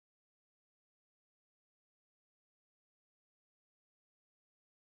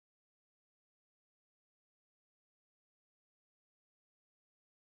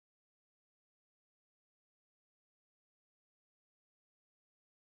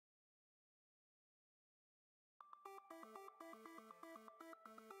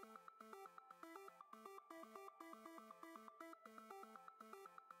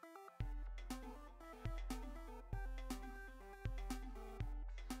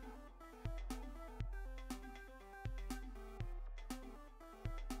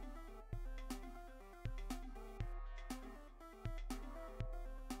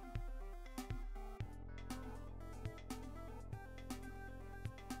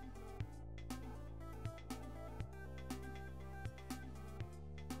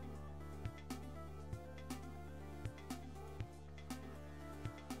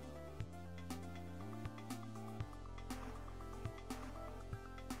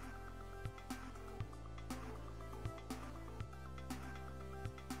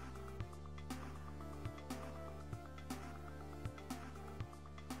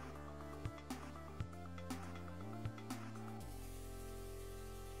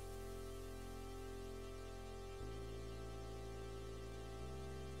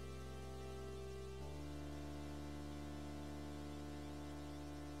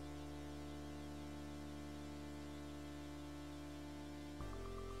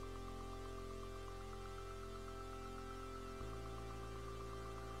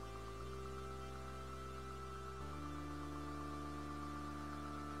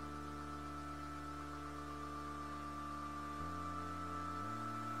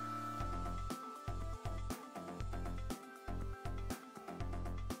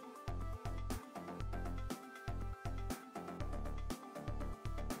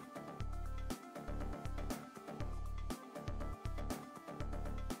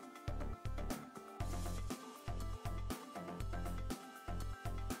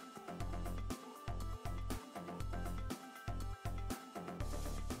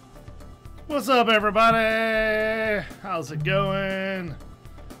What's up, everybody? How's it going?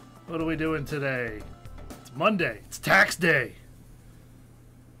 What are we doing today? It's Monday. It's tax day.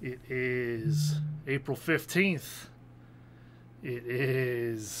 It is April 15th. It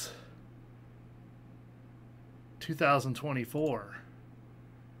is 2024.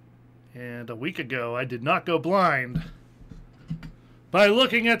 And a week ago, I did not go blind by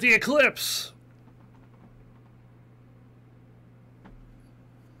looking at the eclipse.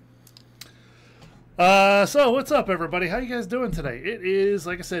 So what's up, everybody? How you guys doing today? It is,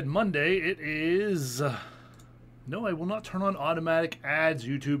 like I said, Monday. It is... no, I will not turn on automatic ads,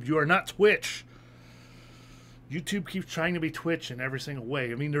 YouTube. You are not Twitch. YouTube keeps trying to be Twitch in every single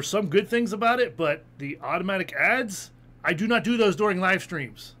way. I mean, there's some good things about it, but the automatic ads, I do not do those during live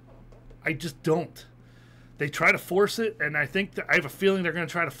streams. I just don't. They try to force it, and I think that I have a feeling they're going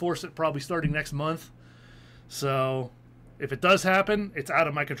to try to force it probably starting next month. So... if it does happen, it's out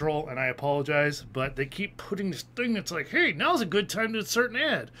of my control, and I apologize, but they keep putting this thing that's like, hey, now's a good time to insert an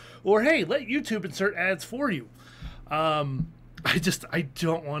ad. Or, hey, let YouTube insert ads for you. I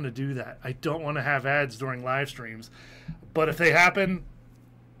don't want to do that. I don't want to have ads during live streams. But if they happen,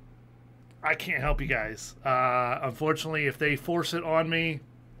 I can't help you guys. Unfortunately, if they force it on me,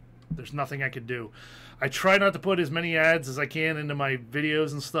 there's nothing I can do. I try not to put as many ads as I can into my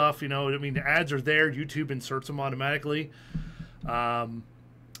videos and stuff. You know, I mean, the ads are there. YouTube inserts them automatically.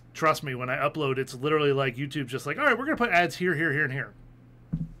 Trust me, when I upload, it's literally like YouTube's just like, all right, we're going to put ads here, here, here, and here.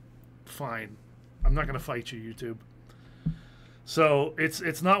 Fine. I'm not going to fight you, YouTube. So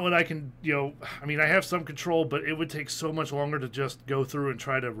it's not what I can, you know, I mean, I have some control, but it would take so much longer to just go through and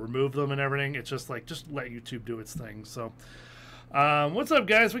try to remove them and everything. It's just like, just let YouTube do its thing. So... what's up,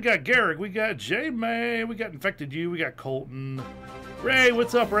 guys? We got Garrick, we got J-May, we got Infected You, we got Colton. Ray,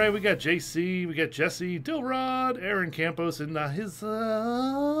 what's up, Ray? We got JC, we got Jesse, Dilrod, Aaron Campos in his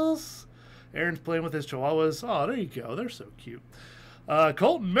house. Aaron's playing with his chihuahuas. Oh, there you go. They're so cute.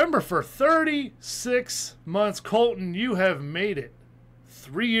 Colton, member for 36 months. Colton, you have made it.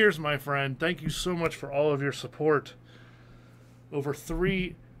 3 years, my friend. Thank you so much for all of your support. Over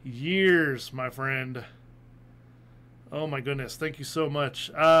 3 years, my friend. Oh my goodness, thank you so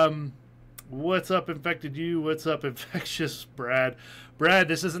much. What's up, Infected You? What's up, Infectious Brad? Brad,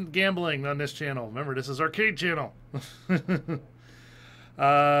 this isn't gambling on this channel. Remember, this is arcade channel.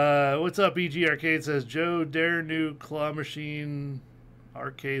 What's up, EG Arcade? Says Joe Dare New Claw Machine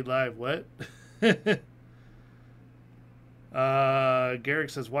Arcade Live. What? Garrick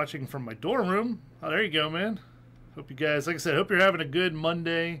says watching from my dorm room. Oh, there you go, man. Hope you guys, like I said, hope you're having a good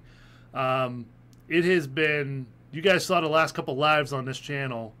Monday. It has been... you guys saw the last couple lives on this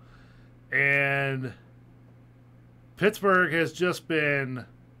channel, and Pittsburgh has just been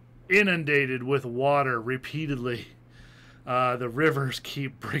inundated with water repeatedly. The rivers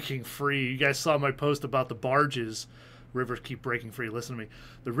keep breaking free. You guys saw my post about the barges. Rivers keep breaking free. Listen to me.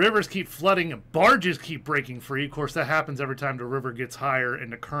 The rivers keep flooding and barges keep breaking free. Of course, that happens every time the river gets higher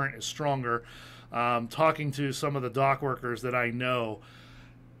and the current is stronger. Talking to some of the dock workers that I know,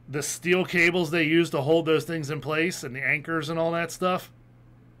 the steel cables they use to hold those things in place and the anchors and all that stuff,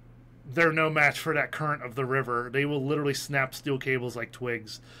 they're no match for that current of the river. They will literally snap steel cables like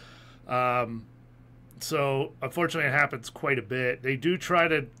twigs. So, unfortunately, it happens quite a bit. They do try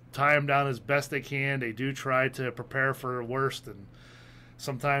to tie them down as best they can. They do try to prepare for the worst, and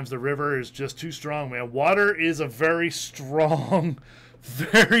sometimes the river is just too strong, man. Water is a very strong,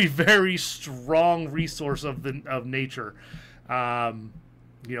 very, very strong resource of nature.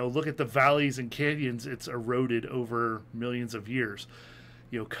 You know, look at the valleys and canyons. It's eroded over millions of years,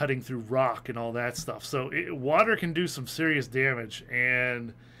 you know, cutting through rock and all that stuff. So water can do some serious damage.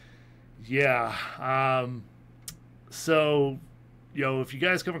 And yeah, so, you know, if you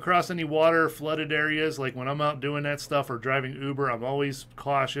guys come across any water flooded areas, like when I'm out doing that stuff or driving Uber, I'm always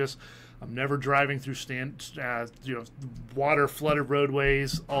cautious. I'm never driving through you know, water flooded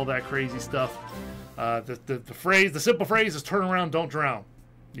roadways, all that crazy stuff. The simple phrase is turn around, don't drown.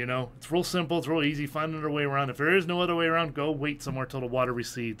 You know, it's real simple. It's real easy. Find another way around. If there is no other way around, go wait somewhere till the water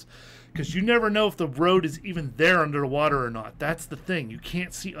recedes. Because you never know if the road is even there under the water or not. That's the thing. You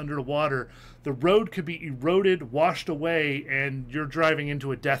can't see under the water. The road could be eroded, washed away, and you're driving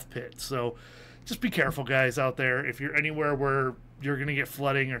into a death pit. So just be careful, guys, out there. If you're anywhere where you're going to get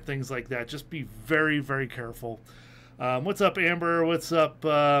flooding or things like that, just be very, very careful. What's up, Amber? What's up,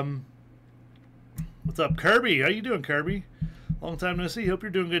 Kirby? How you doing, Kirby? Long time no see. Hope you're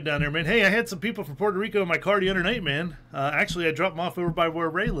doing good down there, man. Hey, I had some people from Puerto Rico in my car the other night, man. Actually, I dropped them off over by where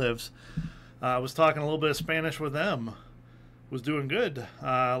Ray lives. I was talking a little bit of Spanish with them. Was doing good.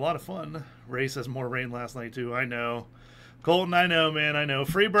 A lot of fun. Ray says more rain last night, too. I know. Colton, I know, man, I know.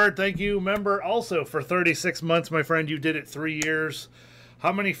 Freebird, thank you. Member also for 36 months, my friend. You did it 3 years.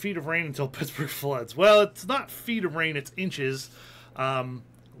 How many feet of rain until Pittsburgh floods? Well, it's not feet of rain, it's inches. 2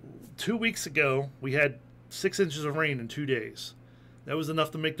 weeks ago, we had 6 inches of rain in 2 days. That was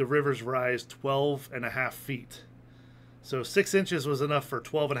enough to make the rivers rise 12.5 feet. So 6 inches was enough for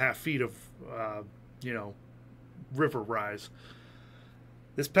 12.5 feet of, river rise.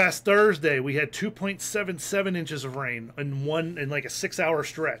 This past Thursday, we had 2.77 inches of rain in like a 6-hour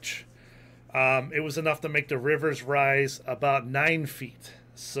stretch. It was enough to make the rivers rise about 9 feet.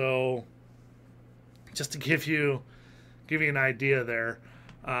 So, just to give you an idea there,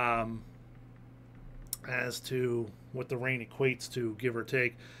 as to what the rain equates to, give or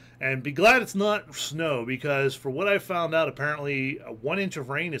take. And be glad it's not snow, because for what I found out, apparently 1 inch of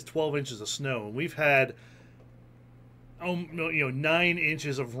rain is 12 inches of snow. And we've had 9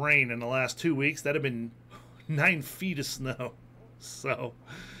 inches of rain in the last 2 weeks. That'd have been 9 feet of snow. So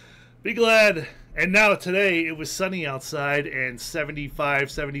be glad. And now today it was sunny outside and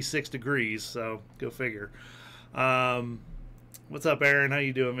 75, 76 degrees. So go figure. What's up, Aaron? How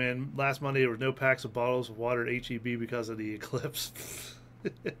you doing, man? Last Monday there was no packs of bottles of water at HEB because of the eclipse.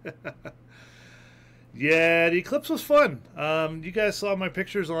 Yeah, the eclipse was fun. You guys saw my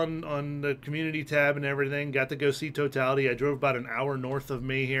pictures on the community tab and everything. Got to go see Totality. I drove about an hour north of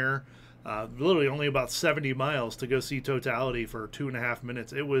me here. Literally only about 70 miles to go see Totality for 2.5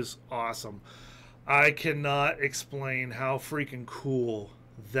 minutes. It was awesome. I cannot explain how freaking cool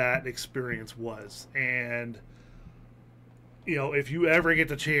that experience was. And, if you ever get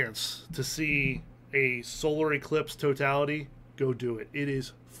the chance to see a solar eclipse Totality, go do it. It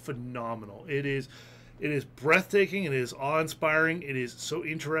is phenomenal. It is breathtaking. It is awe-inspiring. It is so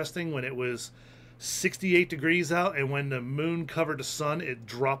interesting. When it was 68 degrees out and when the moon covered the sun, it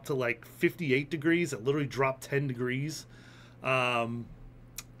dropped to like 58 degrees. It literally dropped 10 degrees. And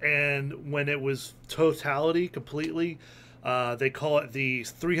when it was Totality completely, they call it the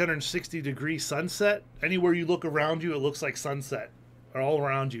 360-degree sunset. Anywhere you look around you, it looks like sunset all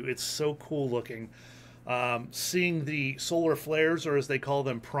around you. It's so cool looking. Seeing the solar flares, or as they call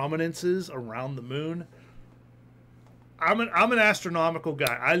them, prominences around the moon. I'm an astronomical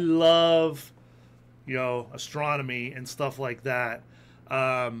guy. I love, astronomy and stuff like that.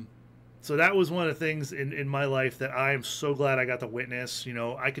 So that was one of the things in my life that I am so glad I got to witness.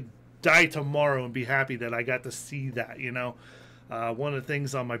 I could die tomorrow and be happy that I got to see that. One of the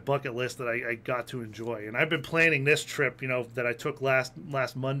things on my bucket list that I got to enjoy. And I've been planning this trip, that I took last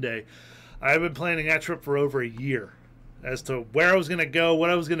Monday. I've been planning that trip for over a year as to where I was going to go,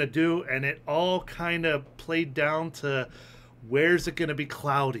 what I was going to do, and it all kind of played down to where's it going to be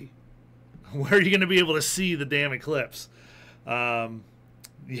cloudy? Where are you going to be able to see the damn eclipse? I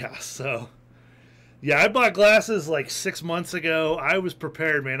bought glasses like 6 months ago. I was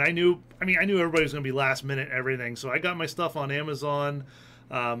prepared, man. I knew everybody was going to be last minute and everything, so I got my stuff on Amazon.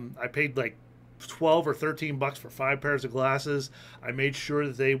 I paid like $12 or $13 for 5 pairs of glasses. I made sure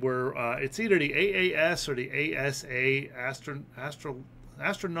that they were it's either the AAS or the ASA,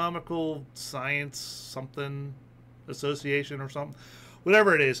 Astronomical Science something Association or something,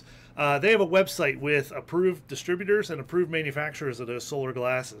 whatever it is. They have a website with approved distributors and approved manufacturers of those solar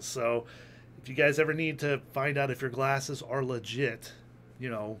glasses. So if you guys ever need to find out if your glasses are legit,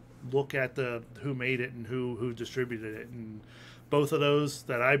 look at who made it and who distributed it. And both of those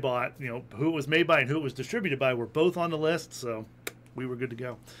that I bought, who it was made by and who it was distributed by, were both on the list, so we were good to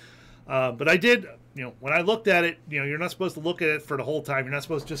go. But I did, when I looked at it, you're not supposed to look at it for the whole time. You're not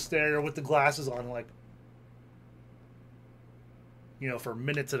supposed to just stare with the glasses on, like, for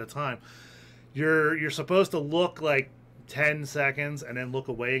minutes at a time. You're supposed to look like 10 seconds and then look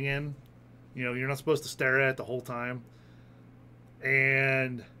away again. You're not supposed to stare at it the whole time.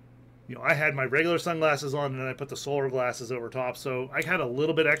 And I had my regular sunglasses on, and then I put the solar glasses over top, so I had a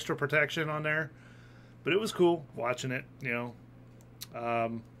little bit extra protection on there. But it was cool watching it, It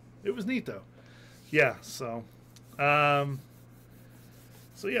was neat, though. Yeah, so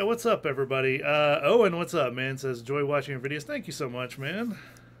yeah, what's up, everybody? Owen, what's up, man? Says, enjoy watching your videos. Thank you so much, man.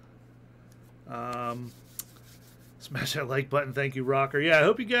 Smash that like button. Thank you, Rocker. Yeah, I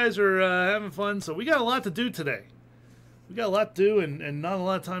hope you guys are having fun. So we got a lot to do today. We got a lot to do and not a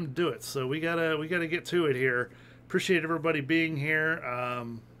lot of time to do it. So we gotta get to it here. Appreciate everybody being here.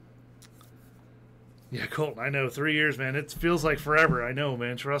 Yeah, Colton, I know, 3 years, man. It feels like forever. I know,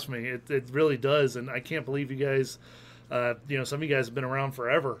 man. Trust me, it really does. And I can't believe you guys. Some of you guys have been around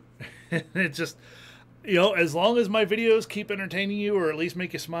forever. It just, as long as my videos keep entertaining you or at least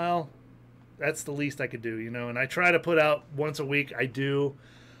make you smile, that's the least I could do. And I try to put out once a week. I do.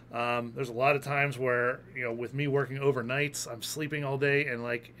 There's a lot of times where, you know, with me working overnights, I'm sleeping all day, and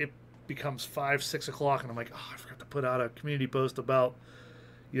like it becomes 5, 6 o'clock, and I'm like, oh, I forgot to put out a community post about,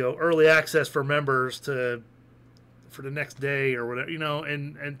 you know, early access for members for the next day or whatever, you know,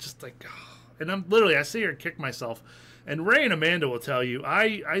 and just like, and I'm literally, I sit here and kick myself. And Ray and Amanda will tell you,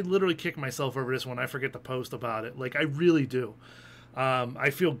 I literally kick myself over this when I forget to post about it. Like, I really do.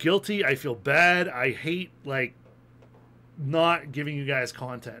 I feel guilty. I feel bad. I hate, like, not giving you guys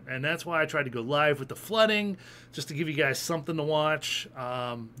content. And that's why I tried to go live with the flooding, just to give you guys something to watch.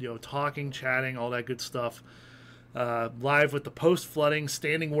 You know, talking, chatting, all that good stuff. Live with the post-flooding,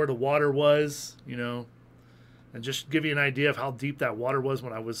 standing where the water was, you know, and just give you an idea of how deep that water was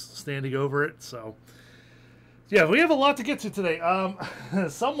when I was standing over it. So, yeah, we have a lot to get to today.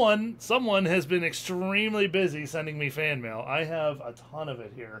 Someone has been extremely busy sending me fan mail. I have a ton of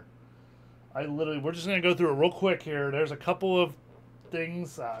it here. We're just going to go through it real quick here. There's a couple of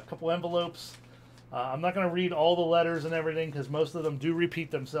things, a couple envelopes. I'm not going to read all the letters and everything because most of them do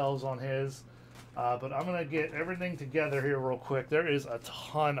repeat themselves on his. But I'm going to get everything together here real quick. There is a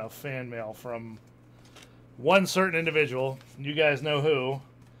ton of fan mail from one certain individual. You guys know who.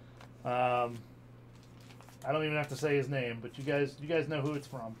 I don't even have to say his name, but you guys know who it's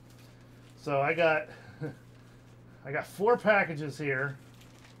from. So I got 4 packages here.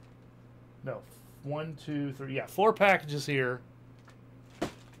 No, 1, 2, 3. Yeah, 4 packages here.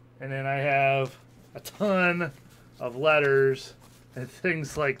 And then I have a ton of letters and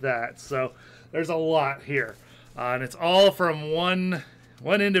things like that. So there's a lot here. And it's all from one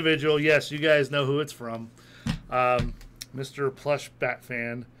individual. Yes, you guys know who it's from. Mr. Plush Bat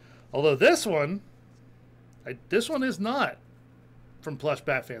Fan. Although this one is not from Plush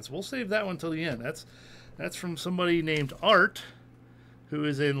Bat Fan, so we'll save that one till the end. That's from somebody named Art, who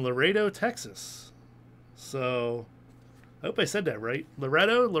is in Laredo, Texas. So I hope I said that right.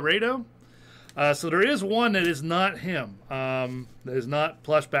 Laredo. So there is one that is not him. That is not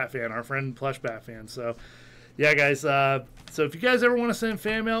Plush Bat Fan, our friend Plush Bat Fan. So yeah, guys. So if you guys ever want to send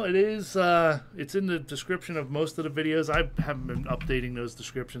fan mail, it's in the description of most of the videos. I haven't been updating those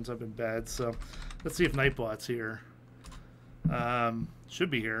descriptions. I've been bad. So let's see if Nightbot's here. Should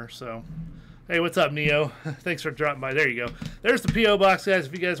be here. So hey, what's up, Neo? Thanks for dropping by. There you go. There's the P.O. Box, guys.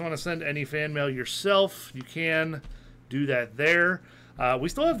 If you guys want to send any fan mail yourself, you can do that there. We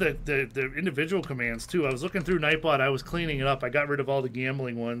still have the individual commands, too. I was looking through Nightbot. I was cleaning it up. I got rid of all the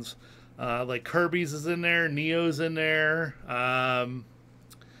gambling ones. Like Kirby's is in there. Neo's in there.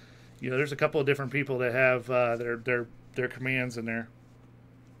 You know, there's a couple of different people that have their commands in there.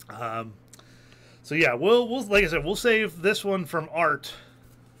 So, yeah, we'll like I said, we'll save this one from Art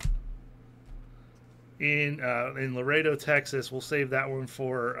in Laredo, Texas. We'll save that one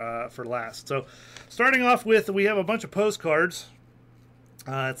for last. So, starting off with, we have a bunch of postcards.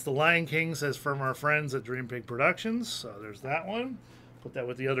 It's the Lion King, says from our friends at Dream Pig Productions. So there's that one. Put that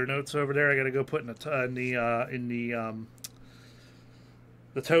with the other notes over there. I got to go put in the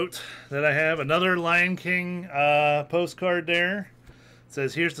tote that I have. Another Lion King postcard there. It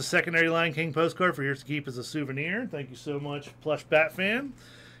says, here's the secondary Lion King postcard for yours to keep as a souvenir. Thank you so much, Plush Bat Fan.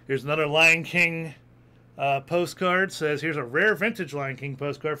 Here's another Lion King postcard. Says, here's a rare vintage Lion King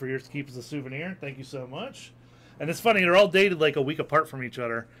postcard for yours to keep as a souvenir. Thank you so much. And it's funny, they're all dated like a week apart from each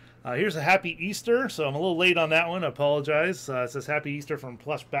other. Here's a Happy Easter, so I'm a little late on that one. I apologize. It says Happy Easter from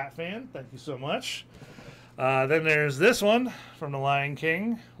Plush Bat Fan. Thank you so much. Then there's this one from the Lion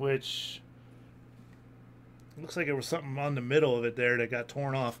King, which looks like there was something on the middle of it there that got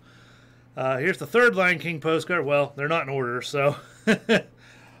torn off. Here's the third Lion King postcard. Well, they're not in order, so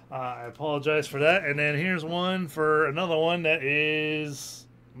I apologize for that. And then here's one for another one that is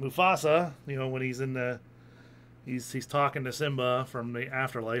Mufasa, you know, when he's in the... He's talking to Simba from the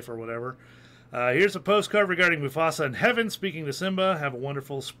afterlife or whatever. Here's a postcard regarding Mufasa in heaven, speaking to Simba. Have a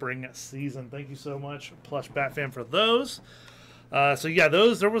wonderful spring season. Thank you so much, Plush Bat Fan, for those. So yeah,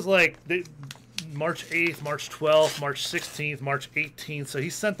 there was like March 8th, March 12th, March 16th, March 18th. So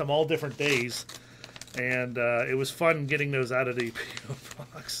he sent them all different days, and it was fun getting those out of the P.O.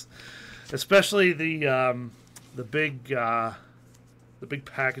 box, especially the big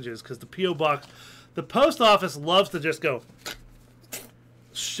packages, because the P.O. box. The post office loves to just go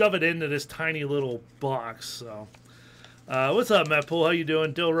shove it into this tiny little box. So, what's up, Matt Poole? How you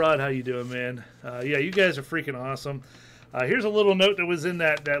doing? Dilrod, how you doing, man? Yeah, you guys are freaking awesome. Here's a little note that was in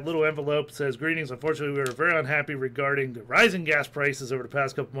that little envelope. It says, greetings. Unfortunately, we were very unhappy regarding the rising gas prices over the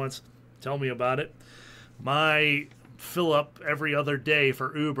past couple months. Tell me about it. My fill up every other day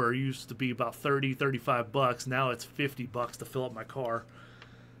for Uber used to be about $30-35. Now it's $50 to fill up my car.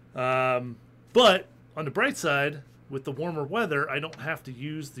 But on the bright side, with the warmer weather, I don't have to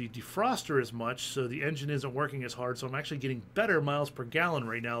use the defroster as much, so the engine isn't working as hard, so I'm actually getting better miles per gallon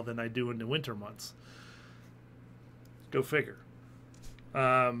right now than I do in the winter months. Go figure.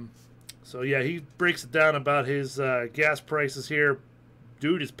 So yeah, he breaks it down about his gas prices here.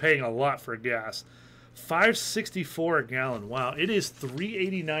 Dude is paying a lot for gas. $5.64 a gallon. Wow, it is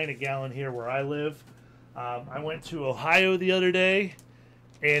 $3.89 a gallon here where I live. I went to Ohio the other day,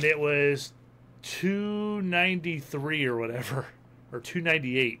 and it was $2.93 or whatever, or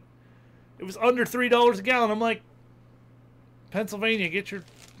 $2.98. It was under $3 a gallon. I'm like, Pennsylvania, get your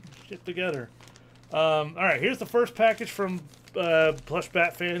shit together. All right, here's the first package from Plush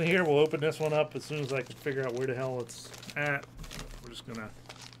Bat Fan here. We'll open this one up as soon as I can figure out where the hell it's at. We're just gonna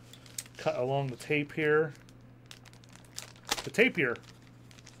cut along the tape here. The tape here,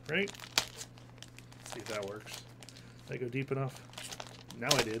 right? Let's see if that works. Did I go deep enough? Now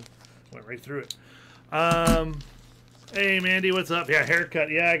I did. Went right through it. Hey Mandy, what's up? Yeah, haircut.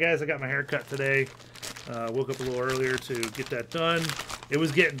 Yeah, guys, I got my haircut today. Woke up a little earlier to get that done. It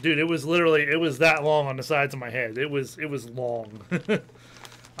was getting, dude, it was literally, it was that long on the sides of my head. It was long.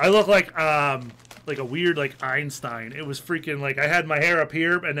 I look like a weird, like, Einstein. It was freaking, like, I had my hair up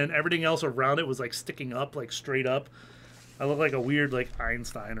here, and then everything else around it was, like, sticking up, like, straight up. I look like a weird, like,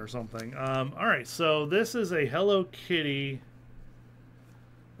 Einstein or something. All right, so this is a Hello Kitty.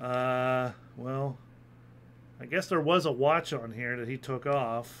 Well, I guess there was a watch on here that he took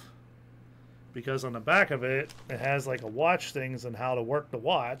off, because on the back of it, it has like a watch things and how to work the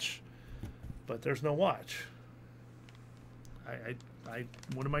watch, but there's no watch.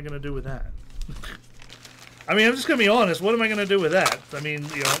 What am I going to do with that? I mean, I'm just going to be honest. What am I going to do with that? I mean,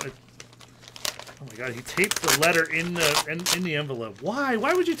 you know, oh my God, he taped the letter in the envelope. Why?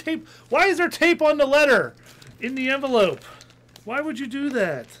 Why would you tape? Why is there tape on the letter in the envelope? Why would you do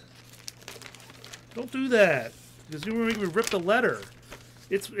that? Don't do that, because you're going to make me rip the letter.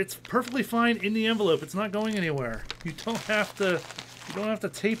 It's perfectly fine in the envelope. It's not going anywhere. You don't have to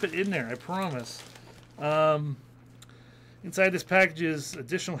tape it in there, I promise. Inside this package is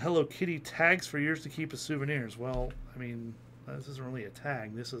additional Hello Kitty tags for yours to keep as souvenirs. Well, I mean, this isn't really a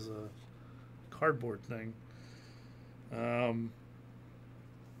tag. This is a cardboard thing.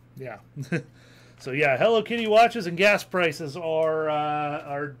 Yeah. So yeah, Hello Kitty watches and gas prices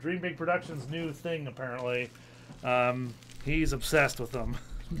are Dream Big Productions' new thing, apparently. He's obsessed with them.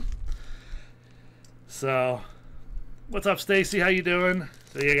 So, what's up, Stacy? How you doing?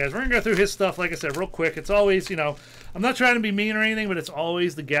 So yeah, guys, we're gonna go through his stuff. Like I said, real quick. It's always, you know, I'm not trying to be mean or anything, but it's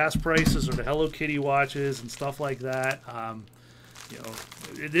always the gas prices or the Hello Kitty watches and stuff like that. You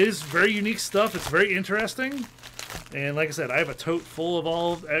know, it is very unique stuff. It's very interesting. And like I said, I have a tote full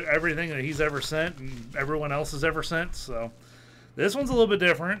of everything that he's ever sent and everyone else has ever sent. So this one's a little bit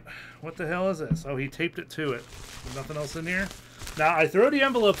different. What the hell is this? Oh, he taped it to it. There's nothing else in here. Now, I throw the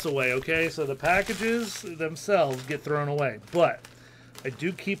envelopes away, okay? So the packages themselves get thrown away. But I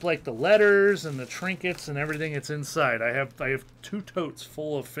do keep, like, the letters and the trinkets and everything that's inside. I have 2 totes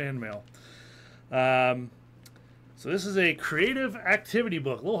full of fan mail. So this is a creative activity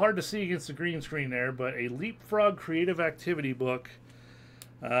book. A little hard to see against the green screen there, but a Leapfrog creative activity book.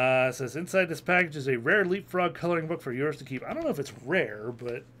 It says, inside this package is a rare Leapfrog coloring book for yours to keep. I don't know if it's rare,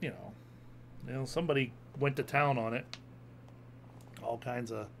 but, you know, somebody went to town on it. All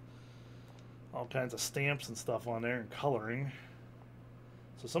kinds of stamps and stuff on there and coloring.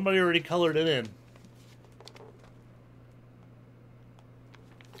 So somebody already colored it in.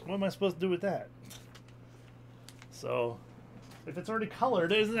 What am I supposed to do with that? So, if it's already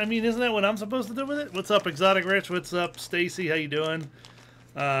colored, isn't that what I'm supposed to do with it? What's up, Exotic Rich? What's up, Stacy? How you doing?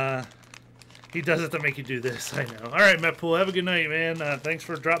 He does it to make you do this, I know. All right, Matt Pool, have a good night, man. Thanks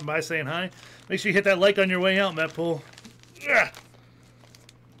for dropping by, saying hi. Make sure you hit that like on your way out, Matt Pool. Yeah.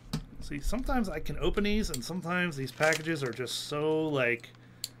 See, sometimes I can open these, and sometimes these packages are just so, like,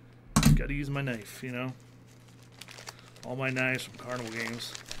 gotta use my knife, you know? All my knives from carnival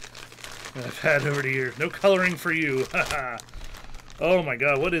games that I've had over the years. No coloring for you. Oh my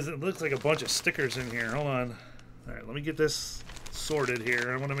God, what is it? It looks like a bunch of stickers in here. Hold on. All right, let me get this sorted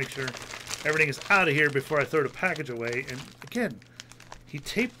here. I want to make sure everything is out of here before I throw the package away. And again, he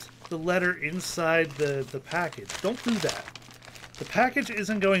taped the letter inside the package. Don't do that. The package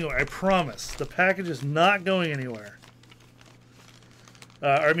isn't going anywhere. I promise. The package is not going anywhere.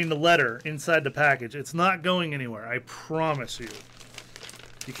 I mean the letter inside the package. It's not going anywhere. I promise you.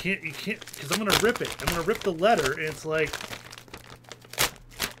 You can't, because I'm going to rip it. I'm going to rip the letter, and it's like,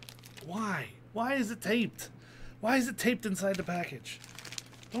 why? Why is it taped? Why is it taped inside the package?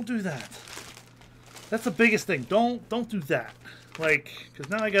 Don't do that. That's the biggest thing. Don't do that. Like, because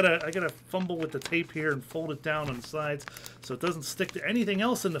now I gotta fumble with the tape here and fold it down on the sides so it doesn't stick to anything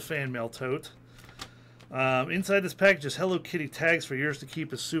else in the fan mail tote. Inside this package is Hello Kitty tags for yours to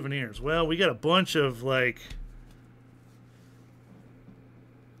keep as souvenirs. Well, we got a bunch of like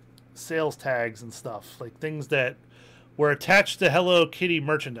sales tags and stuff, like things that were attached to Hello Kitty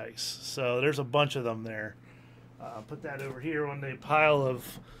merchandise. So there's a bunch of them there. Put that over here on the pile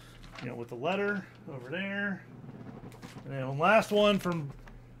of, with the letter over there. And then last one from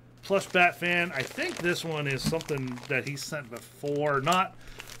Plush Bat Fan. I think this one is something that he sent before. Not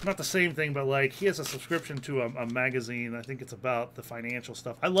the same thing, but like he has a subscription to a magazine. I think it's about the financial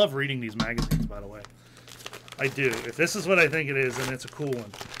stuff. I love reading these magazines, by the way. I do. If this is what I think it is, then it's a cool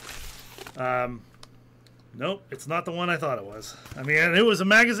one. Nope, it's not the one I thought it was. I mean, it was a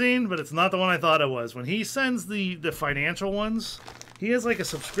magazine, but it's not the one I thought it was. When he sends the financial ones, he has like a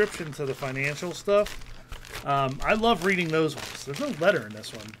subscription to the financial stuff. I love reading those ones. There's no letter in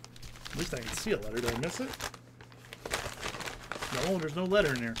this one. At least I can see a letter. Did I miss it? No, there's no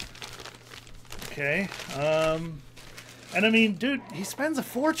letter in there. Okay. And I mean, dude, he spends a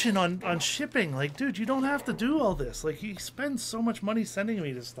fortune on shipping. Like, dude, you don't have to do all this. Like, he spends so much money sending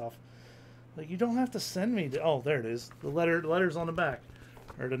me this stuff. Like, you don't have to send me... Oh, there it is. The letter's on the back.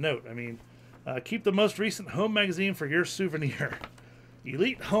 Or the note, I mean. Keep the most recent home magazine for your souvenir.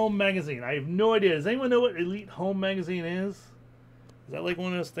 Elite Home Magazine. I have no idea. Does anyone know what Elite Home Magazine is? Is that like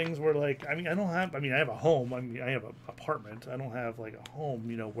one of those things where, like... I have a home. I have an apartment. I don't have, like, a home,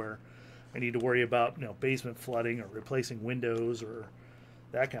 where I need to worry about, basement flooding or replacing windows or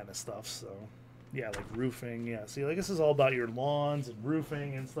that kind of stuff, so... Yeah, like roofing. Yeah, see, like this is all about your lawns and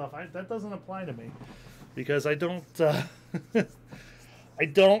roofing and stuff. That doesn't apply to me because I don't. I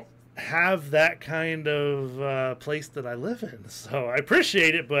don't have that kind of place that I live in. So I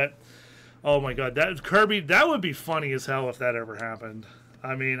appreciate it, but oh my God, that Kirby, that would be funny as hell if that ever happened.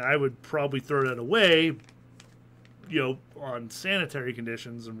 I mean, I would probably throw that away, on sanitary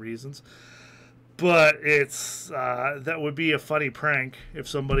conditions and reasons. But it's that would be a funny prank if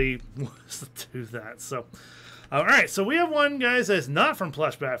somebody was to do that. So, all right. So we have one, guys, that's not from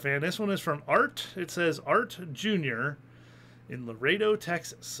Plush Bat Fan. This one is from Art. It says Art Jr. in Laredo,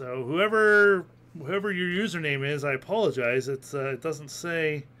 Texas. So whoever your username is, I apologize. It doesn't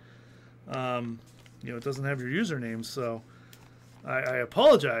say, it doesn't have your username. So I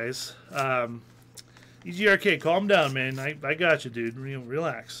apologize. EGRK, calm down, man. I got you, dude.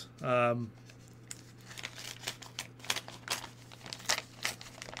 Relax.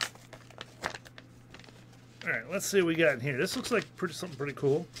 All right, let's see what we got in here. This looks like something pretty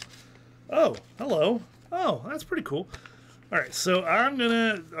cool. Oh, hello. Oh, that's pretty cool. All right, so I'm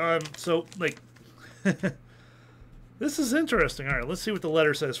gonna this is interesting. All right, let's see what the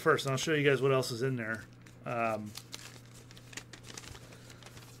letter says first, and I'll show you guys what else is in there.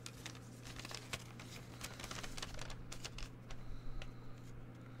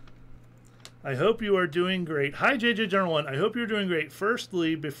 I hope you are doing great. Hi, JJ General 1. I hope you're doing great.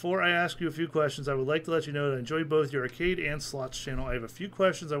 Firstly, before I ask you a few questions, I would like to let you know that I enjoy both your arcade and slots channel. I have a few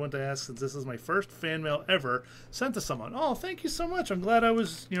questions I want to ask since this is my first fan mail ever sent to someone. Oh, thank you so much. I'm glad I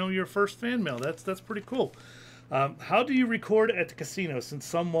was, your first fan mail. That's pretty cool. How do you record at the casino since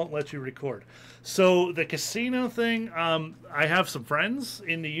some won't let you record? So the casino thing, I have some friends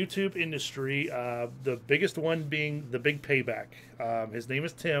in the YouTube industry, the biggest one being The Big Payback. His name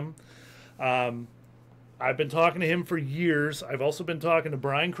is Tim. I've been talking to him for years. I've also been talking to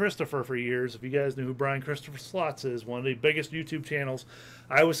Brian Christopher for years. If you guys know who Brian Christopher Slots is, one of the biggest YouTube channels.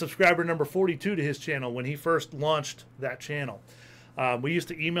 I was subscriber number 42 to his channel when he first launched that channel. We used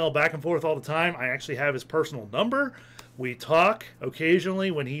to email back and forth all the time. I actually have his personal number. We talk occasionally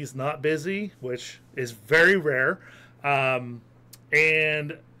when he's not busy, which is very rare. And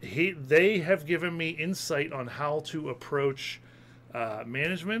they have given me insight on how to approach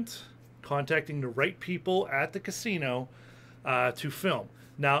management, contacting the right people at the casino to film.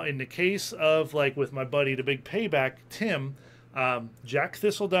 Now, in the case of, like, with my buddy, The Big Payback, Tim, Jack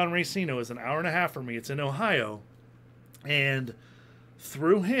Thistledown Racino is an hour and a half from me. It's in Ohio. And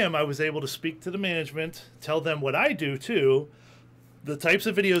through him, I was able to speak to the management, tell them what I do, too. The types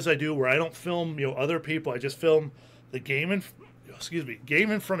of videos I do where I don't film, other people. I just film the game in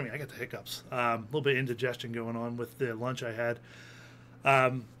front of me. I got the hiccups. A little bit of indigestion going on with the lunch I had.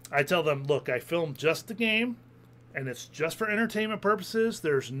 I tell them, look, I filmed just the game, and it's just for entertainment purposes.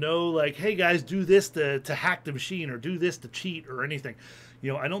 There's no, like, hey, guys, do this to hack the machine or do this to cheat or anything.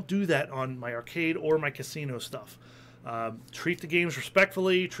 I don't do that on my arcade or my casino stuff. Treat the games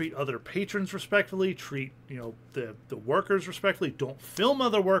respectfully, treat other patrons respectfully, treat, the workers respectfully. Don't film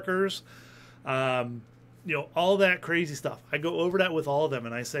other workers. all that crazy stuff. I go over that with all of them,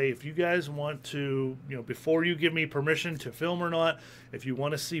 and I say, if you guys want to, before you give me permission to film or not, if you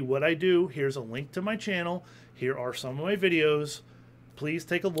want to see what I do, here's a link to my channel. Here are some of my videos. Please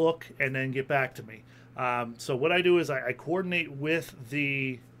take a look and then get back to me. So what I do is I coordinate with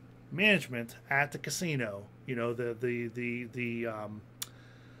the management at the casino.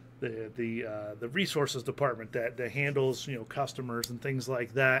 The resources department that handles customers and things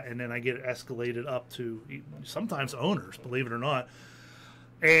like that, and then I get it escalated up to sometimes owners, believe it or not.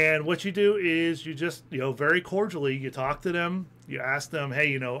 And what you do is you just very cordially, you talk to them, you ask them,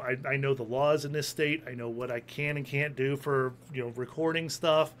 hey, I know the laws in this state, I know what I can and can't do for recording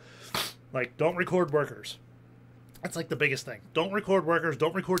stuff. Like, don't record workers. That's like the biggest thing. Don't record workers.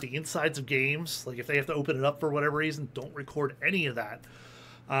 Don't record the insides of games. Like, if they have to open it up for whatever reason, don't record any of that.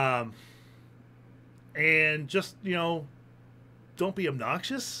 And just, don't be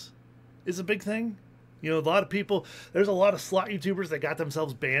obnoxious is a big thing. A lot of people, there's a lot of slot YouTubers that got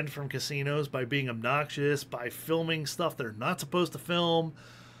themselves banned from casinos by being obnoxious, by filming stuff they're not supposed to film,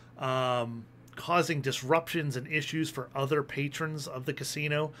 causing disruptions and issues for other patrons of the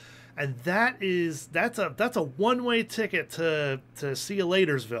casino. And that's a one-way ticket to see you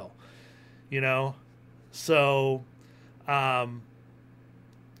latersville, So,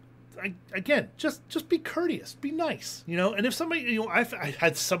 again, just be courteous, be nice, And if somebody, I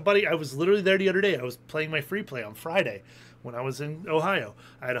had somebody, I was literally there the other day. I was playing my free play on Friday when I was in Ohio.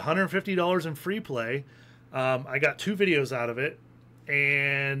 I had $150 in free play. I got 2 videos out of it,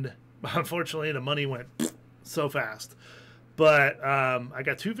 and unfortunately, the money went so fast. But I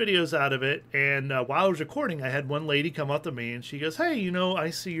got 2 videos out of it, and while I was recording, I had one lady come up to me, and she goes, hey, I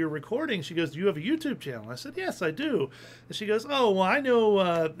see you're recording. She goes, do you have a YouTube channel? I said, yes, I do. And she goes, oh, well, I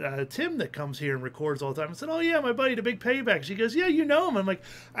know Tim that comes here and records all the time. I said, oh, yeah, my buddy, the Big Payback. She goes, yeah, you know him. I'm like,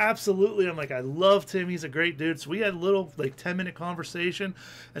 absolutely. I'm like, I love Tim. He's a great dude. So we had a little, 10-minute conversation,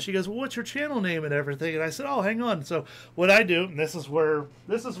 and she goes, well, what's your channel name and everything? And I said, oh, hang on. So what I do, and this is where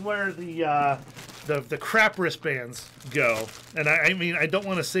the crap wristbands go. And I mean, I don't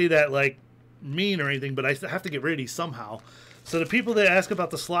want to say that like mean or anything, but I have to get rid of these somehow. So the people that ask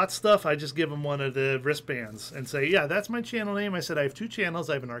about the slot stuff, I just give them one of the wristbands and say, yeah, that's my channel name. I said, I have 2 channels.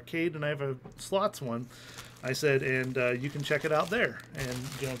 I have an arcade and I have a slots one. I said, and you can check it out there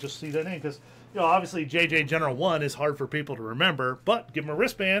and, just see that name. Because, obviously JJ General 1 is hard for people to remember, but give them a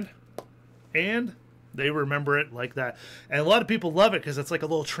wristband and they remember it like that. And a lot of people love it because it's like a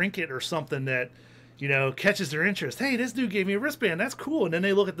little trinket or something that, catches their interest. Hey, this dude gave me a wristband. That's cool. And then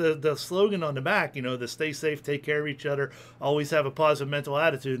they look at the slogan on the back, the stay safe, take care of each other, always have a positive mental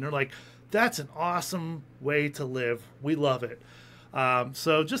attitude. And they're like, that's an awesome way to live. We love it.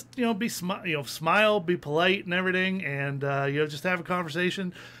 So just, be smile, be polite and everything. And, just have a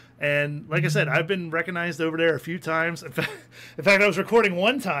conversation. And like I said, I've been recognized over there a few times. In fact, I was recording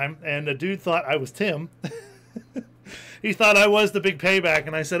one time and a dude thought I was Tim. He thought I was the Big Payback,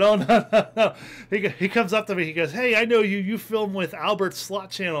 and I said, oh, no. He comes up to me, he goes, hey, I know you film with Albert's Slot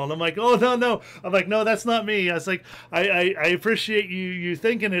Channel. And I'm like, oh, no. I'm like, no, that's not me. I was like, I appreciate you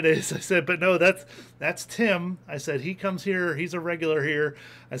thinking it is. I said, but no, that's Tim. I said, he comes here, he's a regular here.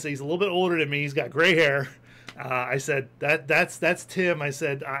 I said, he's a little bit older than me, he's got gray hair. I said, that's Tim. I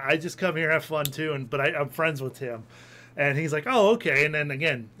said, I just come here, have fun too, but I'm friends with Tim. And he's like, oh, okay. And then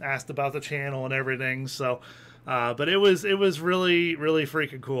again, asked about the channel and everything, so... but it was really, really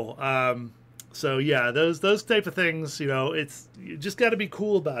freaking cool. So yeah, those type of things, you just got to be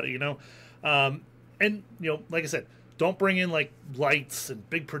cool about it, and like I said, don't bring in like lights and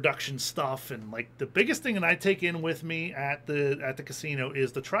big production stuff. And like the biggest thing that I take in with me at the casino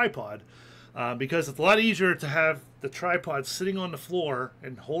is the tripod, because it's a lot easier to have the tripod sitting on the floor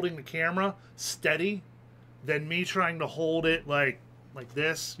and holding the camera steady than me trying to hold it like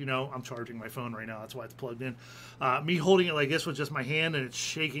this. I'm charging my phone right now, that's why it's plugged in. Me holding it like this with just my hand and it's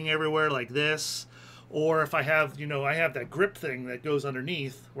shaking everywhere like this, or if I have I have that grip thing that goes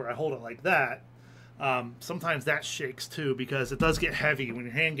underneath where I hold it like that. Sometimes that shakes too, because it does get heavy. When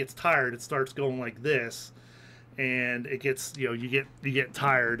your hand gets tired, it starts going like this, and it gets you get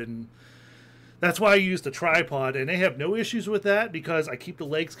tired. And that's why I use the tripod, and they have no issues with that because I keep the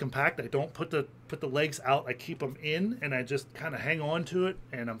legs compact. I don't put the legs out. I keep them in, and I just kind of hang on to it,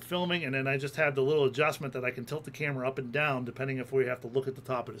 and I'm filming, and then I just have the little adjustment that I can tilt the camera up and down depending if we have to look at the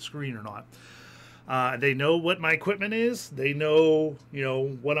top of the screen or not. They know what my equipment is. They know,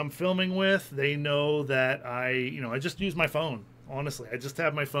 what I'm filming with. They know that I just use my phone. Honestly, I just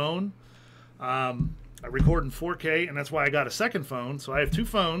have my phone. I record in 4K, and that's why I got a second phone. So I have 2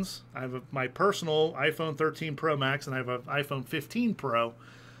 phones. I have my personal iPhone 13 Pro Max, and I have an iPhone 15 Pro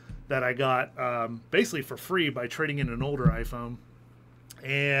that I got basically for free by trading in an older iPhone.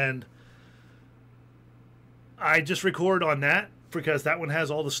 And I just record on that because that one has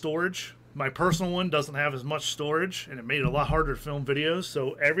all the storage. My personal one doesn't have as much storage, and it made it a lot harder to film videos.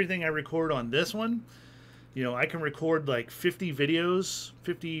 So everything I record on this one, you know, I can record like 50 videos,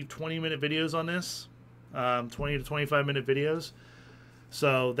 50, 20-minute videos on this, 20 to 25-minute videos.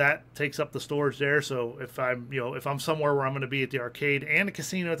 So that takes up the storage there. So if I'm, you know, if I'm somewhere where I'm going to be at the arcade and a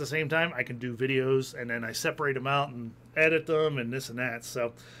casino at the same time, I can do videos, and then I separate them out and edit them and this and that.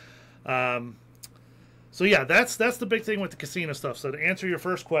 So, so yeah, that's the big thing with the casino stuff. So to answer your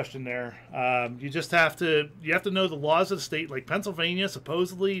first question there, you just have to know the laws of the state. Like Pennsylvania,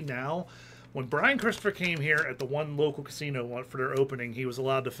 supposedly now, when Brian Christopher came here at the one local casino for their opening, he was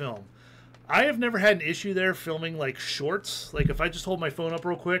allowed to film. I have never had an issue there filming like shorts. Like if I just hold my phone up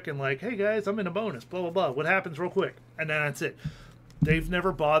real quick and like, hey guys, I'm in a bonus, blah, blah, blah. What happens real quick? And then that's it. They've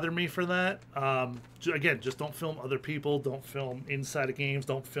never bothered me for that. Again, just don't film other people. Don't film inside of games.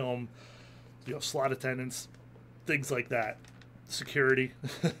 Don't film, you know, slot attendants, things like that. Security.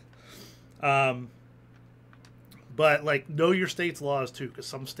 But like, know your state's laws too, because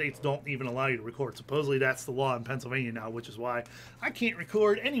some states don't even allow you to record. Supposedly that's the law in Pennsylvania now, which is why I can't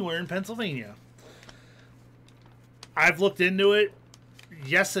record anywhere in Pennsylvania. I've looked into it.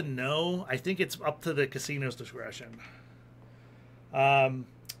 Yes and no. I think it's up to the casino's discretion.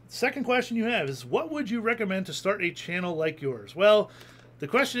 Second question you have is, what would you recommend to start a channel like yours? Well, the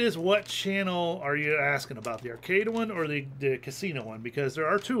question is, what channel are you asking about? The arcade one or the casino one? Because there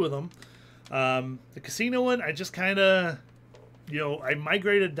are two of them. The casino one, I just kind of, you know, I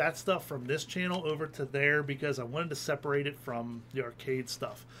migrated that stuff from this channel over to there because I wanted to separate it from the arcade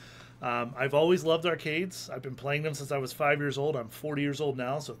stuff. I've always loved arcades. I've been playing them since I was 5 years old. I'm 40 years old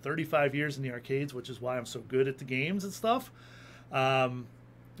now, so 35 years in the arcades, which is why I'm so good at the games and stuff. You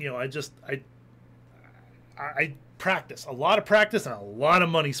know, I practice, a lot of practice and a lot of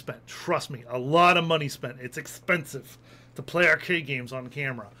money spent. Trust me, a lot of money spent. It's expensive to play arcade games on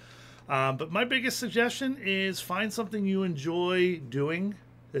camera. But my biggest suggestion is find something you enjoy doing,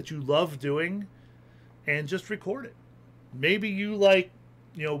 that you love doing, and just record it. Maybe you like,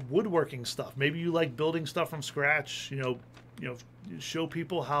 you know, woodworking stuff. Maybe you like building stuff from scratch. You know, show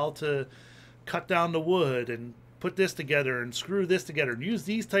people how to cut down the wood and put this together and screw this together and use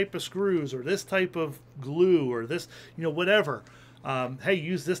these type of screws or this type of glue or this, you know, whatever. Hey,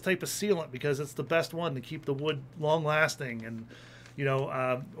 use this type of sealant because it's the best one to keep the wood long lasting. And you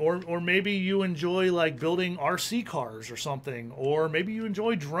know, or maybe you enjoy like building RC cars or something, or maybe you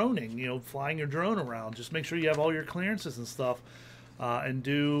enjoy droning, you know, flying your drone around. Just make sure you have all your clearances and stuff, and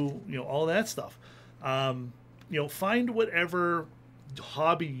do, you know, all that stuff. You know, find whatever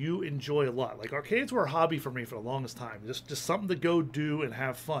hobby you enjoy a lot. Like arcades were a hobby for me for the longest time. Just something to go do and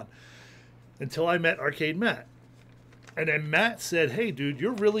have fun. Until I met Arcade Matt. And then Matt said, hey, dude,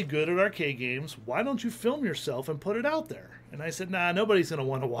 you're really good at arcade games. Why don't you film yourself and put it out there? And I said, nah, nobody's going to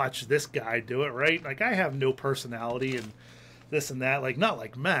want to watch this guy do it, right? Like, I have no personality and this and that. Like, not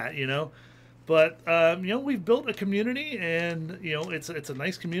like Matt, you know. But, you know, we've built a community, and, you know, it's a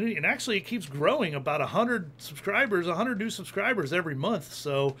nice community. And actually, it keeps growing, about 100 subscribers, 100 new subscribers every month.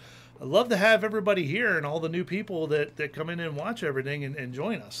 So I love to have everybody here and all the new people that come in and watch everything and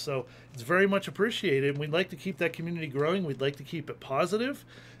join us. So it's very much appreciated. We'd like to keep that community growing. We'd like to keep it positive,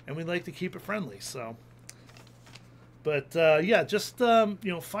 and we'd like to keep it friendly. So, but yeah, just you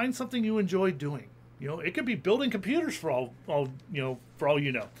know, find something you enjoy doing. You know, it could be building computers for all you know, for all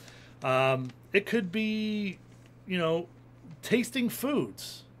you know. It could be, you know, tasting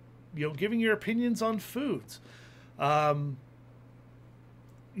foods. You know, giving your opinions on foods.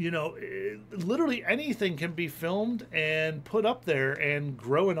 You know, literally anything can be filmed and put up there and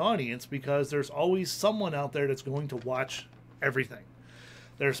grow an audience, because there's always someone out there that's going to watch everything.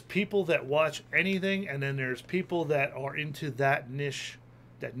 There's people that watch anything, and then there's people that are into that niche,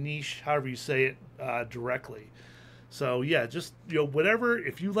 however you say it, directly. So yeah, just, you know, whatever.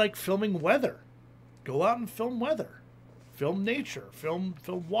 If you like filming weather, go out and film weather, film nature, film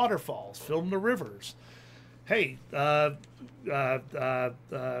waterfalls, film the rivers. Hey, what's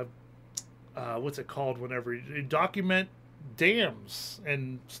it called whenever you document dams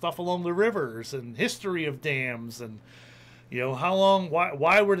and stuff along the rivers and history of dams, and, you know, how long,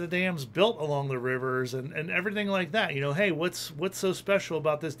 why were the dams built along the rivers, and everything like that. You know, hey, what's so special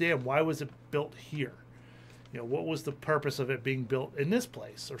about this dam? Why was it built here? You know, what was the purpose of it being built in this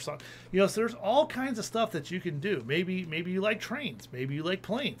place or something? You know, so there's all kinds of stuff that you can do. Maybe you like trains. Maybe you like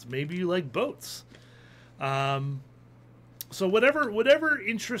planes. Maybe you like boats. So whatever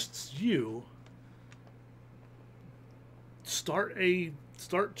interests you, start a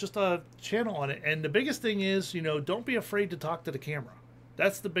start just a channel on it. And the biggest thing is, you know, don't be afraid to talk to the camera.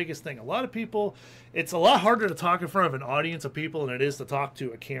 That's the biggest thing. A lot of people, it's a lot harder to talk in front of an audience of people than it is to talk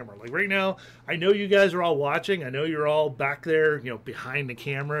to a camera. Like right now, I know you guys are all watching. I know you're all back there, you know, behind the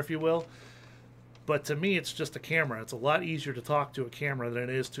camera, if you will. But to me, it's just a camera. It's a lot easier to talk to a camera than it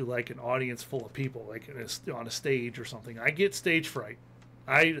is to like an audience full of people, like on a stage or something. I get stage fright.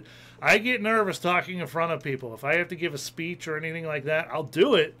 I get nervous talking in front of people. If I have to give a speech or anything like that, I'll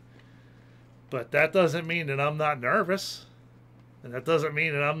do it. But that doesn't mean that I'm not nervous. And that doesn't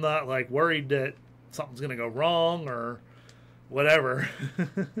mean that I'm not like worried that something's going to go wrong or whatever.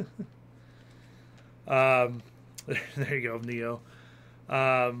 There you go, Neo.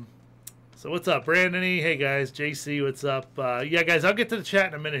 So what's up, Brandon? Hey guys, JC, what's up? Yeah, guys, I'll get to the chat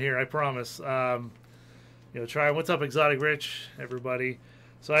in a minute here. I promise. You know, try. What's up, Exotic Rich? Everybody.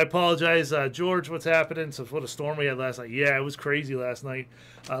 So I apologize, George. What's happening? So what a storm we had last night. Yeah, it was crazy last night.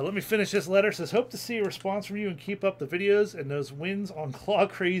 Let me finish this letter. It says, hope to see a response from you and keep up the videos and those wins on Claw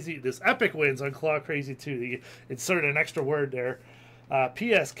Crazy. This epic wins on Claw Crazy 2. Insert an extra word there.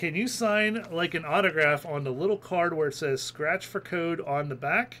 P.S. Can you sign like an autograph on the little card where it says scratch for code on the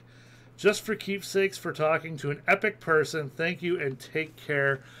back? Just for keepsakes for talking to an epic person. Thank you and take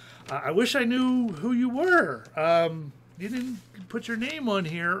care. I wish I knew who you were. You didn't put your name on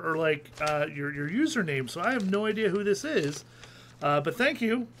here or like your username, so I have no idea who this is. But thank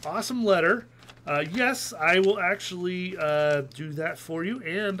you. Awesome letter. Yes, I will actually do that for you,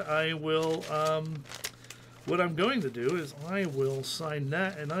 and I will. What I'm going to do is I will sign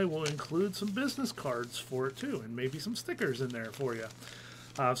that, and I will include some business cards for it too, and maybe some stickers in there for you.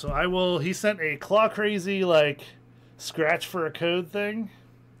 So I will. He sent a Claw Crazy like scratch for a code thing.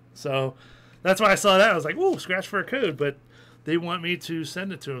 So that's why I saw that. I was like, "Ooh, scratch for a code!" But they want me to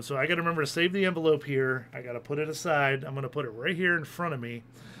send it to them, so I got to remember to save the envelope here. I got to put it aside. I'm going to put it right here in front of me,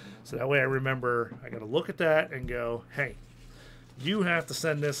 so that way I remember. I got to look at that and go, "Hey, you have to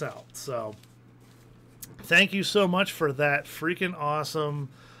send this out." So thank you so much for that freaking awesome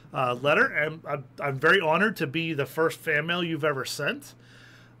letter, and I'm very honored to be the first fan mail you've ever sent,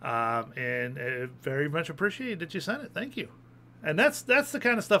 and very much appreciate that you sent it. Thank you. And that's the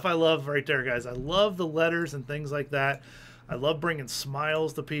kind of stuff I love right there, guys. I love the letters and things like that. I love bringing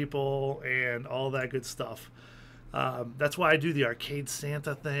smiles to people and all that good stuff. That's why I do the Arcade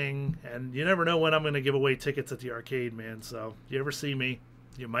Santa thing. And you never know when I'm going to give away tickets at the arcade, man. So if you ever see me,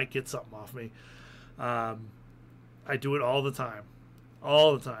 you might get something off me. I do it all the time.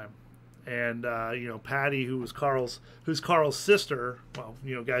 All the time. And, you know, Patty, who's Carl's sister. Well,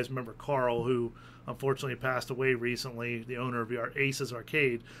 you know, guys remember Carl, who unfortunately passed away recently, the owner of Ace's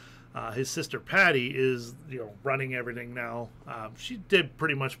Arcade. His sister Patty is, you know, running everything now. She did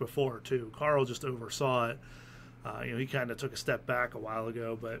pretty much before too. Carl just oversaw it. You know, he kind of took a step back a while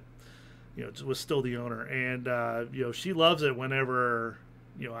ago, but you know, was still the owner. And you know, she loves it whenever,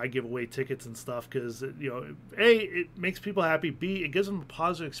 you know, I give away tickets and stuff, because you know, A, it makes people happy. B, it gives them a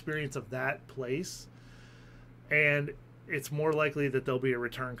positive experience of that place, and it's more likely that they'll be a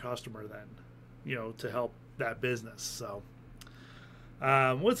return customer then, you know, to help that business. So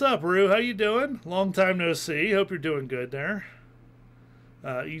what's up, Rue? How you doing? Long time no see. Hope you're doing good there.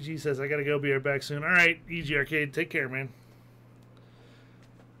 EG says, I gotta go, be right back soon. All right, EG Arcade, take care, man.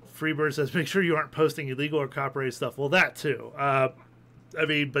 Freebird says, make sure you aren't posting illegal or copyrighted stuff. Well, that too. I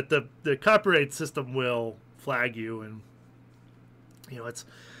mean, but the copyright system will flag you, and you know, it's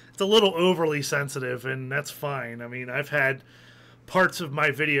a little overly sensitive, and that's fine. I mean, I've had parts of my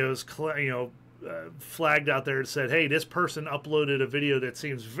videos, you know, flagged out there and said, hey, this person uploaded a video that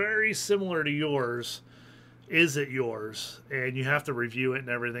seems very similar to yours. Is it yours? And you have to review it and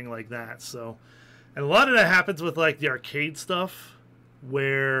everything like that. So, and a lot of that happens with like the arcade stuff,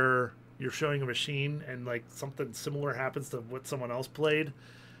 where you're showing a machine and like something similar happens to what someone else played.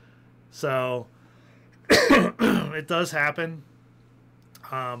 So it does happen.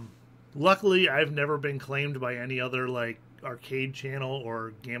 Luckily, I've never been claimed by any other like arcade channel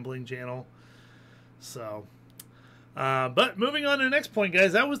or gambling channel. So, but moving on to the next point,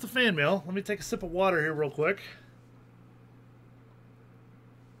 guys, that was the fan mail. Let me take a sip of water here real quick.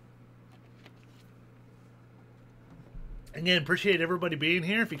 Again, appreciate everybody being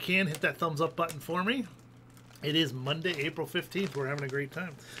here. If you can, hit that thumbs up button for me. It is Monday, April 15th. We're having a great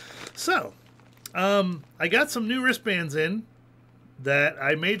time. So, I got some new wristbands in that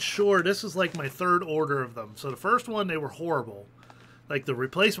I made sure, this is like my third order of them. So the first one, they were horrible. Like the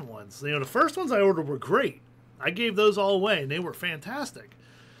replacement ones. You know, the first ones I ordered were great. I gave those all away, and they were fantastic.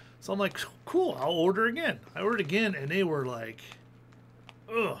 So I'm like, cool, I'll order again. I ordered again, and they were like,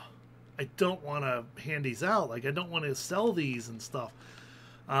 ugh, I don't want to hand these out. Like, I don't want to sell these and stuff.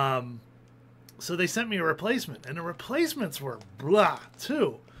 So they sent me a replacement, and the replacements were blah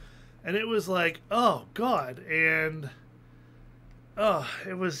too, and it was like, oh god, and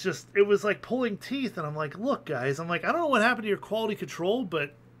it was like pulling teeth. And I'm like, look guys, I'm like, I don't know what happened to your quality control,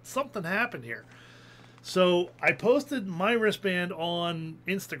 but something happened here. So I posted my wristband on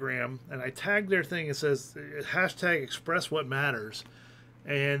Instagram, and I tagged their thing. It says hashtag express what matters.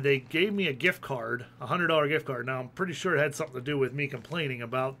 And they gave me a gift card, a $100 gift card. Now, I'm pretty sure it had something to do with me complaining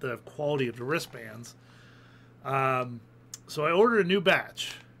about the quality of the wristbands. So I ordered a new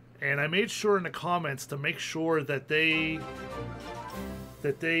batch, and I made sure in the comments to make sure that they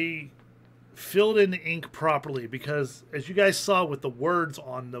filled in the ink properly, because as you guys saw with the words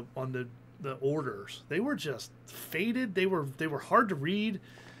on the orders, they were just faded. They were hard to read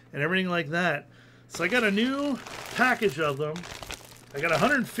and everything like that. So I got a new package of them. I got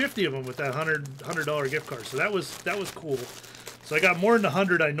 150 of them with that $100 gift card. So that was cool. So I got more than the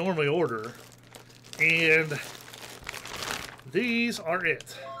 100 I normally order. And these are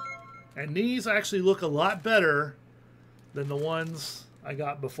it. And these actually look a lot better than the ones I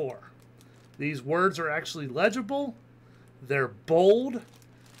got before. These words are actually legible. They're bold.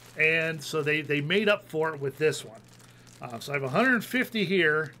 And so they made up for it with this one. So I have 150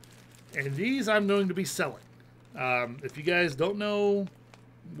 here. And these I'm going to be selling. If you guys don't know,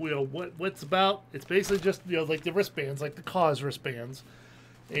 what's about, it's basically just, like the wristbands, like the Cause wristbands.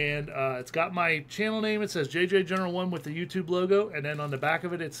 And it's got my channel name. It says JJ General 1 with the YouTube logo. And then on the back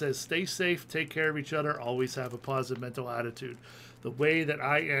of it, it says, stay safe, take care of each other, always have a positive mental attitude. The way that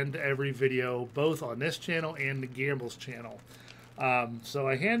I end every video, both on this channel and the Gambles channel. So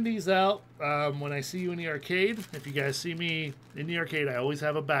I hand these out when I see you in the arcade. If you guys see me in the arcade, I always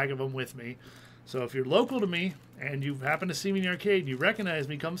have a bag of them with me. So if you're local to me and you happen to see me in the arcade and you recognize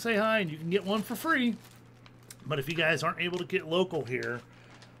me, come say hi and you can get one for free. But if you guys aren't able to get local here,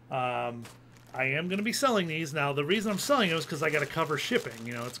 I am going to be selling these. Now, the reason I'm selling them is because I got to cover shipping.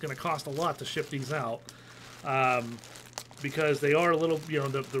 It's going to cost a lot to ship these out because they are a little,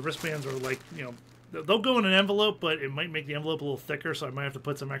 the wristbands are like, they'll go in an envelope, but it might make the envelope a little thicker, so I might have to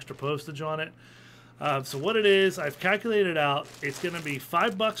put some extra postage on it. So what it is, I've calculated out, it's going to be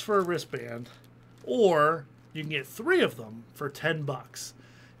 $5 for a wristband, or you can get 3 of them for $10.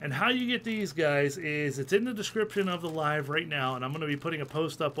 And how you get these guys is, it's in the description of the live right now, and I'm going to be putting a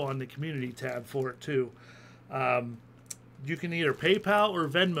post up on the community tab for it too. You can either PayPal or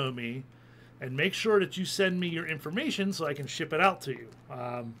Venmo me, and make sure that you send me your information so I can ship it out to you.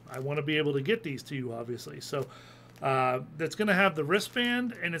 I want to be able to get these to you, obviously. So that's going to have the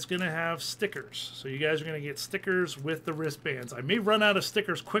wristband, and it's going to have stickers. So you guys are going to get stickers with the wristbands. I may run out of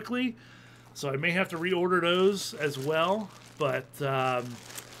stickers quickly, so I may have to reorder those as well. But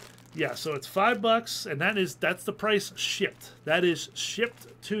yeah, so it's $5, and that's the price shipped. That is shipped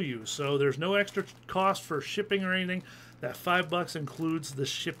to you. So there's no extra cost for shipping or anything. That $5 includes the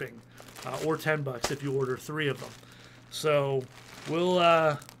shipping, or $10 if you order 3 of them. So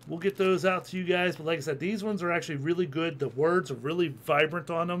we'll get those out to you guys. But like I said, these ones are actually really good. The words are really vibrant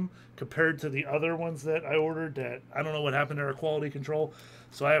on them compared to the other ones that I ordered that I don't know what happened to our quality control.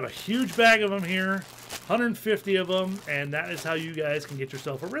 So I have a huge bag of them here, 150 of them, and that is how you guys can get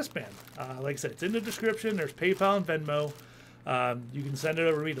yourself a wristband. Like I said, it's in the description. There's PayPal and Venmo. You can send it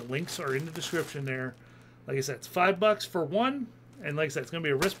over to me. The links are in the description there. Like I said, it's $5 for one. And like I said, it's going to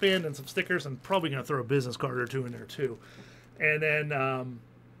be a wristband and some stickers, and probably going to throw a business card or 2 in there too. And then,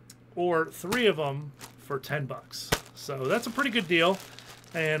 or 3 of them for $10. So that's a pretty good deal,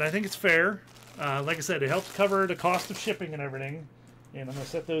 and I think it's fair. Like I said, it helps cover the cost of shipping and everything. And I'm going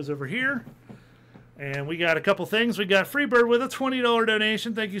to set those over here. And we got a couple things. We got Freebird with a $20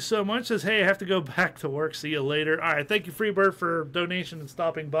 donation. Thank you so much. Says, hey, I have to go back to work. See you later. All right, thank you, Freebird, for donation and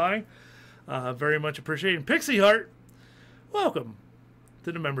stopping by. Very much appreciated. Pixie Heart, welcome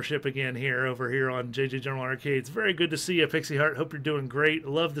to the membership again over here on JJ General Arcades. Very good to see you, Pixie Heart. Hope you're doing great.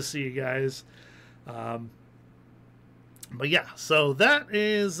 Love to see you guys. But yeah, so that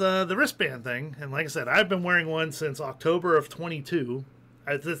is the wristband thing. And like I said, I've been wearing one since October of 22.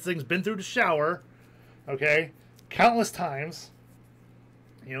 This thing's been through the shower, okay, countless times.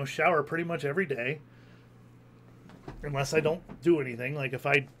 Shower pretty much every day. Unless I don't do anything. Like if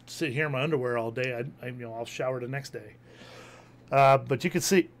I sit here in my underwear all day, I'll shower the next day. But you can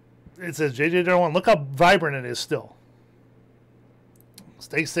see, it says JJ General 1. Look how vibrant it is still.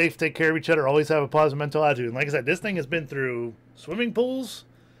 Stay safe, take care of each other, always have a positive mental attitude. And like I said, this thing has been through swimming pools,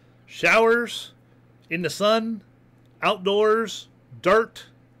 showers, in the sun, outdoors, dirt,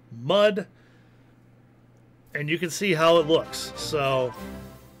 mud, and you can see how it looks. So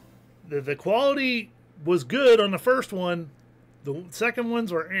the quality was good on the first one. The second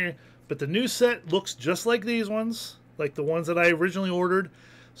ones were but the new set looks just like these ones, like the ones that I originally ordered.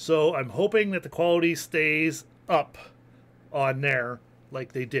 So I'm hoping that the quality stays up on there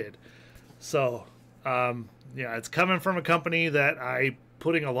like they did. So, yeah, it's coming from a company that I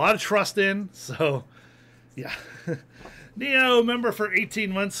putting a lot of trust in. So, yeah. Neo, member for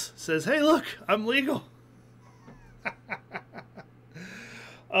 18 months, says, hey, look, I'm legal.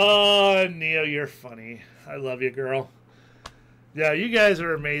 Oh, Neo, you're funny. I love you, girl. Yeah, you guys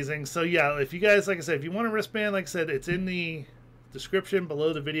are amazing. So, yeah, if you guys, like I said, if you want a wristband, like I said, it's in the description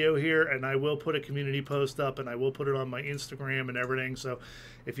below the video here, and I will put a community post up, and I will put it on my Instagram and everything. So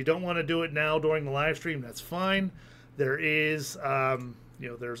if you don't want to do it now during the live stream, that's fine. There is,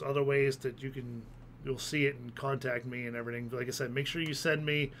 there's other ways that you'll see it and contact me and everything. Like I said, make sure you send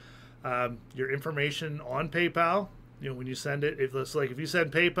me your information on PayPal. When you send it, if you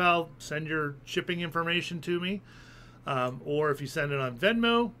send PayPal, send your shipping information to me. Or if you send it on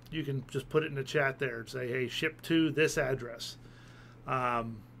Venmo, you can just put it in the chat there and say, hey, ship to this address.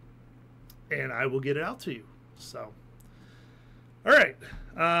 And I will get it out to you. So, all right.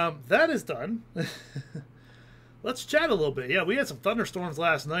 That is done. Let's chat a little bit. Yeah, we had some thunderstorms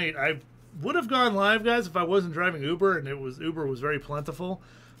last night. I would have gone live, guys, if I wasn't driving Uber, and Uber was very plentiful.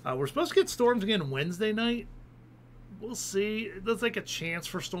 We're supposed to get storms again Wednesday night. We'll see. There's like a chance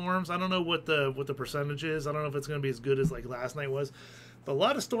for storms. I don't know what the percentage is. I don't know if it's going to be as good as like last night was. But a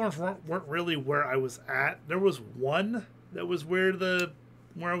lot of storms weren't really where I was at. There was one that was where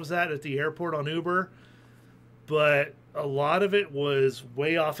I was at the airport on Uber. But a lot of it was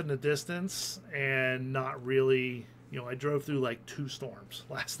way off in the distance and not really, I drove through like 2 storms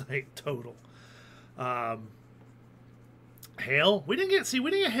last night total. Hail? We didn't get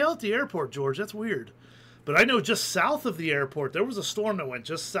hail at the airport, George. That's weird. But I know just south of the airport, there was a storm that went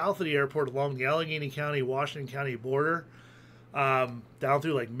just south of the airport along the Allegheny County, Washington County border, down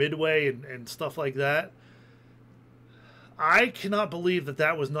through like Midway and stuff like that. I cannot believe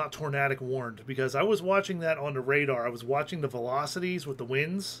that was not tornadic warned, because I was watching that on the radar. I was watching the velocities with the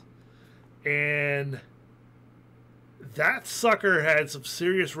winds, and that sucker had some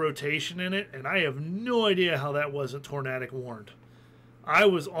serious rotation in it, and I have no idea how that wasn't tornadic warned. I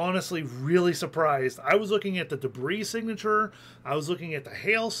was honestly really surprised. I was looking at the debris signature. I was looking at the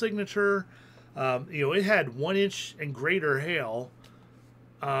hail signature. It had 1 inch and greater hail.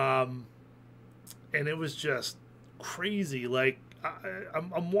 And it was just crazy. Like,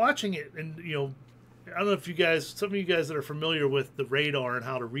 I'm watching it, and, I don't know if some of you guys that are familiar with the radar and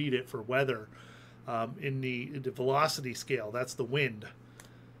how to read it for weather, in the velocity scale, that's the wind.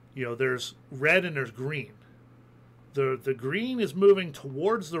 There's red and there's green. The green is moving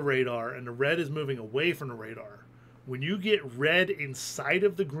towards the radar, and the red is moving away from the radar. When you get red inside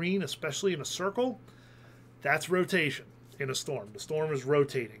of the green, especially in a circle, that's rotation in a storm. The storm is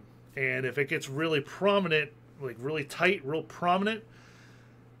rotating. And if it gets really prominent, like really tight, real prominent,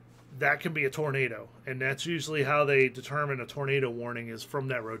 that can be a tornado. And that's usually how they determine a tornado warning, is from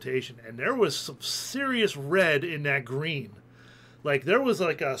that rotation. And there was some serious red in that green. Like, there was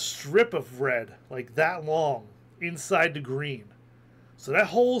like a strip of red, like that long, inside the green. So that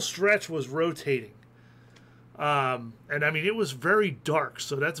whole stretch was rotating. And I mean, it was very dark,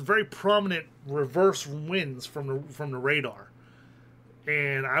 so that's very prominent reverse winds from the radar.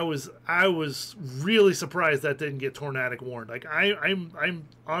 And I was really surprised that didn't get tornadic warned. Like, I'm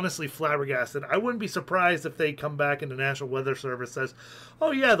honestly flabbergasted. I wouldn't be surprised if they come back and the National Weather Service says, oh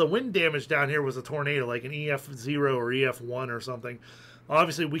yeah, the wind damage down here was a tornado, like an EF0 or EF1 or something.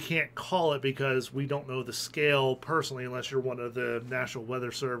 Obviously, we can't call it because we don't know the scale personally, unless you're one of the National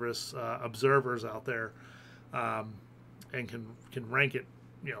Weather Service observers out there, and can rank it,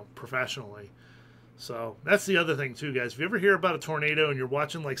 professionally. So that's the other thing too, guys. If you ever hear about a tornado and you're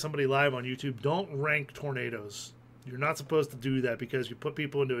watching like somebody live on YouTube, don't rank tornadoes. You're not supposed to do that, because you put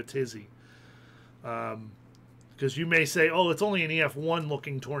people into a tizzy. Because you may say, oh, it's only an EF1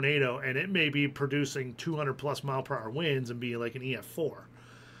 looking tornado, and it may be producing 200 plus mile per hour winds and be like an EF4.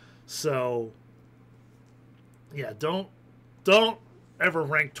 So, yeah, don't ever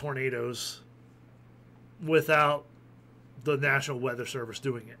rank tornadoes without the National Weather Service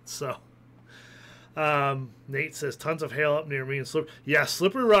doing it. So, Nate says, tons of hail up near me. And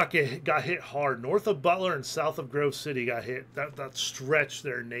Slippery Rock got hit hard. North of Butler and south of Grove City got hit. That stretch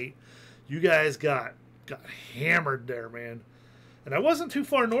there, Nate. You guys got hammered there, man. And I wasn't too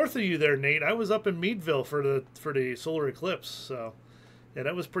far north of you there, Nate. I was up in Meadville for the solar eclipse. So, yeah,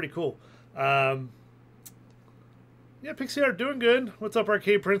 that was pretty cool. Yeah, Pixie Art, doing good. What's up,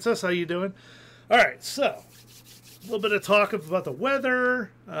 Arcade Princess? How you doing? All right, so A little bit of talk about the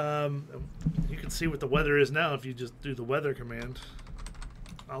weather. You can see what the weather is now if you just do the weather command.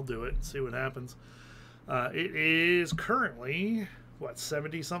 I'll do it and see what happens. It is currently, what,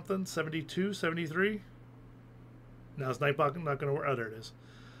 70 something? 72, 73? Now is Nightbot not going to work? Oh, there it is.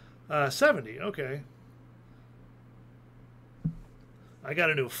 70, okay. I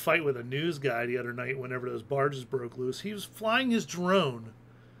got into a fight with a news guy the other night whenever those barges broke loose. He was flying his drone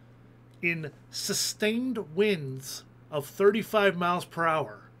in sustained winds of 35 miles per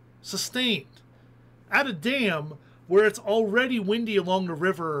hour. Sustained. At a dam where it's already windy along the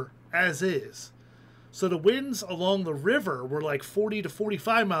river as is. So the winds along the river were like 40 to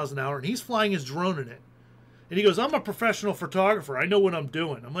 45 miles an hour, and he's flying his drone in it. And he goes, I'm a professional photographer. I know what I'm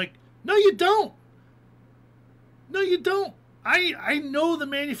doing. I'm like, no, you don't. No, you don't. I know the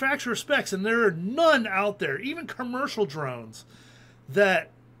manufacturer specs, and there are none out there, even commercial drones, that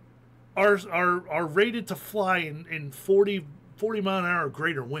are rated to fly in 40 mile an hour or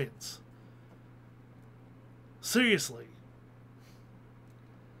greater winds. Seriously.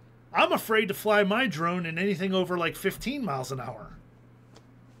 I'm afraid to fly my drone in anything over like 15 miles an hour.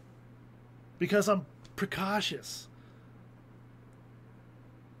 Because I'm precautious.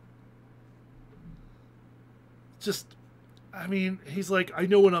 Just, I mean, he's like, I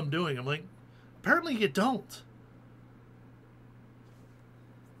know what I'm doing. I'm like, apparently you don't.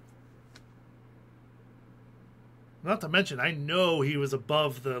 Not to mention, I know he was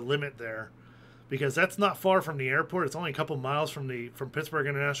above the limit there, because that's not far from the airport. It's only a couple miles from Pittsburgh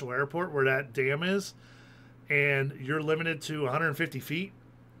International Airport where that dam is, and you're limited to 150 feet.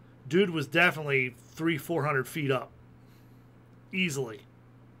 Dude was definitely 300-400 feet up, easily.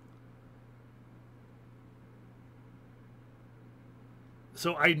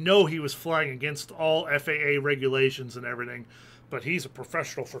 So I know he was flying against all FAA regulations and everything, but he's a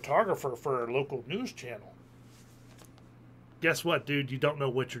professional photographer for a local news channel. Guess what, dude? You don't know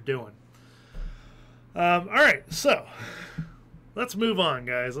what you're doing. All right, so let's move on,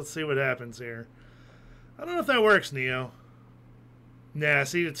 guys. Let's see what happens here. I don't know if that works, Neo. Nah,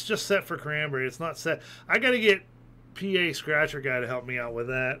 see, it's just set for Cranberry. It's not set. I got to get PA Scratcher guy to help me out with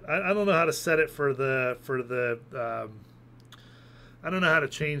that. I don't know how to set it for the I don't know how to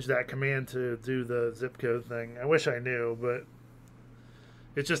change that command to do the zip code thing. I wish I knew, but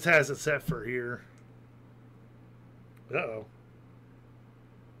it just has it set for here. Uh-oh.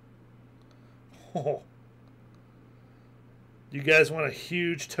 Oh. You guys want a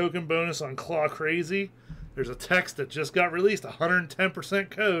huge token bonus on Claw Crazy? There's a text that just got released, 110%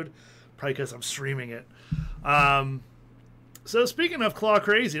 code, probably because I'm streaming it. So speaking of Claw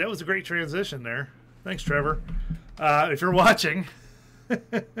Crazy, that was a great transition there. Thanks, Trevor. If you're watching.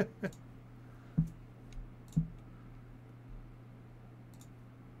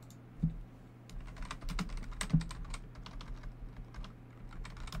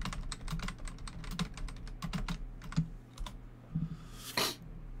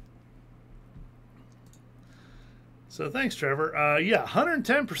 So thanks, Trevor. Yeah,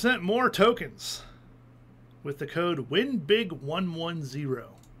 110% more tokens with the code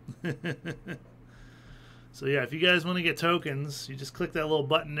WINBIG110. So yeah, if you guys want to get tokens, you just click that little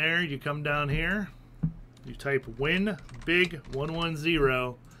button there. You come down here, you type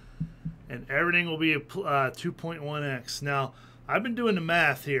WINBIG110, and everything will be a 2.1x. Now, I've been doing the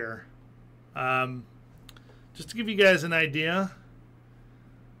math here. Just to give you guys an idea,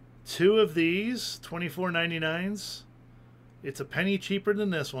 2 of these $24.99s, it's a penny cheaper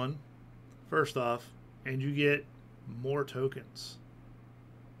than this one, first off, and you get more tokens.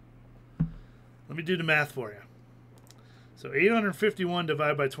 Let me do the math for you. So 851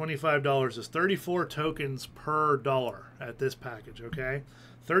 divided by $25 is 34 tokens per dollar at this package, okay?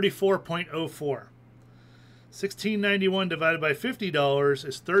 34.04. $16.91 divided by $50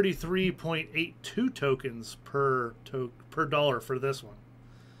 is 33.82 tokens per dollar for this one.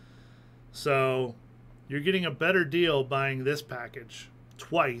 So you're getting a better deal buying this package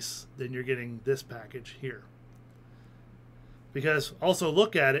twice than you're getting this package here. Because also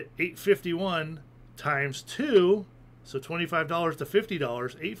look at it, 851 times 2, so $25 to $50,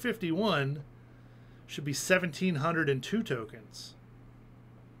 851 should be 1,702 tokens.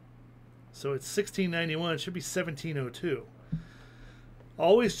 So it's 1691, it should be 1702.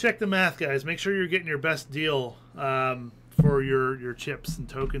 Always check the math, guys. Make sure you're getting your best deal for your chips and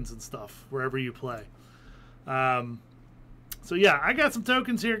tokens and stuff wherever you play. So yeah, I got some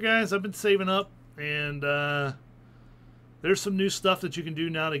tokens here, guys. I've been saving up, and there's some new stuff that you can do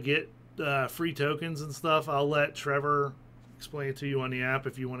now to get free tokens and stuff. I'll let Trevor explain it to you on the app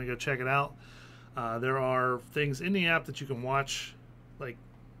if you want to go check it out. There are things in the app that you can watch, like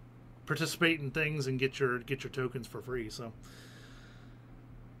participate in things and get your tokens for free. So,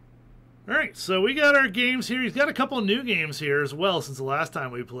 all right, so we got our games here. He's got a couple new games here as well since the last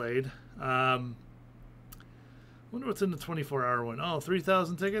time we played. Wonder what's in the 24-hour one. Oh,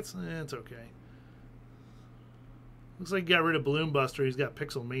 3,000 tickets? It's okay. Looks like he got rid of Balloon Buster. He's got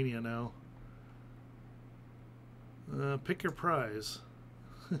Pixel Mania now. Pick your prize.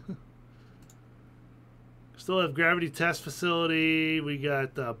 Still have Gravity Test Facility. We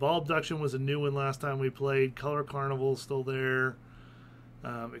got Ball Abduction was a new one last time we played. Color Carnival still there.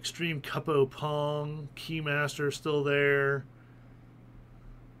 Extreme Cuppo Pong. Keymaster still there.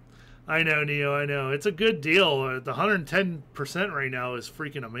 I know, Neo, I know. It's a good deal. The 110% right now is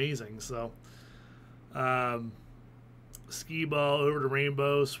freaking amazing. So, Skee Ball, Over to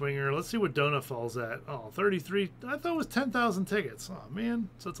Rainbow, Swinger. Let's see what Donut falls at. Oh, 33. I thought it was 10,000 tickets. Oh, man.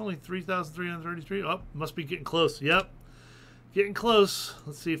 So it's only 3,333. Oh, must be getting close. Yep. Getting close.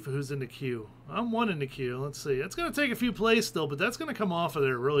 Let's see who's in the queue. I'm one in the queue. Let's see. It's going to take a few plays still, but that's going to come off of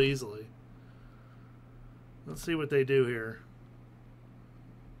there really easily. Let's see what they do here.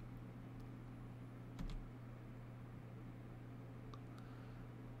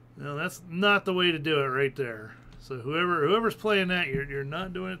 No, that's not the way to do it right there. So whoever's playing that, you're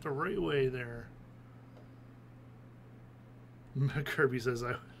not doing it the right way there. Kirby says,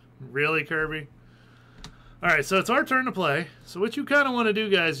 really, Kirby? All right, so it's our turn to play. So what you kind of want to do,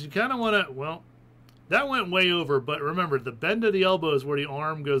 guys, you kind of want to, well, that went way over, but remember, the bend of the elbow is where the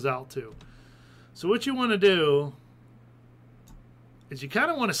arm goes out to. So what you want to do is you kind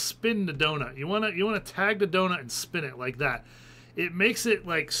of want to spin the donut. You want to tag the donut and spin it like that. It makes it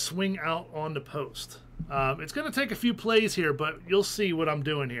like swing out on the post. It's going to take a few plays here, but you'll see what I'm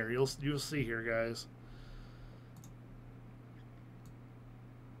doing here. You'll see here, guys.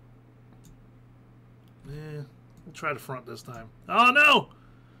 Yeah, we'll try the front this time. Oh, no!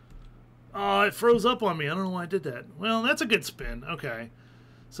 Oh, it froze up on me. I don't know why I did that. Well, that's a good spin. Okay.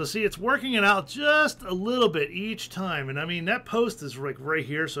 So, see, it's working it out just a little bit each time. And, I mean, that post is like right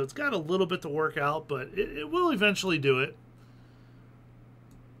here, so it's got a little bit to work out, but it will eventually do it.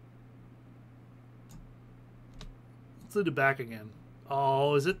 Let's do the back again.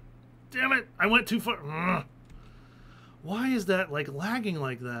 Oh, is it? Damn it! I went too far. Ugh. Why is that like lagging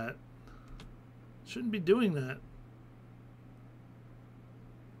like that? Shouldn't be doing that.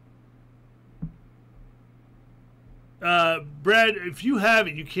 Brad, if you have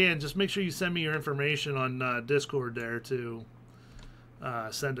it, you can. Just make sure you send me your information on Discord there to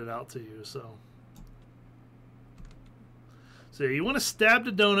send it out to you. So you want to stab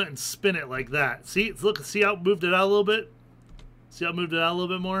the donut and spin it like that. See, look, see how it moved it out a little bit? See how it moved it out a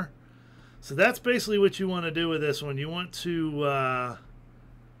little bit more? So that's basically what you want to do with this one. You want to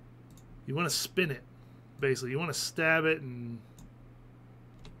spin it, basically. You want to stab it and...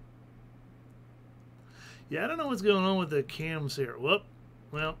 Yeah, I don't know what's going on with the cams here. Whoop.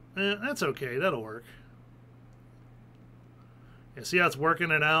 Well, that's okay. That'll work. Yeah, see how it's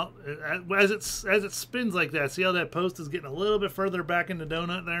working it out? As it spins like that, see how that post is getting a little bit further back in the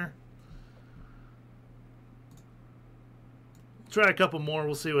donut there? Try a couple more.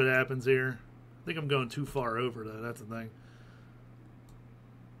 We'll see what happens here. I think I'm going too far over, though. That's the thing.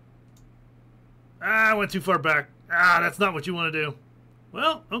 I went too far back. That's not what you want to do.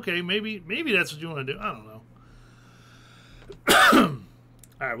 Well, okay, maybe that's what you want to do. I don't know.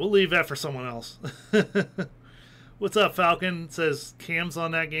 All right, we'll leave that for someone else. What's up, Falcon? It says cams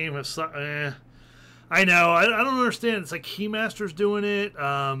on that game have I know. I don't understand. It's like Keymaster's doing it.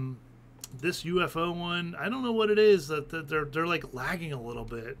 This UFO one, I don't know what it is. That they're like lagging a little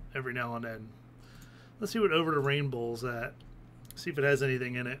bit every now and then. Let's see what Over to Rainbow's at. See if it has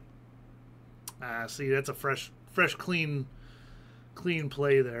anything in it. See, that's a fresh, clean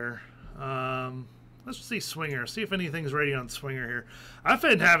play there. Let's see Swinger. See if anything's ready on Swinger here. I've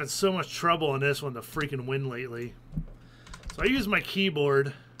been having so much trouble on this one to freaking win lately. So I use my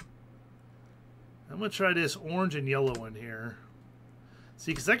keyboard. I'm going to try this orange and yellow one here.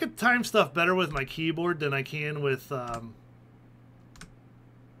 See, because I can time stuff better with my keyboard than I can with... See,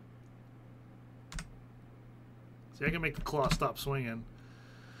 I can make the claw stop swinging.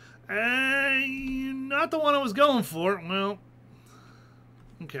 Not the one I was going for. Well...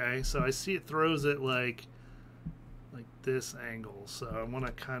 Okay, so I see it throws it like this angle, so I want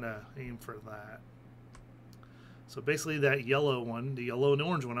to kind of aim for that. So basically that yellow one, the yellow and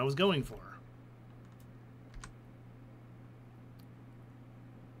orange one I was going for.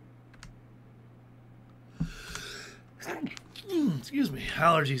 Excuse me,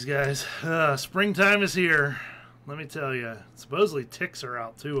 allergies, guys. Springtime is here. Let me tell you. Supposedly ticks are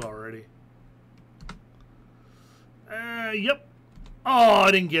out too already. Yep. Oh,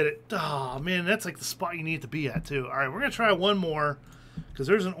 I didn't get it. Oh, man, that's like the spot you need to be at, too. All right, we're going to try one more because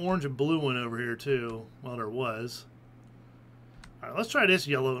there's an orange and blue one over here, too. Well, there was. All right, let's try this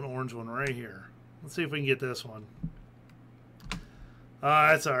yellow and orange one right here. Let's see if we can get this one.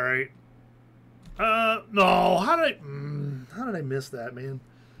 That's all right. No, how did I miss that, man?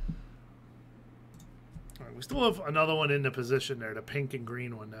 All right, we still have another one in the position there, the pink and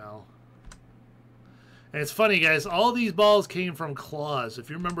green one now. And it's funny, guys, all these balls came from claws. If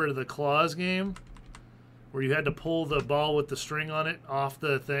you remember the claws game, where you had to pull the ball with the string on it off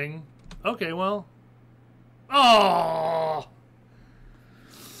the thing. Okay, well. Oh!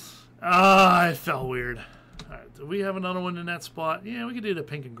 It felt weird. All right, do we have another one in that spot? Yeah, we could do the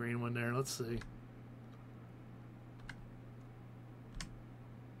pink and green one there. Let's see.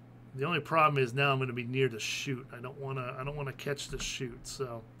 The only problem is now I'm going to be near the chute. I don't want to catch the chute.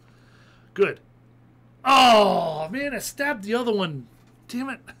 So, good. Oh man, I stabbed the other one. Damn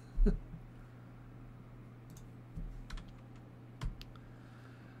it.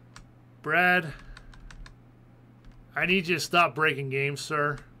 Brad, I need you to stop breaking games,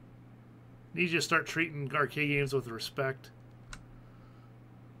 sir. I need you to start treating arcade games with respect.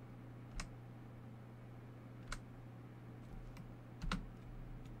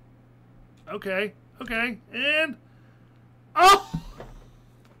 Okay, okay, and... Oh!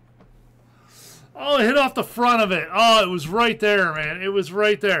 Oh, it hit off the front of it. Oh, it was right there, man. It was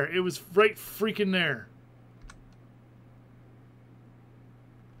right there. It was right freaking there.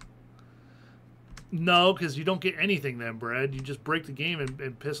 No, because you don't get anything then, Brad. You just break the game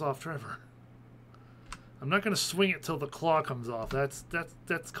and piss off Trevor. I'm not going to swing it till the claw comes off. That's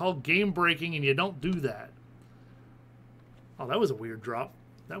called game breaking, and you don't do that. Oh, that was a weird drop.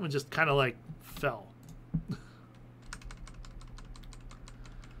 That one just kind of like fell.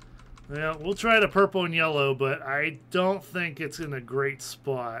 Yeah, we'll try the purple and yellow, but I don't think it's in a great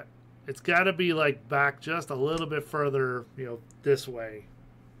spot. It's got to be like back just a little bit further, you know, this way.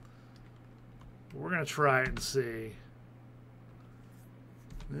 We're going to try it and see.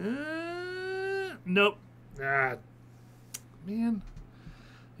 Nope. Ah, man.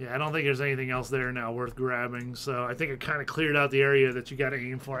 Yeah, I don't think there's anything else there now worth grabbing, so I think it kind of cleared out the area that you got to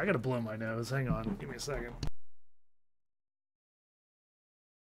aim for. I got to blow my nose. Hang on. Give me a second.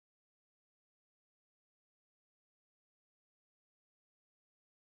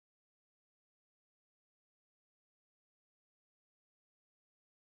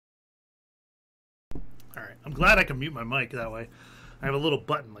 All right, I'm glad I can mute my mic that way. I have a little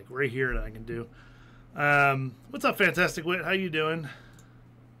button like right here that I can do. What's up, Fantastic Wit? How you doing?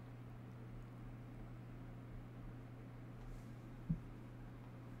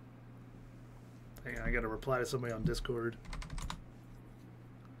 Hang on, I got to reply to somebody on Discord.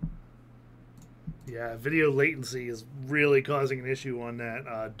 Yeah, video latency is really causing an issue on that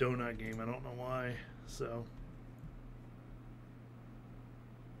donut game. I don't know why. So.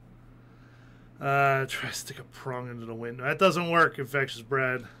 Try to stick a prong into the window. That doesn't work, Infectious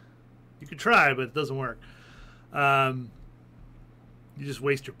Brad. You can try, but it doesn't work. You just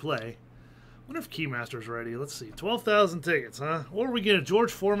waste your play. I wonder if Keymaster's ready. Let's see. 12,000 tickets, huh? Or we get a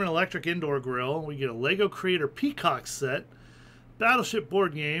George Foreman electric indoor grill. We get a Lego Creator Peacock set. Battleship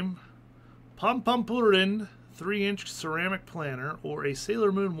board game. Pom Pom Purin 3-inch ceramic planner. Or a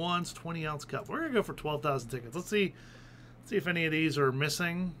Sailor Moon Wands 20-ounce cup. We're going to go for 12,000 tickets. Let's see if any of these are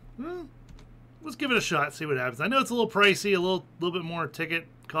missing. Let's give it a shot, see what happens. I know it's a little pricey, a little bit more ticket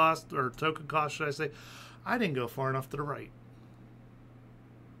cost, or token cost, should I say. I didn't go far enough to the right.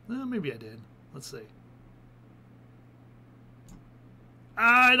 Well, maybe I did. Let's see.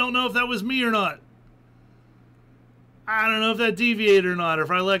 I don't know if that was me or not. I don't know if that deviated or not, or if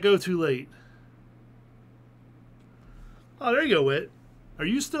I let go too late. Oh, there you go, Wit. Are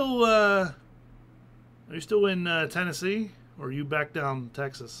you still in Tennessee, or are you back down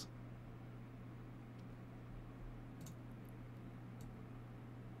Texas?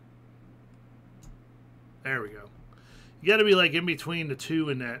 There we go. You got to be like in between the two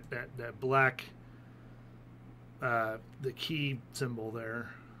and that black, the key symbol there.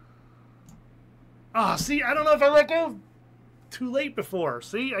 Ah, see, I don't know if I let go too late before.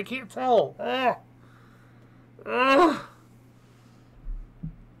 See, I can't tell.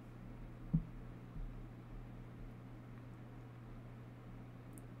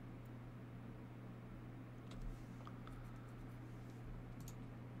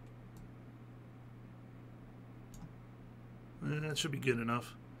 That should be good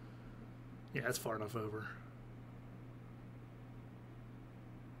enough. Yeah, that's far enough over.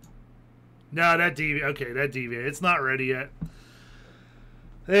 No, that deviated. Okay, that deviated. It's not ready yet.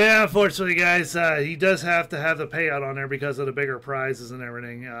 Yeah, unfortunately, guys, he does have to have the payout on there because of the bigger prizes and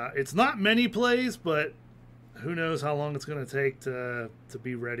everything. It's not many plays, but who knows how long it's going to take to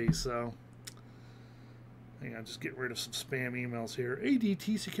be ready. So, hang on, just get rid of some spam emails here.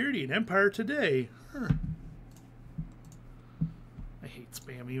 ADT Security and Empire Today. Huh. I hate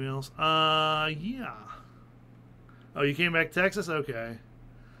spam emails. Yeah. Oh, you came back to Texas? Okay.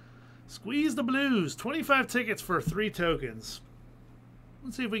 Squeeze the Blues. 25 tickets for 3 tokens.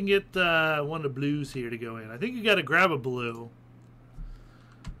 Let's see if we can get one of the blues here to go in. I think you got to grab a blue.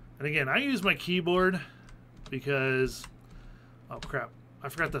 And again, I use my keyboard because... Oh, crap. I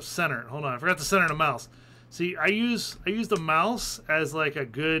forgot to center it. Hold on. I forgot to center the mouse. See, I use the mouse as like a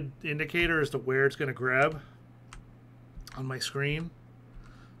good indicator as to where it's going to grab on my screen.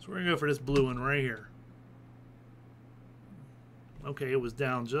 So we're going to go for this blue one right here. Okay, it was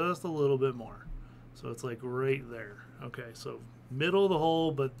down just a little bit more. So it's like right there. Okay, so middle of the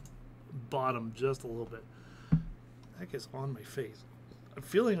hole, but bottom just a little bit. That is on my face. I'm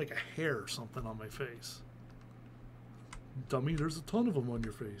feeling like a hair or something on my face. Dummy, there's a ton of them on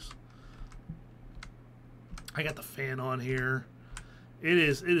your face. I got the fan on here. It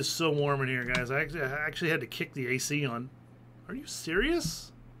is so warm in here, guys. I actually had to kick the AC on. Are you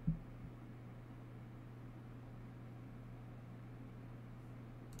serious?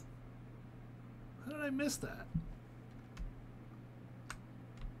 How did I miss that?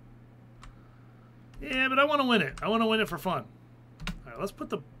 Yeah, but I want to win it. I want to win it for fun. All right, let's put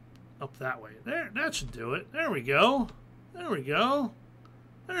the up that way. There, that should do it. There we go. There we go.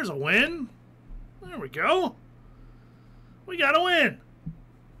 There's a win. There we go. We got a win.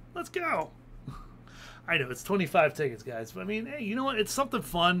 Let's go. I know, it's 25 tickets, guys. But I mean, hey, you know what? It's something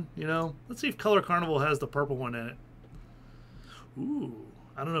fun, you know? Let's see if Color Carnival has the purple one in it. Ooh.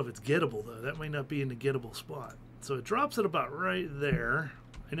 I don't know if it's gettable, though. That might not be in the gettable spot. So it drops it about right there.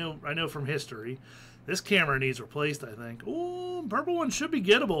 I know from history. This camera needs replaced, I think. Ooh, purple one should be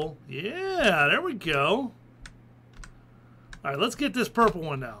gettable. Yeah, there we go. All right, let's get this purple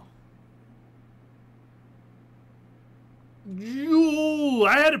one now. Ooh,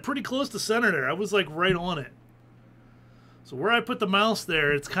 I had it pretty close to center there. I was like right on it. So where I put the mouse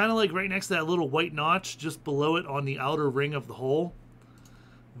there, it's kind of like right next to that little white notch just below it on the outer ring of the hole.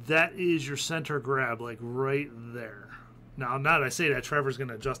 That is your center grab, like right there. Now that I say that, Trevor's going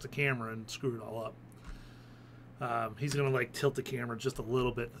to adjust the camera and screw it all up. He's going to like tilt the camera just a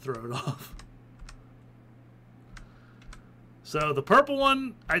little bit to throw it off. So the purple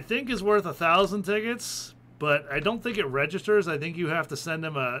one, I think, is worth 1,000 tickets, but I don't think it registers. I think you have to send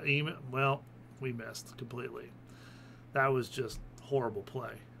them a email. Well, we missed completely. That was just horrible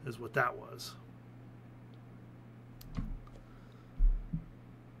play, is what that was.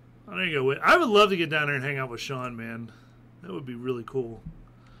 Oh, there you go. I would love to get down there and hang out with Sean, man. That would be really cool.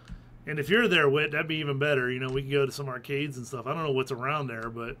 And if you're there, Whit, that'd be even better. You know, we can go to some arcades and stuff. I don't know what's around there,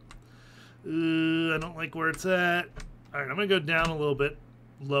 but I don't like where it's at. All right, I'm going to go down a little bit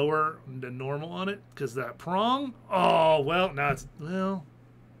lower than normal on it because that prong. Oh, well, now it's, well,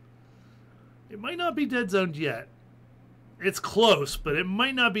 it might not be dead zoned yet. It's close, but it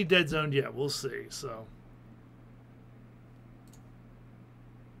might not be dead zoned yet. We'll see, so.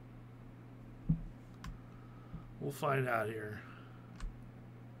 We'll find out here.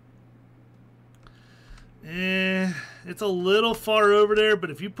 It's a little far over there,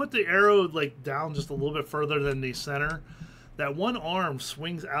 but if you put the arrow like down just a little bit further than the center, that one arm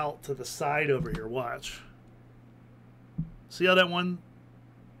swings out to the side over here. Watch. See how that one?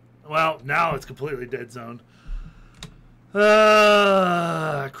 Well, now it's completely dead zoned.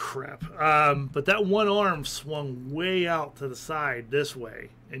 Crap. But that one arm swung way out to the side this way,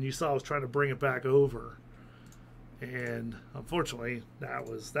 and you saw I was trying to bring it back over. And unfortunately, that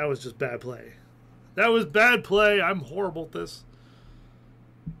was just bad play. That was bad play. I'm horrible at this.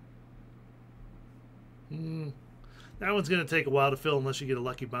 That one's going to take a while to fill unless you get a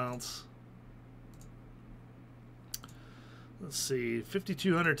lucky bounce. Let's see.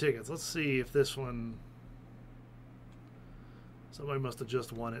 5,200 tickets. Let's see if this one... Somebody must have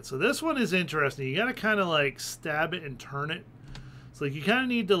just won it. So this one is interesting. You got to kind of like stab it and turn it. So like you kind of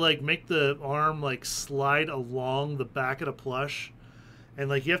need to like make the arm like slide along the back of the plush. And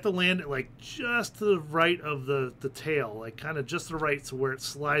like you have to land it like just to the right of the tail, like kind of just to the right, so where it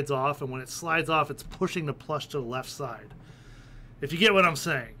slides off. And when it slides off, it's pushing the plush to the left side. If you get what I'm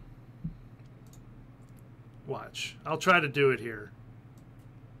saying. Watch. I'll try to do it here.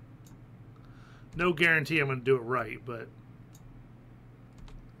 No guarantee I'm going to do it right, but...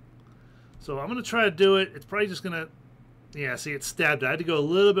 So I'm going to try to do it. It's probably just going to... Yeah, see, it's stabbed. I had to go a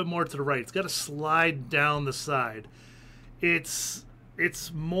little bit more to the right. It's got to slide down the side. It's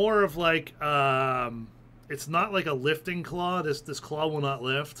it's more of like it's not like a lifting claw. This claw will not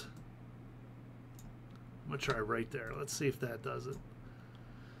lift. I'm gonna try right there. Let's see if that does it.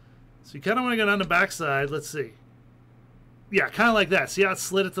 So you kind of want to go down the backside. Let's see. Yeah, kind of like that. See how it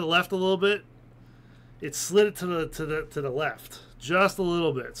slid it to the left a little bit? It slid it to the left just a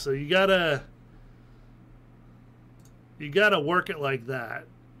little bit. So you gotta work it like that.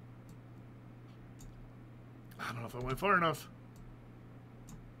 I don't know if I went far enough.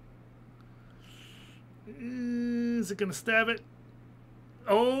 Is it gonna stab it?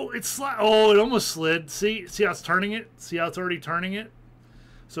 Oh, it almost slid. See how it's turning it? See how it's already turning it?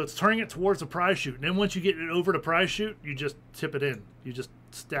 So it's turning it towards the prize chute. And then once you get it over the prize chute, you just tip it in. You just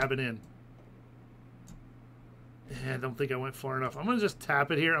stab it in. I don't think I went far enough. I'm going to just tap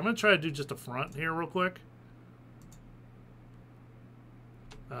it here. I'm going to try to do just a front here real quick.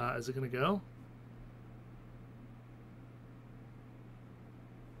 Is it going to go?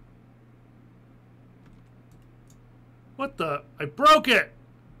 What the? I broke it!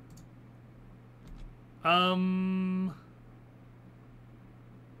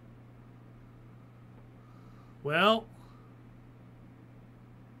 Well,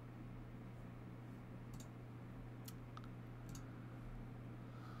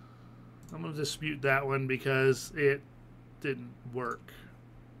 I'm going to dispute that one because it didn't work.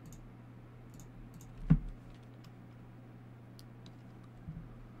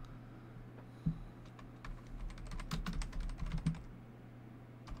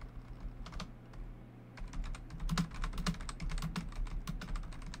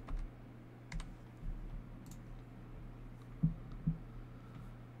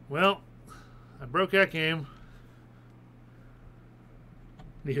 Well, I broke that game.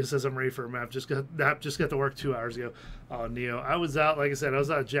 Neo says I'm ready for a map. Just got to work 2 hours ago. Oh, Neo, I was out. Like I said, I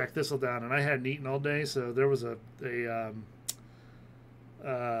was out at Jack Thistledown, and I hadn't eaten all day. So there was a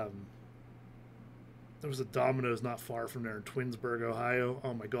Domino's not far from there in Twinsburg, Ohio.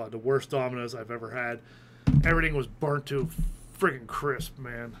 Oh my God, the worst Domino's I've ever had. Everything was burnt to friggin' crisp,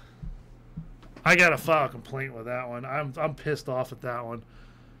 man. I gotta file a complaint with that one. I'm pissed off at that one.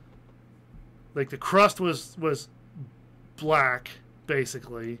 Like the crust was black,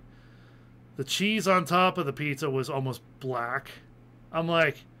 basically. The cheese on top of the pizza was almost black. I'm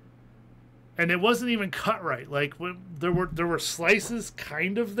like, and it wasn't even cut right. Like when there were slices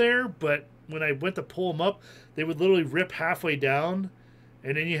kind of there, but when I went to pull them up, they would literally rip halfway down,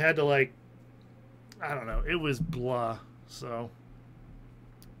 and then you had to like, I don't know. It was blah. So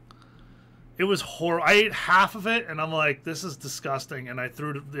it was horrible. I ate half of it, and I'm like, this is disgusting, and I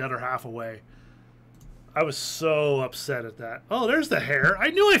threw the other half away. I was so upset at that. Oh, there's the hair. I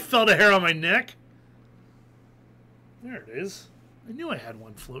knew I felt a hair on my neck. There it is. I knew I had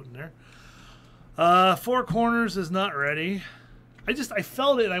one floating there. Four corners is not ready. I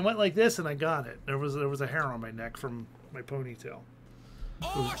felt it, and I went like this, and I got it. There was a hair on my neck from my ponytail.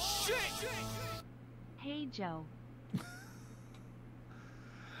 Oh, shit! Hey, Joe.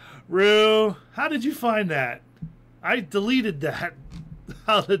 Rue, how did you find that? I deleted that.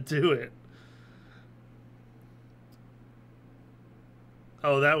 How to do it.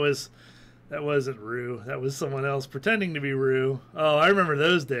 Oh, that wasn't Rue. That was someone else pretending to be Rue. Oh, I remember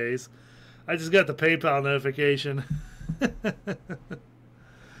those days. I just got the PayPal notification.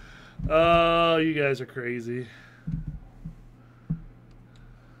 Oh, you guys are crazy.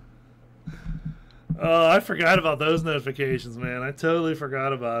 Oh, I forgot about those notifications, man. I totally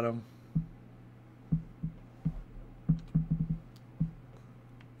forgot about them.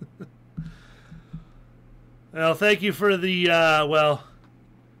 Well, thank you for the,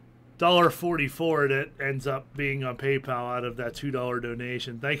 $1.44 that ends up being on PayPal out of that $2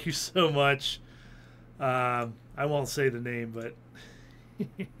 donation. Thank you so much. I won't say the name, but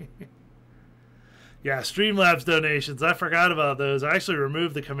yeah, Streamlabs donations. I forgot about those. I actually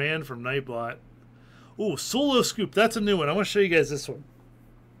removed the command from Nightbot. Ooh, Solo Scoop. That's a new one. I want to show you guys this one.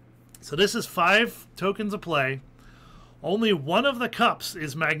 So this is 5 tokens of play. Only one of the cups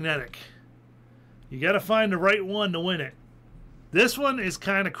is magnetic. You got to find the right one to win it. This one is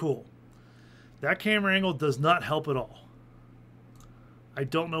kind of cool. That camera angle does not help at all. I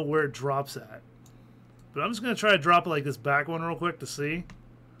don't know where it drops at. But I'm just going to try to drop it like this back one real quick to see.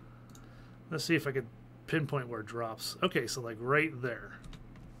 Let's see if I can pinpoint where it drops. Okay, so like right there.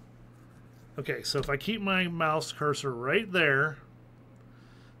 Okay, so if I keep my mouse cursor right there.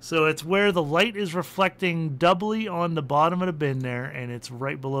 So it's where the light is reflecting doubly on the bottom of the bin there, and it's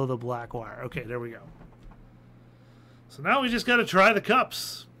right below the black wire. Okay, there we go. So now we just got to try the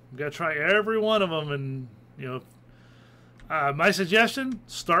cups. We got to try every one of them, and you know, my suggestion: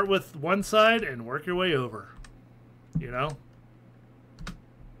 start with one side and work your way over. You know.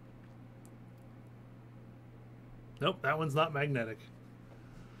 Nope, that one's not magnetic.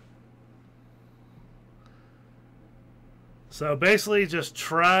 So basically just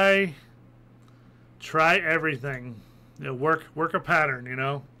try everything. You know, work a pattern, you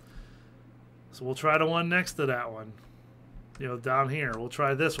know. So we'll try the one next to that one. You know, down here. We'll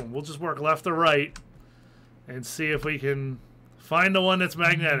try this one. We'll just work left to right and see if we can find the one that's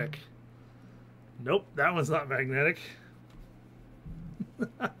magnetic. Nope, that one's not magnetic.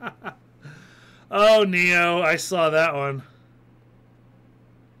 Oh, Neo, I saw that one.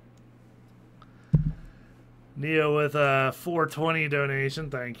 Neo with a 420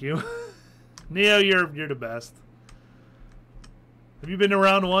 donation, thank you. Neo, you're the best. Have you been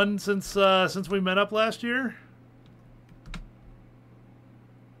around one since we met up last year?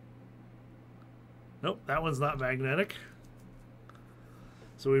 Nope, that one's not magnetic.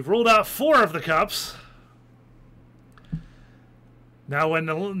 So we've ruled out 4 of the cups. Now when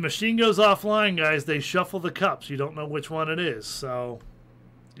the machine goes offline, guys, they shuffle the cups. You don't know which one it is. So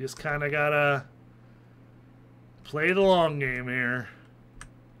you just kind of got to play the long game here.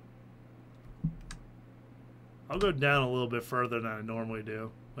 I'll go down a little bit further than I normally do.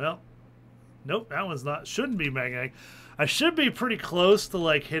 Well, nope, that one's not. Shouldn't be magnetic. I should be pretty close to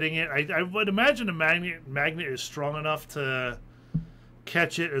like hitting it. I would imagine a magnet is strong enough to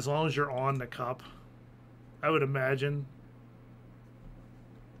catch it as long as you're on the cup. I would imagine.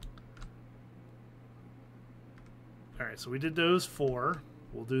 All right, so we did those 4.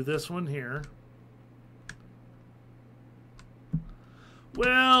 We'll do this one here.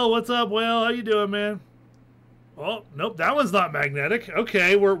 Well, what's up, Will? How you doing, man? Oh, nope, that one's not magnetic.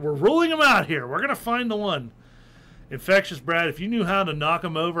 Okay, we're ruling them out here. We're going to find the one. Infectious Brad, if you knew how to knock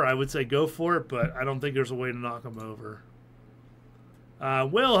them over, I would say go for it, but I don't think there's a way to knock them over.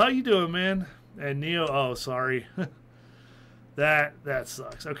 Will, how you doing, man? And Neo, oh, sorry. That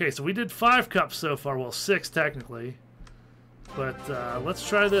sucks. Okay, so we did 5 cups so far. Well, 6 technically. But let's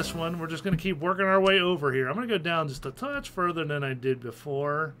try this one. We're just going to keep working our way over here. I'm going to go down just a touch further than I did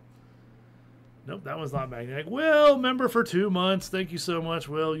before. Nope, that one's not magnetic. Will, member for 2 months. Thank you so much,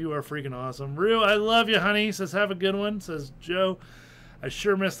 Will. You are freaking awesome. Real, I love you, honey. Says, have a good one. Says, Joe, I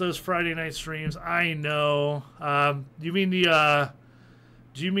sure miss those Friday night streams. I know. You mean the...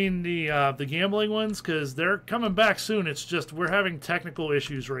 Do you mean the gambling ones? Because they're coming back soon. It's just we're having technical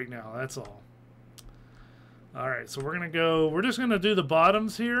issues right now. That's all. All right, so we're going to go. We're just going to do the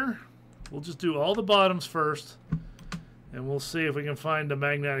bottoms here. We'll just do all the bottoms first. And we'll see if we can find the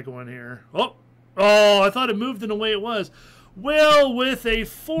magnetic one here. Oh, I thought it moved in the way it was. Will with a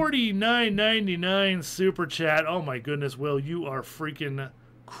 $49.99 super chat. Oh, my goodness, Will. You are freaking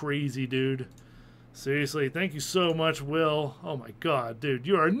crazy, dude. Seriously, thank you so much, Will. Oh my god, dude,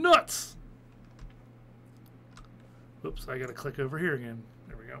 you are nuts! Oops, I gotta click over here again.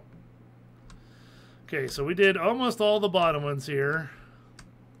 There we go. Okay, so we did almost all the bottom ones here.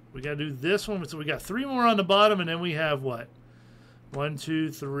 We gotta do this one. So we got 3 more on the bottom, and then we have what? 1,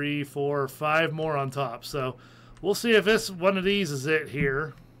 2, 3, 4, 5 more on top. So we'll see if this one of these is it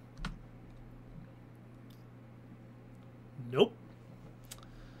here. Nope.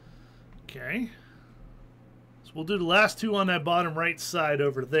 Okay. We'll do the last 2 on that bottom right side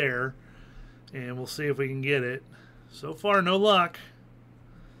over there, and we'll see if we can get it. So far, no luck.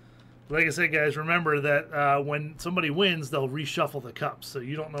 Like I said, guys, remember that when somebody wins, they'll reshuffle the cups, so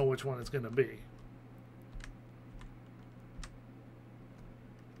you don't know which one it's going to be.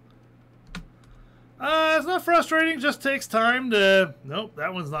 It's not frustrating, just takes time to... Nope,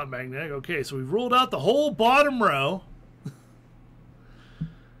 that one's not magnetic. Okay, so we've ruled out the whole bottom row.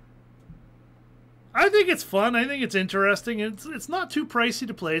 I think it's fun. I think it's interesting. It's not too pricey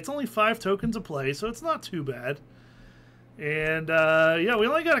to play. It's only 5 tokens a play, so it's not too bad. And, yeah, we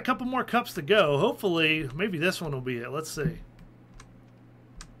only got a couple more cups to go. Hopefully, maybe this one will be it. Let's see.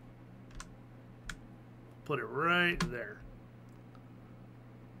 Put it right there.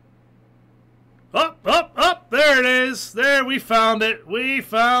 Up! There it is. There, we found it. We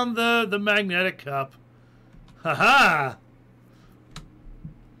found the magnetic cup. Ha-ha!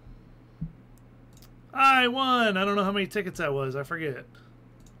 I won! I don't know how many tickets that was. I forget.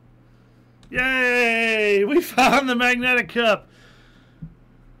 Yay! We found the magnetic cup!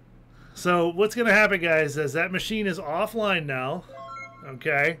 So, what's going to happen, guys, is that machine is offline now.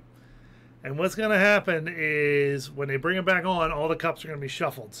 Okay? And what's going to happen is, when they bring it back on, all the cups are going to be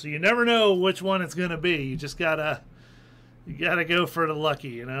shuffled. So, you never know which one it's going to be. You just gotta... You gotta go for the lucky,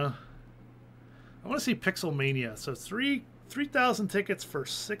 you know? I want to see Pixel Mania. So, 3,000 tickets for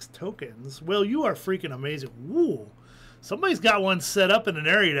 6 tokens. Will, you are freaking amazing. Woo! Somebody's got one set up in an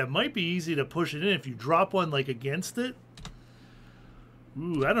area that might be easy to push it in if you drop one like against it.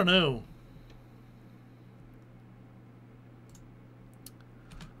 Ooh, I don't know.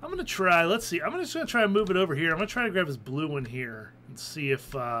 I'm going to try, let's see. I'm just going to try to move it over here. I'm going to try to grab this blue one here and see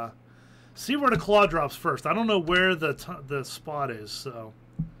if, see where the claw drops first. I don't know where the spot is, so.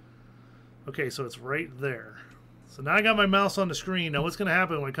 Okay, so it's right there. So now I got my mouse on the screen. Now what's going to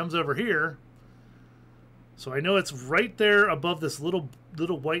happen when it comes over here? So I know it's right there above this little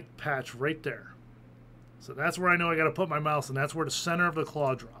white patch right there. So that's where I know I got to put my mouse, and that's where the center of the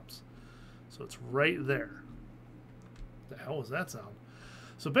claw drops. So it's right there. What the hell was that sound?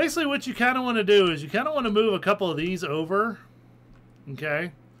 So basically what you kind of want to do is you kind of want to move a couple of these over.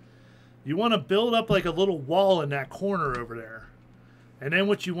 Okay? You want to build up like a little wall in that corner over there. And then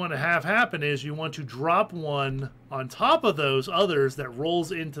what you want to have happen is you want to drop one on top of those others that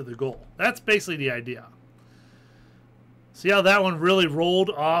rolls into the goal. That's basically the idea. See how that one really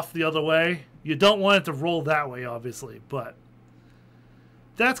rolled off the other way? You don't want it to roll that way, obviously, but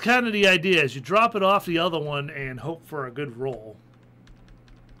that's kind of the idea, is you drop it off the other one and hope for a good roll.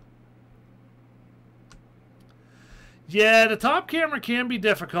 Yeah, the top camera can be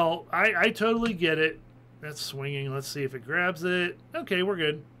difficult. I totally get it. That's swinging. Let's see if it grabs it. Okay, we're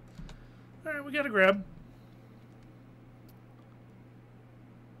good. All right, we got a grab.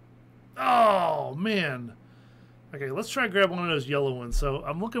 Oh, man. Okay, let's try to grab one of those yellow ones. So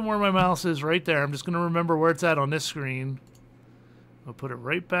I'm looking where my mouse is right there. I'm just going to remember where it's at on this screen. I'll put it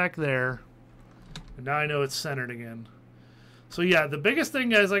right back there. And now I know it's centered again. So yeah, the biggest thing,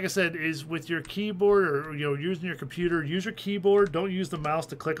 guys, like I said, is with your keyboard or using your computer, use your keyboard. Don't use the mouse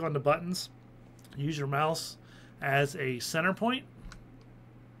to click on the buttons. Use your mouse as a center point.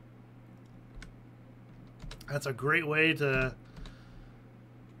 That's a great way to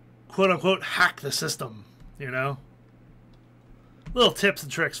quote-unquote hack the system, you know? Little tips and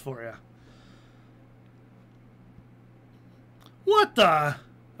tricks for you. What the?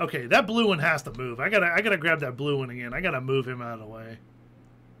 Okay, that blue one has to move. I gotta grab that blue one again. I gotta move him out of the way.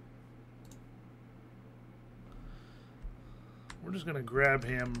 We're just gonna grab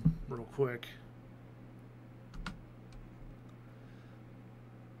him real quick.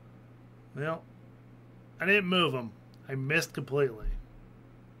 Well, I didn't move him. I missed completely.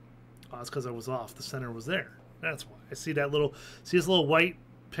 Oh, that's because I was off. The center was there. That's why. I see that little, see this little white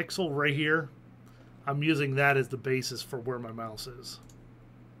pixel right here? I'm using that as the basis for where my mouse is.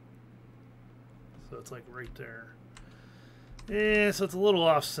 So it's like right there. Yeah, so it's a little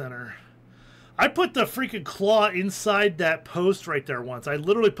off center. I put the freaking claw inside that post right there once. I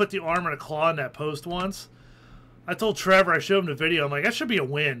literally put the arm and a claw in that post once. I told Trevor, I showed him the video, I'm like, that should be a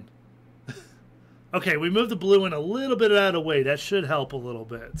win. Okay, we moved the blue one a little bit out of the way. That should help a little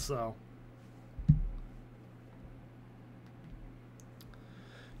bit, so.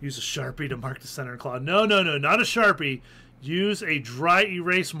 Use a Sharpie to mark the center claw. No, no, no, not a Sharpie. Use a dry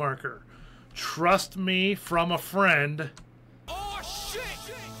erase marker. Trust me from a friend. Oh, shit!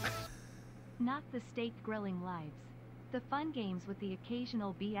 Not the steak grilling lives. The fun games with the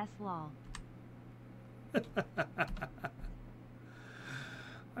occasional BS lol.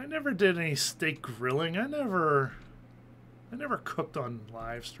 I never did any steak grilling. I never cooked on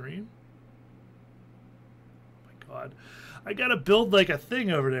live stream. Oh my God. I gotta build like a thing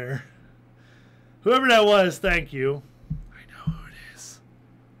over there. Whoever that was, thank you. I know who it is.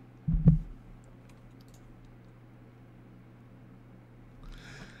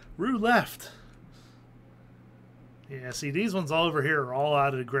 Rue left. Yeah, see, these ones all over here are all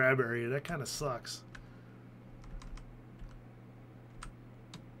out of the grab area. That kind of sucks.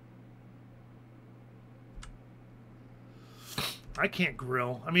 I can't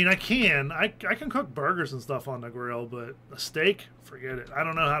grill. I mean, I can. I can cook burgers and stuff on the grill, but a steak, forget it. I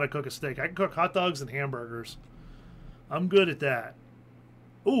don't know how to cook a steak. I can cook hot dogs and hamburgers. I'm good at that.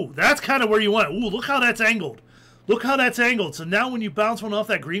 Ooh, that's kind of where you want it. Ooh, look how that's angled. Look how that's angled. So now when you bounce one off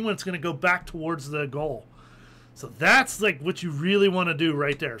that green one, it's going to go back towards the goal. So that's like what you really want to do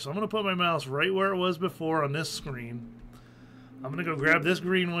right there. So I'm going to put my mouse right where it was before on this screen. I'm going to go grab this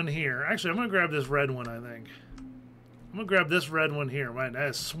green one here. Actually, I'm going to grab this red one, I think. I'm going to grab this red one here. Man, that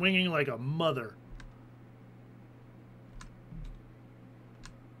is swinging like a mother.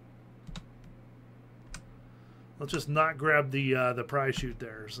 Let's just not grab the prize chute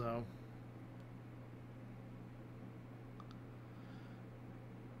there, so.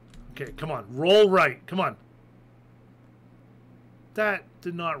 Okay, come on. Roll right. Come on. That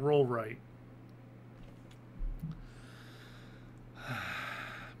did not roll right.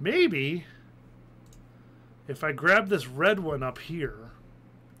 Maybe if I grab this red one up here,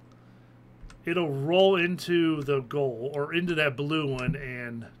 it'll roll into the goal or into that blue one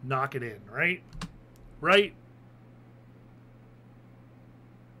and knock it in, right? Right?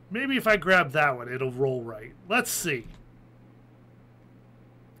 Maybe if I grab that one, it'll roll right. Let's see.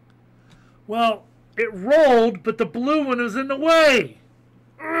 Well, it rolled, but the blue one was in the way.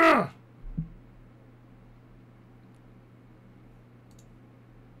 Ugh.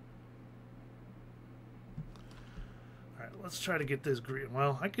 Alright, let's try to get this green.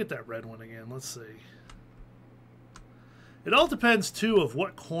 Well, I get that red one again. Let's see. It all depends, too, of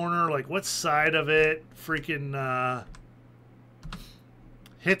what corner, like what side of it freaking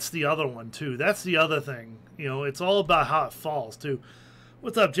hits the other one, too. That's the other thing. You know, it's all about how it falls, too.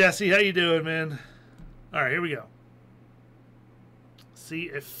 What's up, Jesse? How you doing, man? All right, here we go. See,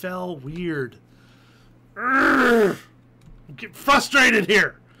 it fell weird. Urgh! I'm getting frustrated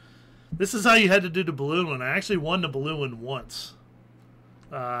here. This is how you had to do the balloon one. I actually won the balloon one once.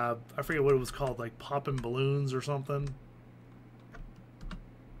 I forget what it was called, like popping balloons or something.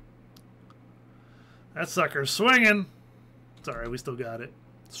 That sucker's swinging. It's all right, we still got it.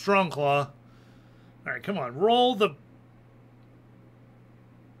 Strong claw. All right, come on, roll the...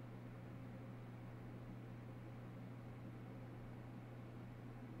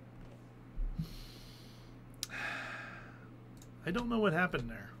 I don't know what happened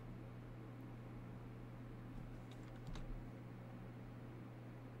there.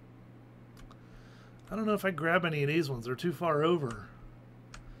 I don't know if I grab any of these ones. They're too far over.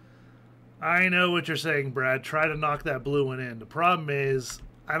 I know what you're saying, Brad. Try to knock that blue one in. The problem is,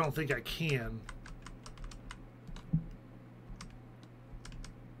 I don't think I can.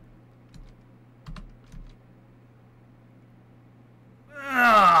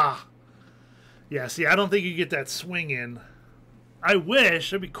 Ah! Yeah, see, I don't think you get that swing in. I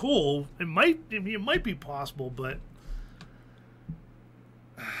wish. It'd be cool. It might be possible, but...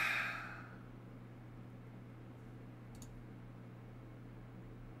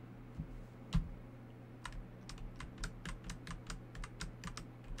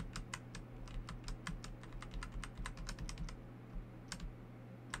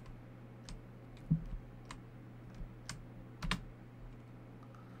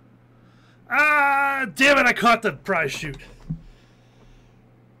 Ah, damn it, I caught the prize chute.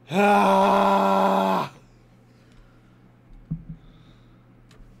 Ah.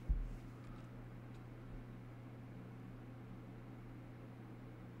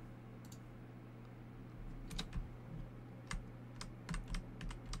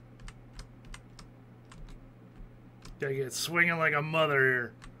 Gotta get swinging like a mother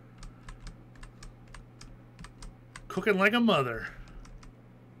here. Cooking like a mother.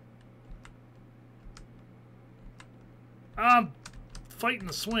 I'm fighting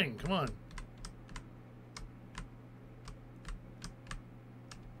the swing. Come on.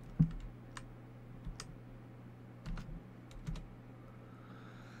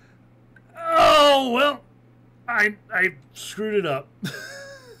 Oh, well, I screwed it up.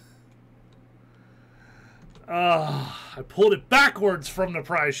 I pulled it backwards from the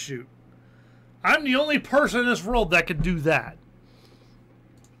prize chute. I'm the only person in this world that could do that.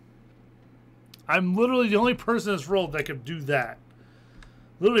 I'm literally the only person in this world that could do that.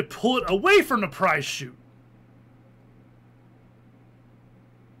 Literally pull it away from the prize chute.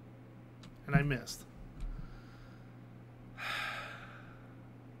 And I missed.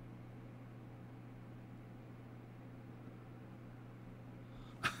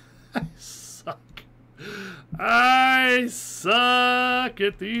 I suck. I suck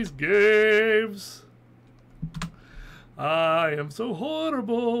at these games. I am so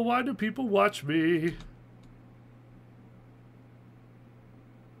horrible. Why do people watch me?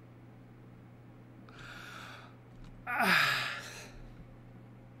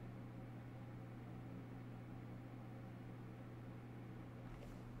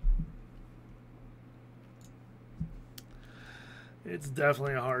 It's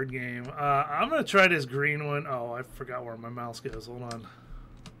definitely a hard game. I'm going to try this green one. Oh, I forgot where my mouse goes. Hold on.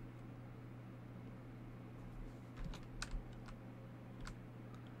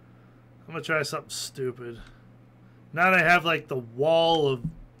 I'm going to try something stupid. Now that I have like the wall of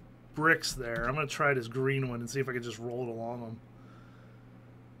bricks there, I'm going to try this green one and see if I can just roll it along them.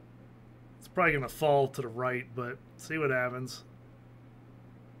 It's probably going to fall to the right, but see what happens.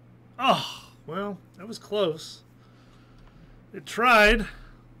 Oh, well, that was close. It tried.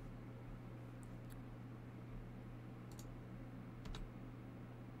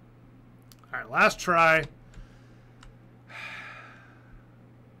 Alright, last try.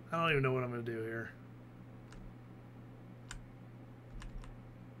 I don't even know what I'm going to do here.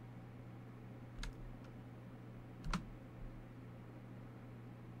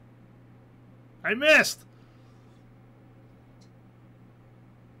 I missed!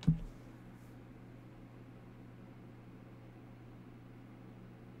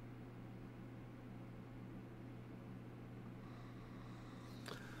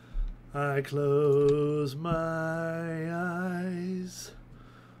 I close my eyes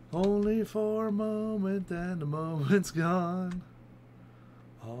only for a moment, and the moment's gone.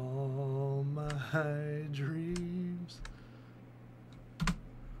 All my dreams.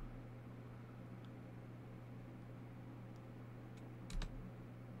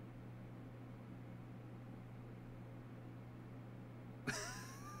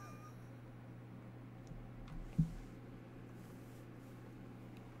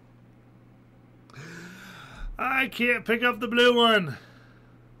 I can't pick up the blue one.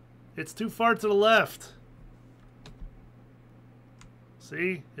 It's too far to the left.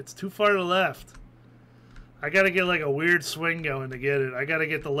 See? It's too far to the left. I gotta get like a weird swing going to get it. I gotta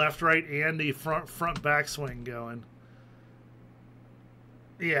get the left, right, and the front back swing going.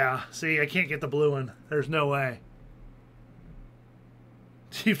 Yeah, see, I can't get the blue one. There's no way.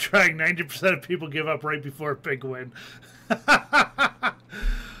 Keep trying. 90% of people give up right before a big win.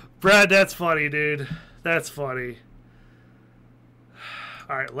 Brad, that's funny, dude. That's funny.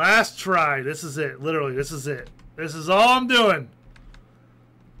 Alright, last try. This is it. Literally, this is it. This is all I'm doing.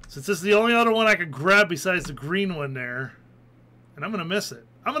 Since this is the only other one I could grab besides the green one there. And I'm going to miss it.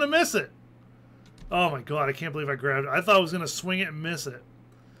 I'm going to miss it. Oh my god, I can't believe I grabbed it. I thought I was going to swing it and miss it.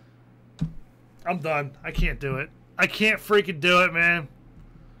 I'm done. I can't do it. I can't freaking do it, man.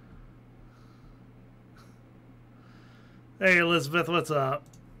 Hey, Elizabeth, what's up?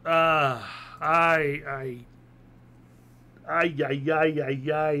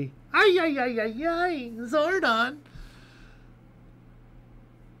 Zordon.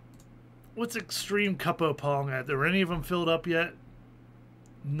 What's Extreme Cuppo Pong at? Are any of them filled up yet?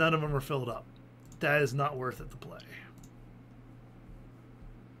 None of them are filled up. That is not worth it to play.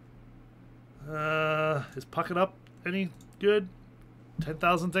 Is Puck It Up any good?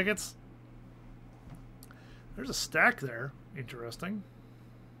 10,000 tickets? There's a stack there. Interesting.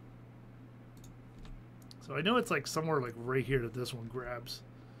 So I know it's like somewhere like right here that this one grabs.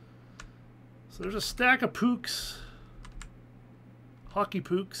 So there's a stack of Pooks. Hockey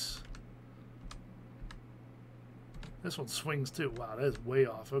Pooks. This one swings too. Wow, that is way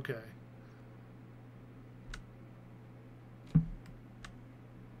off. Okay.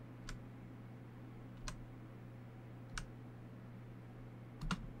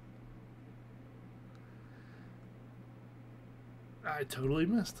 I totally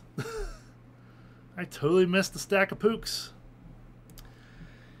missed. I totally missed the stack of Pooks.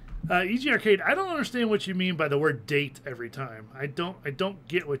 EG Arcade, I don't understand what you mean by the word date every time. I don't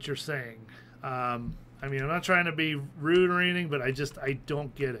get what you're saying. I mean, I'm not trying to be rude or anything, but I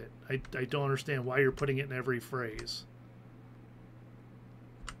don't get it. I don't understand why you're putting it in every phrase.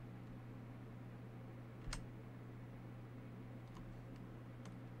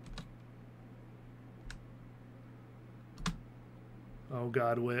 Oh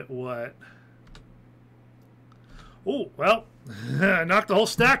God, what? Oh, well, I knocked the whole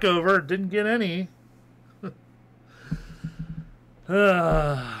stack over. Didn't get any.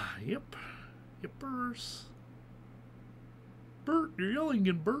 Yep. Yippers. Bert, you're yelling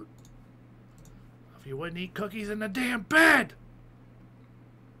again, Bert. If you wouldn't eat cookies in the damn bed.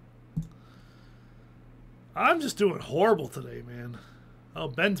 I'm just doing horrible today, man. Oh,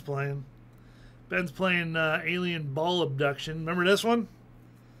 Ben's playing. Ben's playing Alien Ball Abduction. Remember this one?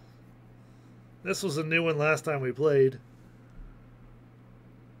 This was a new one last time we played.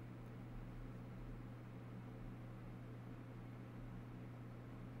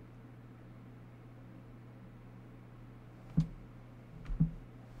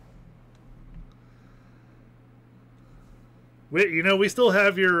 You know, we still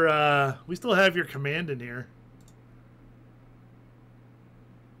have your command in here.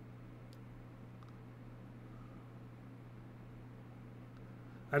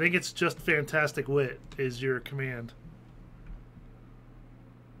 I think it's just Fantastic Wit is your command.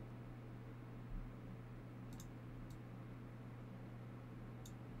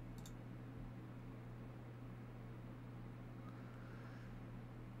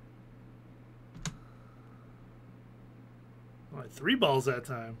 Oh, 3 balls that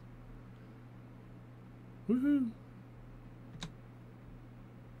time. Woohoo!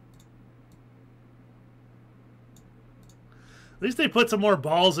 At least they put some more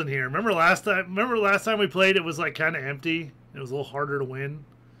balls in here. Remember last time we played, it was like kind of empty. It was a little harder to win.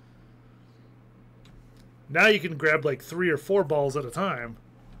 Now you can grab like 3 or 4 balls at a time.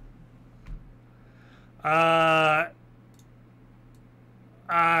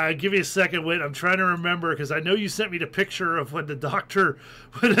 Give me a second, Whit. I'm trying to remember because I know you sent me the picture of when the doctor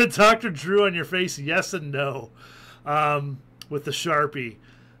drew on your face yes and no, with the Sharpie.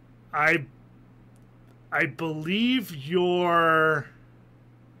 I believe your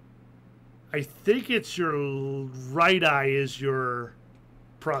I think it's your right eye is your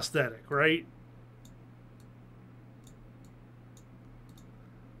prosthetic, right?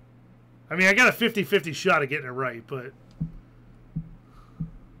 I mean, I got a 50-50 shot of getting it right, but...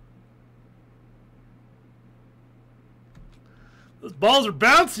 Those balls are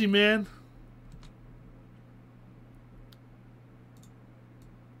bouncy, man.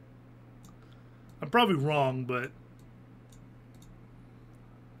 I'm probably wrong, but...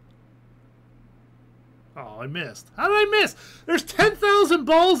 Oh, I missed. How did I miss? There's 10,000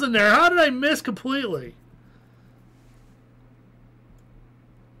 balls in there. How did I miss completely?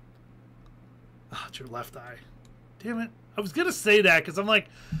 Oh, it's your left eye. Damn it. I was going to say that because I'm like...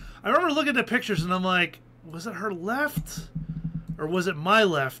 I remember looking at the pictures and I'm like, was it her left? Or was it my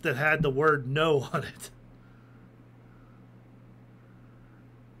left that had the word no on it?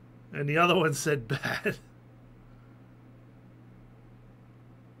 And the other one said bad.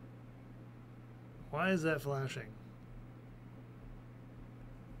 Why is that flashing?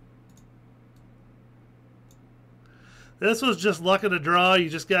 This was just luck of the draw. You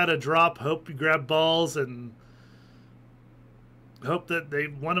just got to drop, hope you grab balls, and hope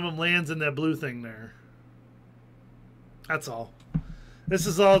that one of them lands in that blue thing there. That's all. This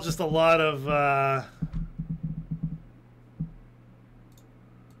is all just a lot of... a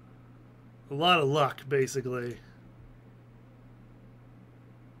lot of luck, basically.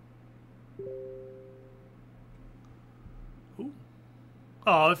 Ooh.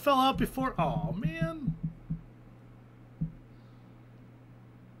 Oh, it fell out before. Oh, man.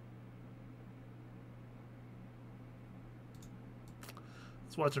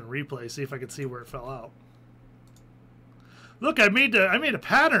 Let's watch a replay, see if I can see where it fell out. Look, I made a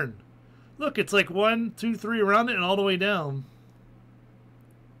pattern. Look, it's like 1, 2, 3 around it and all the way down.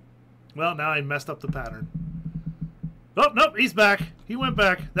 Well, now I messed up the pattern. Oh, nope, he's back. He went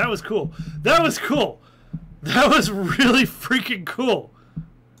back. That was cool. That was cool. That was really freaking cool.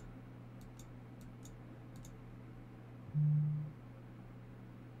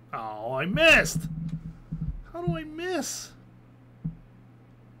 Oh, I missed. How do I miss?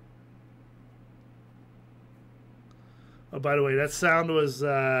 Oh, by the way, that sound was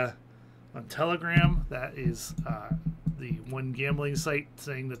on Telegram. That is the one gambling site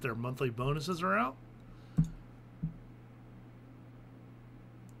saying that their monthly bonuses are out.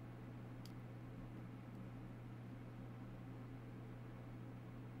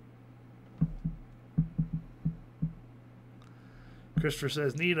 Christopher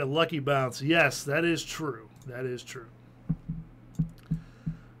says, need a lucky bounce. Yes, that is true. That is true.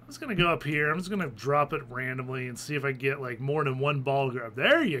 I'm just going to go up here. I'm just going to drop it randomly and see if I get like more than one ball grab.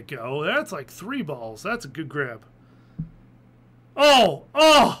 There you go. That's like 3 balls. That's a good grab. Oh!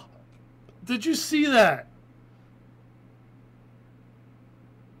 Oh! Did you see that?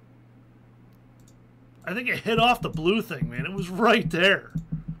 I think it hit off the blue thing, man. It was right there.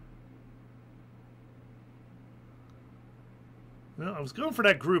 Well, I was going for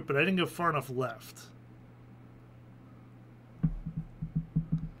that group, but I didn't go far enough left.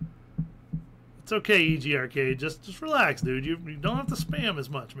 It's okay, EG Arcade. Just relax, dude. You don't have to spam as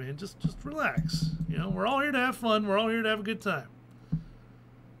much, man. Just relax. You know, we're all here to have fun. We're all here to have a good time.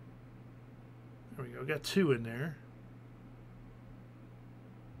 There we go. Got 2 in there.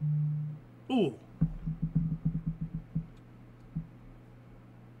 Ooh.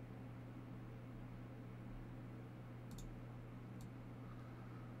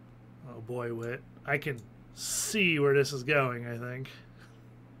 Oh boy, Wit. I can see where this is going, I think.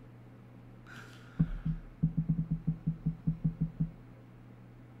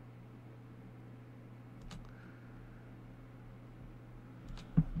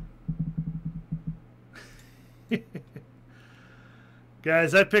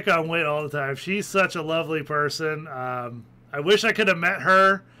 Guys, I pick on Wit all the time. She's such a lovely person. I wish I could have met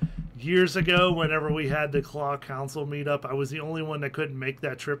her years ago whenever we had the Claw Council meetup. I was the only one that couldn't make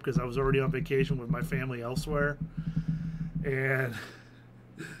that trip because I was already on vacation with my family elsewhere. And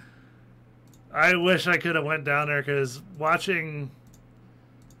I wish I could have went down there because watching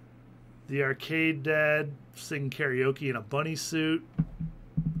the arcade dad sing karaoke in a bunny suit,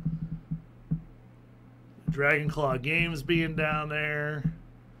 Dragon Claw Games being down there,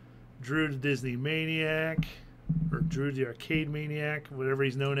 Drew the Disney Maniac, or Drew the Arcade Maniac, whatever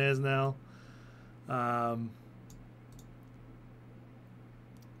he's known as now. And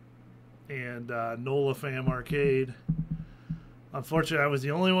NOLA Fam Arcade. Unfortunately, I was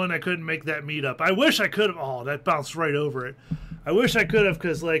the only one that couldn't make that meetup. I wish I could have. Oh, that bounced right over it. I wish I could have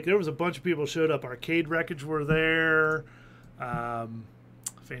because, like, there was a bunch of people showed up. Arcade Wreckage were there.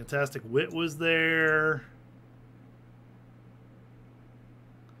 Fantastic Wit was there.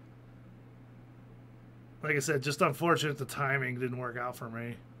 Like I said, just unfortunate the timing didn't work out for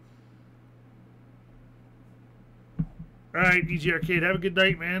me. All right, EG Arcade, have a good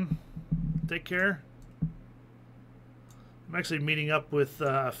night, man. Take care. I'm actually meeting up with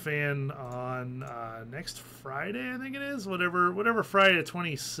a fan on next Friday, I think it is. Whatever Friday the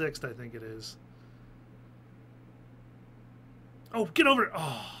 26th, I think it is. Oh, get over it.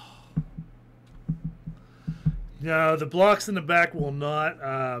 Oh. No, the blocks in the back will not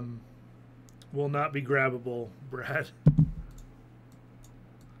be grabbable, Brad.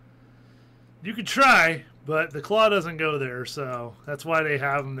 You could try, but the claw doesn't go there, so that's why they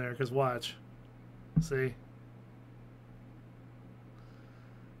have them there, because watch. See?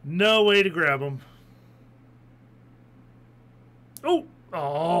 No way to grab them. Oh!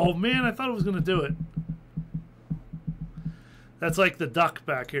 Oh, man, I thought it was going to do it. That's like the duck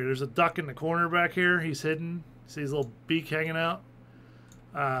back here. There's a duck in the corner back here. He's hidden. See his little beak hanging out?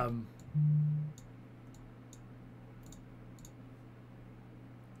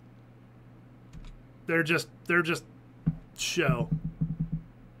 They're just show.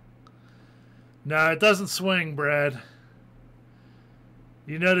 No, it doesn't swing, Brad.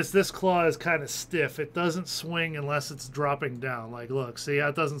 You notice this claw is kind of stiff. It doesn't swing unless it's dropping down. Like, look, see how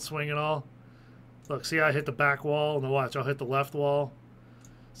it doesn't swing at all? Look, see how I hit the back wall? And watch, I'll hit the left wall.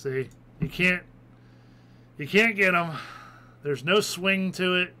 See? You can't get them. There's no swing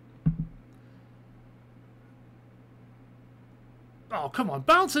to it. Oh, come on.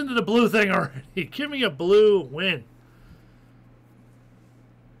 Bounce into the blue thing already. Give me a blue win.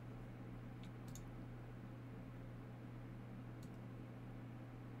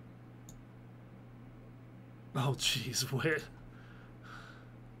 Oh, jeez, Whit.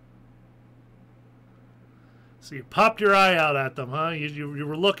 So you popped your eye out at them, huh? You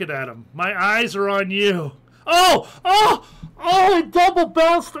were looking at them. My eyes are on you. Oh! Oh! Oh, it double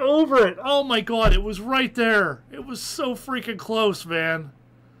bounced over it. Oh, my God. It was right there. It was so freaking close, man.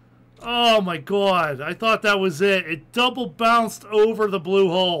 Oh, my God. I thought that was it. It double bounced over the blue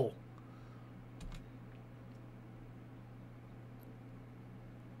hole.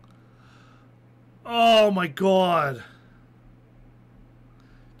 Oh, my God.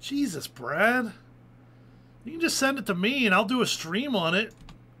 Jesus, Brad. You can just send it to me and I'll do a stream on it.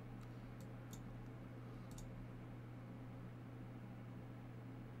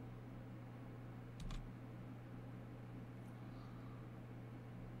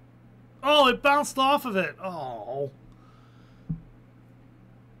 Oh, it bounced off of it. Oh.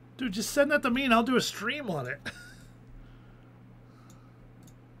 Dude, just send that to me and I'll do a stream on it.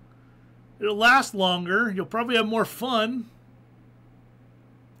 It'll last longer. You'll probably have more fun.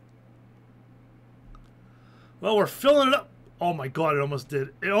 Well, we're filling it up. Oh my God, it almost did.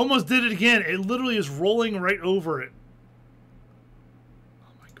 It almost did it again. It literally is rolling right over it.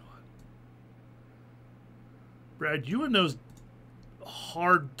 Oh my God. Brad, you and those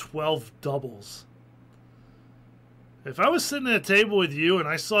hard 12 doubles. If I was sitting at a table with you and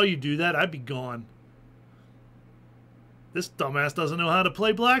I saw you do that, I'd be gone. This dumbass doesn't know how to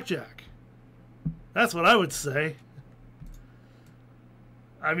play blackjack. That's what I would say.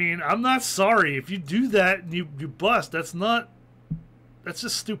 I mean, I'm not sorry. If you do that and you bust, that's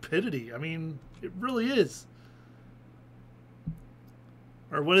just stupidity. I mean, it really is.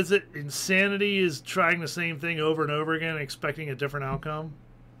 Or what is it? Insanity is trying the same thing over and over again and expecting a different outcome.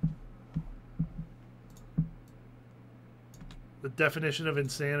 The definition of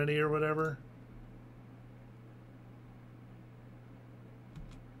insanity or whatever.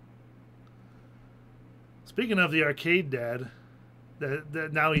 Speaking of the arcade dad,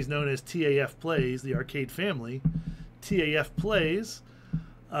 that now he's known as TAF Plays, the arcade family. TAF Plays.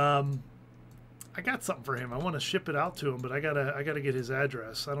 I got something for him. I want to ship it out to him, but I gotta get his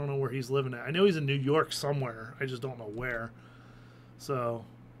address. I don't know where he's living at. I know he's in New York somewhere. I just don't know where. So,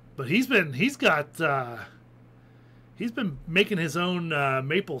 but he's been making his own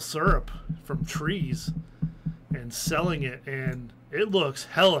maple syrup from trees and selling it, and it looks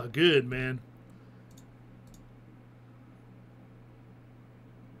hella good, man.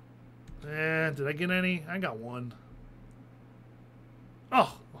 Did I get any? I got one.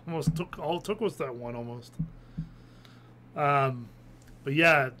 Oh, almost took all it took was that one almost. But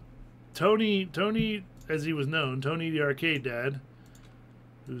yeah, Tony, as he was known, Tony the Arcade Dad,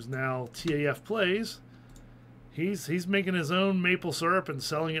 who's now TAF Plays, he's making his own maple syrup and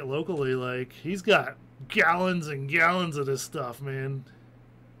selling it locally. Like, he's got gallons and gallons of this stuff, man.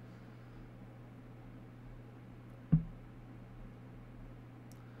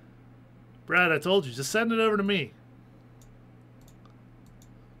 Brad, I told you, just send it over to me.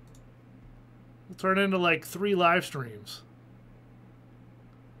 We'll turn it into like 3 live streams.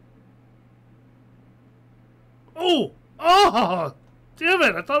 Oh! Oh! Damn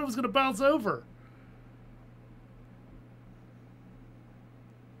it! I thought it was going to bounce over.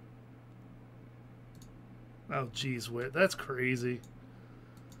 Oh, geez, Whit. That's crazy.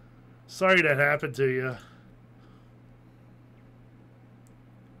 Sorry that happened to you.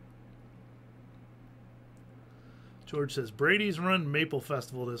 George says, Brady's Run Maple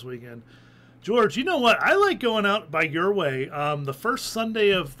Festival this weekend. George, you know what? I like going out by your way. The first Sunday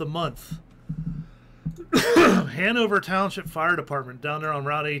of the month. Hanover Township Fire Department down there on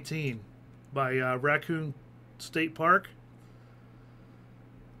Route 18 by Raccoon State Park.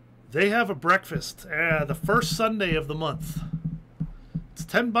 They have a breakfast the first Sunday of the month. It's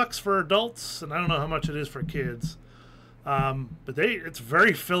 $10 for adults, and I don't know how much it is for kids. But it's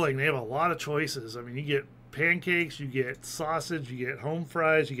very filling. They have a lot of choices. I mean, you get pancakes, you get sausage, you get home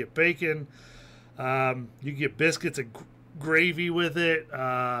fries, you get bacon, you get biscuits and gravy with it,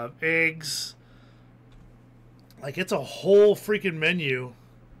 eggs. Like, it's a whole freaking menu,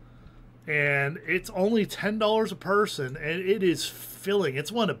 and it's only $10 a person, and it is filling.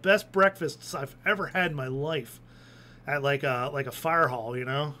 It's one of the best breakfasts I've ever had in my life at like a fire hall, you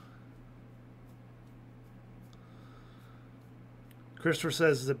know. Christopher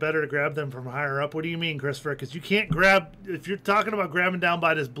says, is it better to grab them from higher up? What do you mean, Christopher? Because you can't grab, if you're talking about grabbing down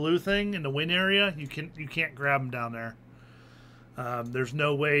by this blue thing in the wing area, you can't grab them down there. There's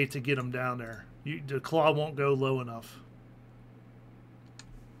no way to get them down there. The claw won't go low enough.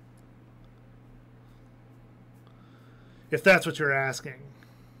 If that's what you're asking.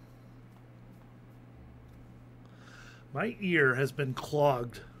 My ear has been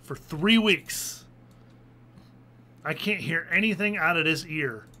clogged for 3 weeks. I can't hear anything out of this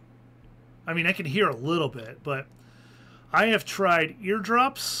ear. I mean, I can hear a little bit, but I have tried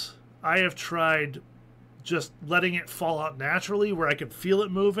eardrops. I have tried just letting it fall out naturally where I can feel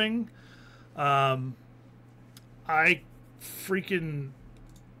it moving. I'm trying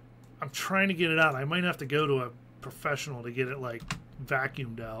to get it out. I might have to go to a professional to get it like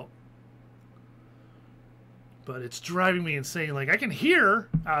vacuumed out. But it's driving me insane. Like, I can hear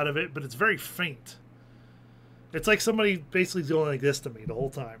out of it, but it's very faint. It's like somebody basically going like this to me the whole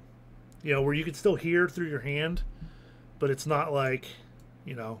time. You know, where you can still hear through your hand, but it's not like,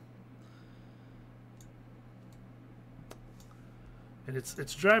 you know. And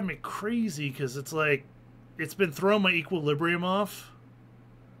it's driving me crazy because it's like, it's been throwing my equilibrium off.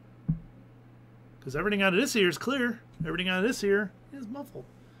 Because everything out of this ear is clear. Everything out of this ear is muffled.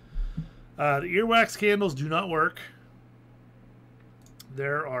 The earwax candles do not work.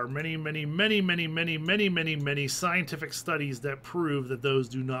 There are many scientific studies that prove that those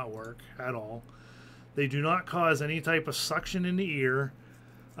do not work at all. They do not cause any type of suction in the ear.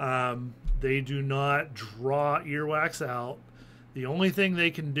 They do not draw earwax out. The only thing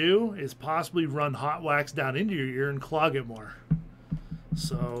they can do is possibly run hot wax down into your ear and clog it more.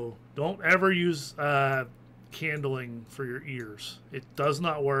 So don't ever use candling for your ears. It does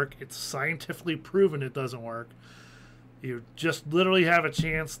not work. It's scientifically proven it doesn't work. You just literally have a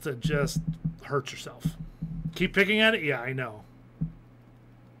chance to just hurt yourself. Keep picking at it? Yeah, I know.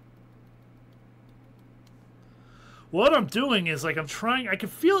 What I'm doing is, like, I'm trying, I can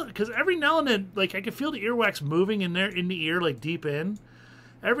feel it, because every now and then, like, I can feel the earwax moving in there, in the ear, like, deep in.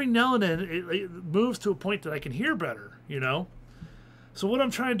 Every now and then, it moves to a point that I can hear better, you know? So what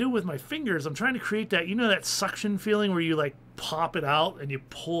I'm trying to do with my fingers, I'm trying to create that, you know, that suction feeling where you, like, pop it out and you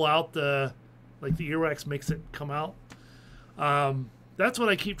pull out the, like, the earwax makes it come out. That's what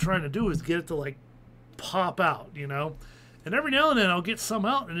I keep trying to do, is get it to, like, pop out, you know? And every now and then I'll get some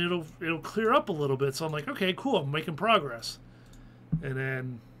out and it'll clear up a little bit. So I'm like, okay, cool, I'm making progress. And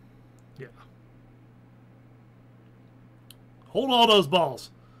then, yeah. Hold all those balls.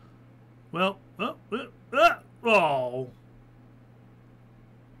 Well, oh.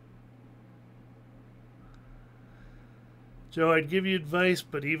 Joe, I'd give you advice,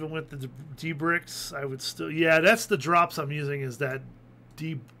 but even with the D-Bricks, I would still... Yeah, that's the drops I'm using, is that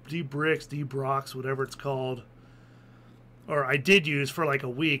D-Bricks, D-Brox, whatever it's called. Or I did use for like a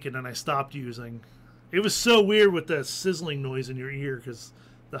week, and then I stopped using. It was so weird with the sizzling noise in your ear because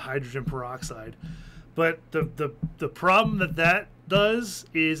the hydrogen peroxide. But the problem that does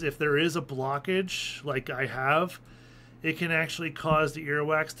is if there is a blockage, like I have, it can actually cause the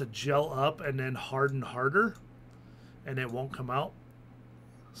earwax to gel up and then harden harder, and it won't come out.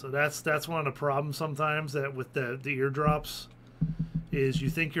 So that's one of the problems sometimes that with the eardrops is you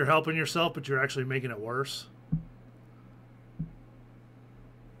think you're helping yourself, but you're actually making it worse.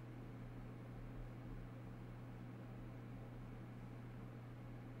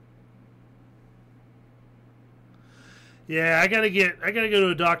 Yeah, I gotta go to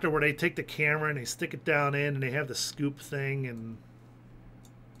a doctor where they take the camera and they stick it down in and they have the scoop thing and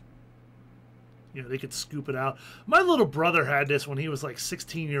they could scoop it out. My little brother had this when he was like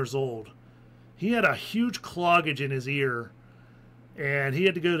 16 years old. He had a huge cloggage in his ear and he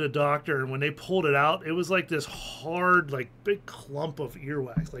had to go to the doctor, and when they pulled it out, it was like this hard, like big clump of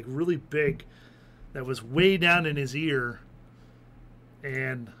earwax, like really big, that was way down in his ear,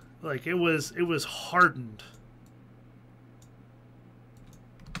 and like it was hardened.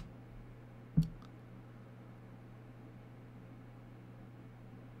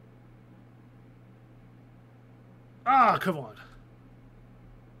 Ah, come on.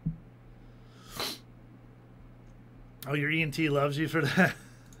 Oh, your ENT loves you for that?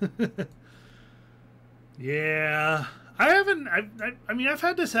 Yeah. I mean, I've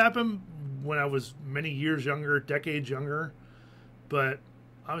had this happen when I was many years younger, decades younger, but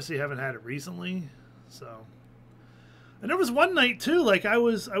obviously haven't had it recently, so. And there was one night, too, like I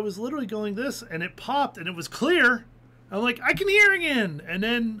was literally going this, and it popped, and it was clear. I'm like, I can hear again. And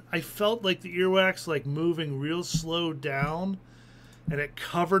then I felt like the earwax like moving real slow down, and it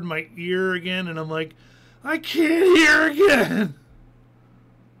covered my ear again. And I'm like, I can't hear again.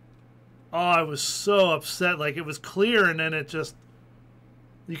 Oh, I was so upset. Like it was clear, and then it just,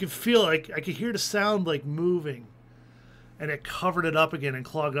 you could feel like I could hear the sound like moving, and it covered it up again and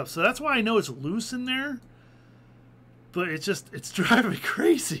clogged up. So that's why I know it's loose in there. But it's driving me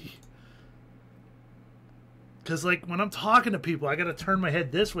crazy. Because, like, when I'm talking to people, I got to turn my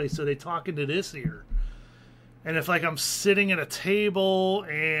head this way so they talk into this ear. And if, like, I'm sitting at a table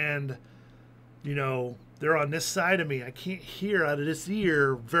and, they're on this side of me, I can't hear out of this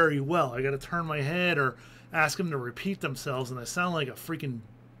ear very well. I got to turn my head or ask them to repeat themselves, and I sound like a freaking,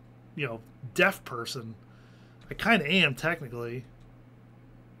 deaf person. I kind of am, technically.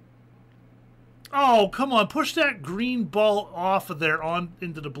 Oh, come on. Push that green ball off of there on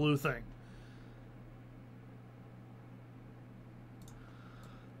into the blue thing.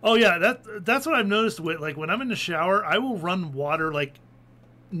 Oh yeah, that's what I've noticed with, like, when I'm in the shower, I will run water like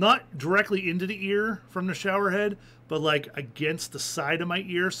not directly into the ear from the shower head, but like against the side of my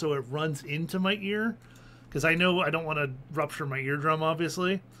ear so it runs into my ear, because I know I don't want to rupture my eardrum,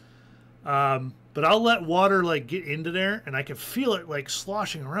 obviously. But I'll let water like get into there, and I can feel it like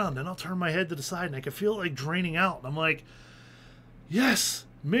sloshing around. Then I'll turn my head to the side, and I can feel it like draining out. And I'm like, yes,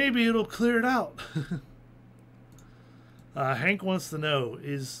 maybe it'll clear it out. Hank wants to know,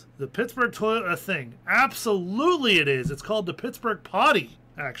 is the Pittsburgh toilet a thing? Absolutely it is. It's called the Pittsburgh potty,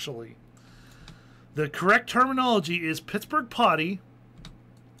 actually. The correct terminology is Pittsburgh potty,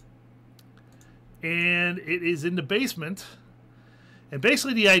 and it is in the basement. And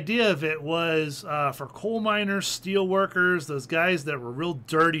basically the idea of it was for coal miners, steel workers, those guys that were real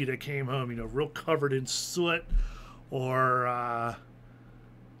dirty that came home, real covered in soot, or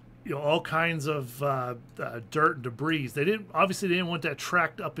all kinds of dirt and debris. They didn't want that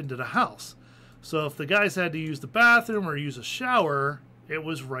tracked up into the house. So if the guys had to use the bathroom or use a shower, it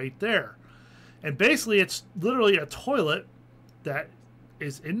was right there. And basically it's literally a toilet that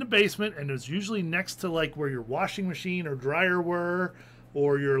is in the basement, and is usually next to like where your washing machine or dryer were,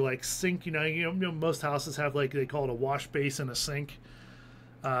 or your like sink. Most houses have, like, they call it a wash basin, a sink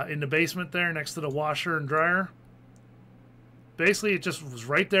in the basement there next to the washer and dryer. Basically, it just was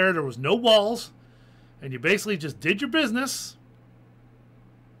right there. There was no walls, and you basically just did your business,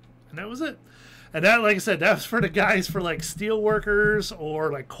 and that was it. And that, like I said, that was for the guys, for like steel workers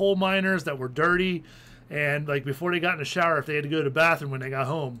or like coal miners that were dirty, and like before they got in the shower, if they had to go to the bathroom when they got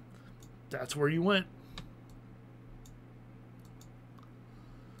home, that's where you went.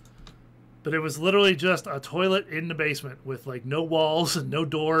 But it was literally just a toilet in the basement with like no walls and no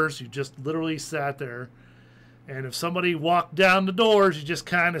doors. You just literally sat there. And if somebody walked down the doors, you just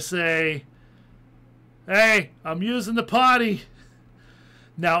kind of say, hey, I'm using the potty.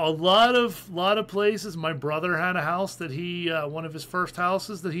 Now, a lot of places, my brother had a house that he, one of his first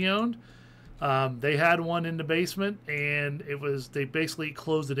houses that he owned, they had one in the basement, and they basically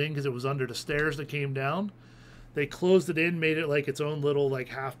closed it in because it was under the stairs that came down. They closed it in, made it like its own little like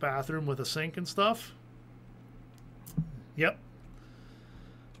half bathroom with a sink and stuff. Yep.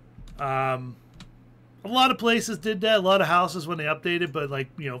 A lot of places did that. A lot of houses when they updated, but like,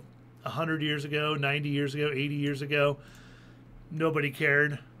 100 years ago, 90 years ago, 80 years ago, nobody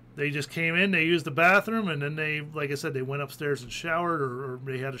cared. They just came in, they used the bathroom, and then they, like I said, they went upstairs and showered, or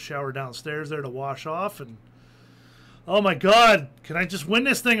they had a shower downstairs there to wash off. And oh my God, can I just win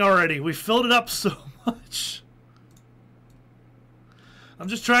this thing already? We filled it up so much. I'm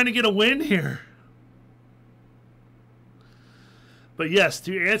just trying to get a win here. But yes,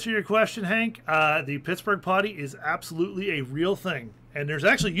 to answer your question, Hank, the Pittsburgh potty is absolutely a real thing. And there's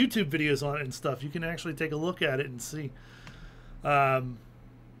actually YouTube videos on it and stuff. You can actually take a look at it and see. Yeah,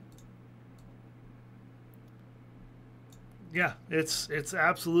 it's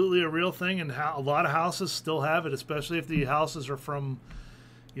absolutely a real thing, and a lot of houses still have it, especially if the houses are from,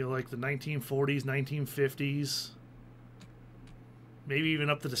 you know, like the 1940s, 1950s, maybe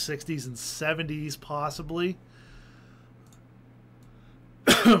even up to the 60s and 70s, possibly.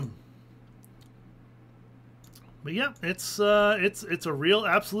 But yeah, it's a real,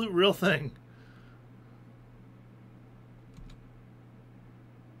 absolute real thing.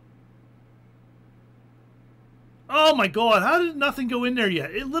 Oh my God, how did nothing go in there yet?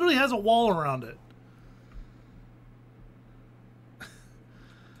 It literally has a wall around it.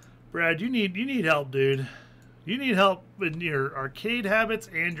 Brad, you need help, dude. You need help in your arcade habits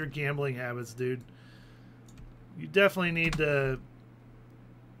and your gambling habits, dude. You definitely need to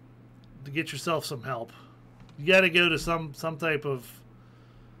get yourself some help. You got to go to some type of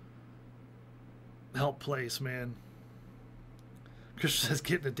help place, man. Chris says,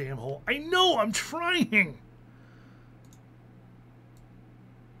 get in the damn hole. I know, I'm trying.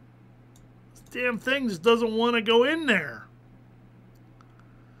 Damn thing just doesn't want to go in there.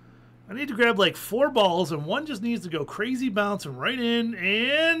 I need to grab like 4 balls, and one just needs to go crazy bouncing right in,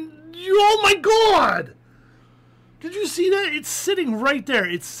 and oh my God! Did you see that? It's sitting right there.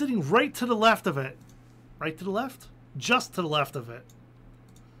 It's sitting right to the left of it. Right to the left? Just to the left of it.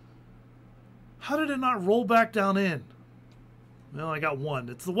 How did it not roll back down in? Well, I got one.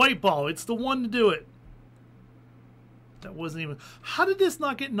 It's the white ball. It's the one to do it. That wasn't even... How did this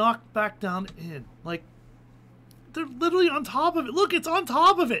not get knocked back down in? Like, they're literally on top of it. Look, it's on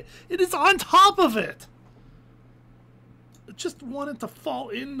top of it. It is on top of it. I just want it to fall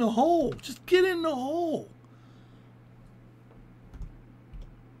in the hole. Just get in the hole.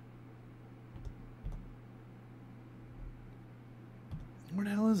 Where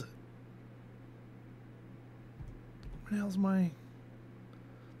the hell is it? Where the hell's my...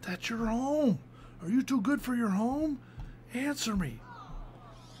 That's your home. Are you too good for your home? Answer me.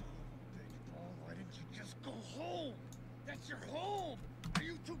 Why didn't you just go home? That's your home. Are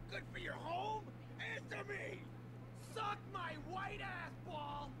you too good for your home? Answer me. Suck my white ass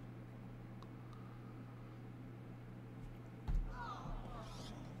ball.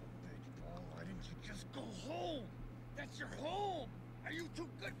 Why didn't you just go home? That's your home. Are you too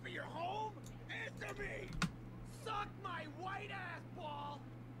good for your home? Answer me. Suck my white ass ball.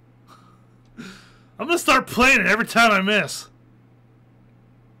 I'm gonna start playing it every time I miss.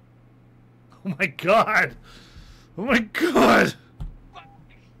 Oh my God. Oh my God. Fuck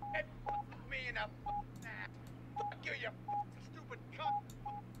me in a ass. Fuck you, you stupid cunt.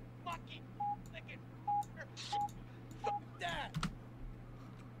 Fucking licking. Fuck that.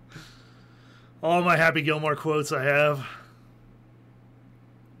 All my Happy Gilmore quotes I have.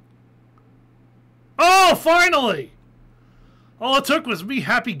 Oh, finally! All it took was me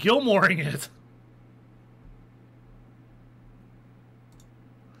Happy Gilmoring it.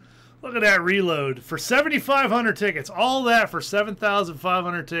 Look at that reload. For 7,500 tickets. All that for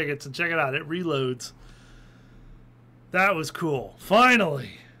 7,500 tickets. And check it out. It reloads. That was cool.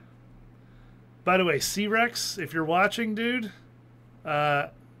 Finally. By the way, C-Rex, if you're watching, dude,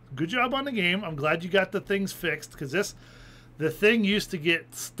 good job on the game. I'm glad you got the things fixed. Because the thing used to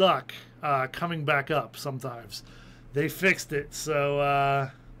get stuck coming back up sometimes. They fixed it.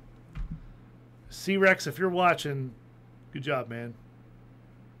 So, C-Rex, if you're watching, good job, man.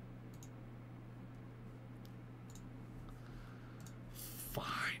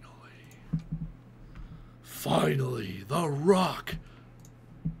 Finally, The Rock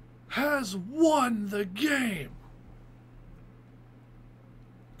has won the game.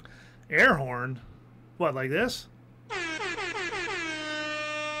 Air horn? What, like this?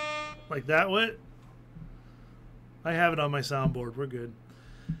 Like that what? I have it on my soundboard. We're good.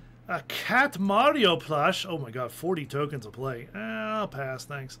 A Cat Mario plush. Oh my God, 40 tokens to play. I'll pass,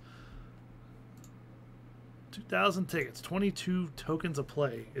 thanks. 2,000 tickets, 22 tokens a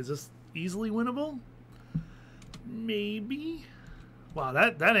play. Is this easily winnable? Maybe. Wow,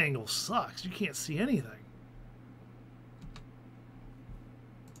 that angle sucks. You can't see anything.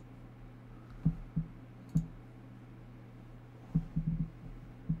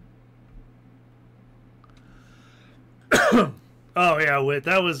 Oh yeah, Wit.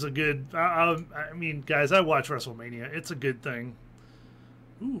 That was a good. I mean, guys, I watch WrestleMania. It's a good thing.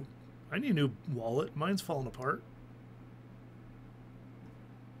 Ooh, I need a new wallet. Mine's falling apart.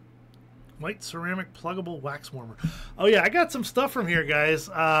 White ceramic pluggable wax warmer. Oh yeah, I got some stuff from here, guys.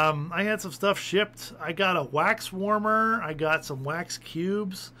 I had some stuff shipped. I got a wax warmer. I got some wax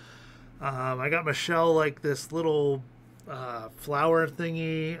cubes. I got Michelle like this little flower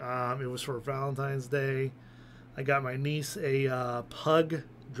thingy. It was for Valentine's Day. I got my niece a pug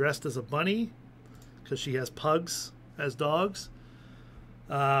dressed as a bunny because she has pugs as dogs.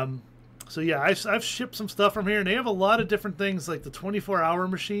 So yeah, I've shipped some stuff from here, and they have a lot of different things like the 24-hour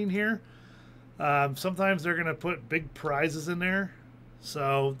machine here. Sometimes they're going to put big prizes in there.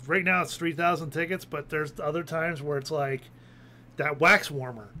 So right now it's 3,000 tickets, but there's other times where it's like that wax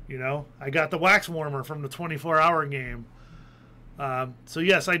warmer, you know. I got the wax warmer from the 24-hour game. So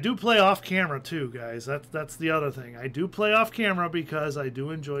yes, I do play off camera too, guys. That's the other thing. I do play off camera because I do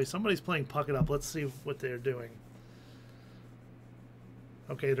enjoy. Somebody's playing Puck It Up. Let's see what they're doing.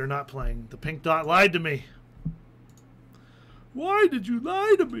 Okay, they're not playing. The pink dot lied to me. Why did you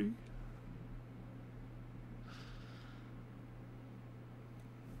lie to me?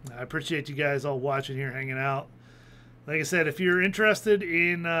 I appreciate you guys all watching here, hanging out. Like I said, if you're interested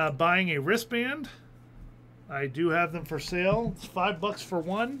in buying a wristband, I do have them for sale. It's $5 for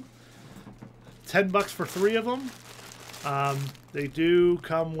one, $10 for 3 of them. They do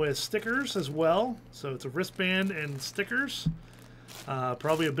come with stickers as well, so it's a wristband and stickers.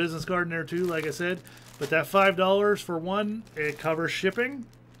 Probably a business card in there too, like I said. But that $5 for one, it covers shipping.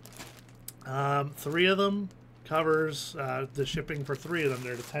 3 of them covers the shipping for 3 of them.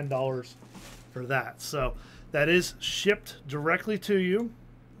 They're $10 for that. So that is shipped directly to you.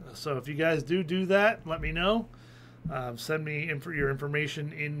 So if you guys do that, let me know. Send me your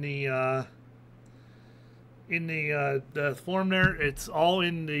information in the form there. It's all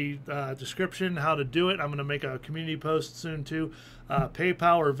in the description how to do it. I'm going to make a community post soon too.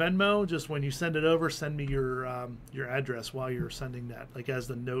 PayPal or Venmo. Just when you send it over, send me your address while you're sending that, like as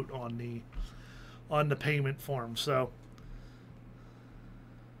the note on the payment form. So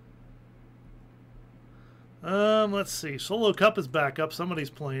let's see. Solo Cup is back up. Somebody's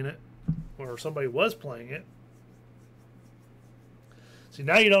playing it, or somebody was playing it. See,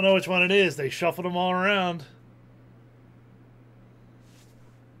 now you don't know which one it is. They shuffled them all around.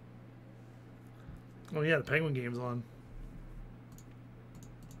 Oh yeah, the Penguin game's on.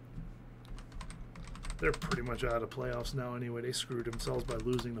 They're pretty much out of playoffs now anyway. They screwed themselves by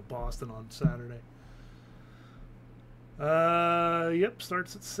losing to Boston on Saturday. Yep,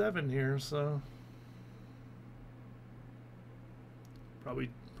 starts at 7 here, so probably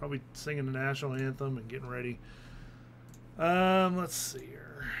singing the national anthem and getting ready. Let's see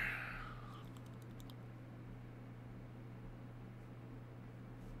here.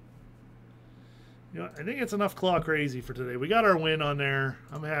 You know, I think it's enough Claw Crazy for today. We got our win on there.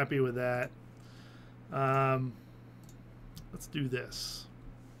 I'm happy with that. Let's do this.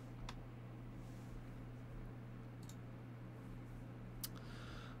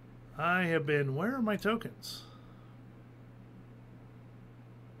 I have been... Where are my tokens?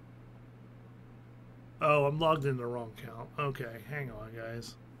 Oh, I'm logged into the wrong account. Okay, hang on,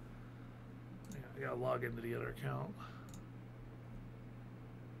 guys. I gotta log into the other account.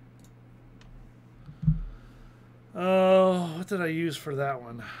 Oh, what did I use for that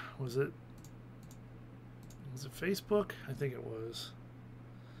one? Was it Facebook? I think it was.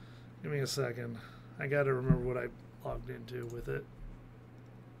 Give me a second. I gotta remember what I logged into with it.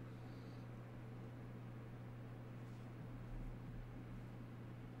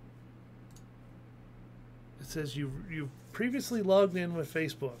 It says you've previously logged in with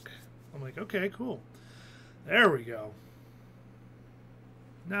Facebook. I'm like, okay, cool. There we go.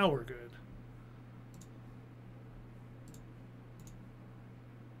 Now we're good.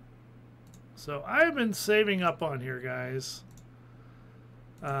 So I've been saving up on here, guys,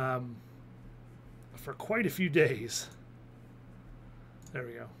 for quite a few days. There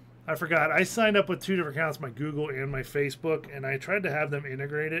we go. I forgot. I signed up with 2 different accounts, my Google and my Facebook, and I tried to have them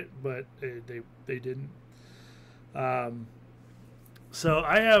integrated, but they didn't. So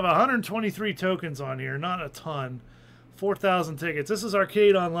I have 123 tokens on here, not a ton. 4,000 tickets. This is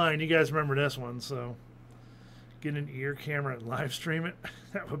Arcade Online. You guys remember this one, so get an ear camera and live stream it.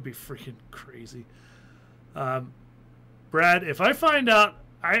 That would be freaking crazy. Brad, if I find out,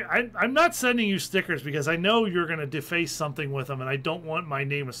 I'm not sending you stickers because I know you're going to deface something with them, and I don't want my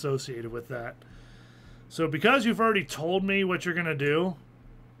name associated with that. So because you've already told me what you're going to do,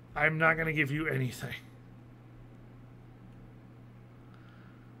 I'm not going to give you anything.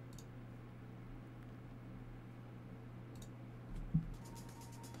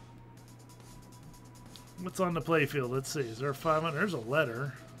 What's on the playfield? Let's see. Is there 500? There's a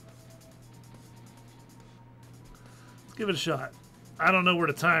letter. Let's give it a shot. I don't know where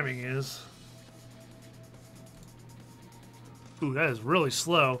the timing is. Ooh, that is really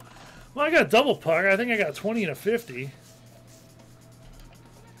slow. Well, I got double puck. I think I got 20 and a 50.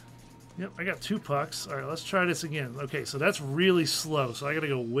 Yep, I got 2 pucks. All right, let's try this again. Okay, so that's really slow, so I got to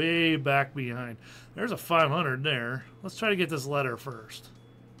go way back behind. There's a 500 there. Let's try to get this letter first.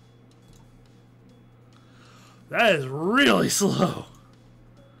 That is really slow.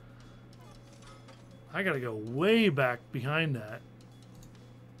 I got to go way back behind that.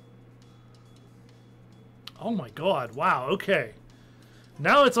 Oh my god, wow, okay.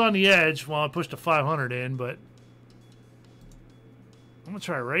 Now it's on the edge while I pushed a 500 in, but I'm going to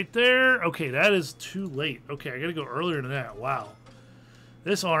try right there. Okay, that is too late. Okay, I got to go earlier than that. Wow.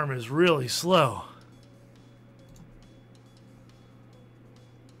 This arm is really slow.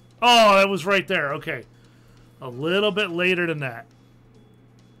 Oh, that was right there. Okay. A little bit later than that.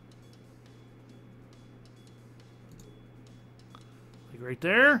 Like right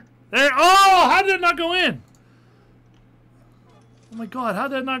there. There. Oh, how did it not go in? Oh my god, how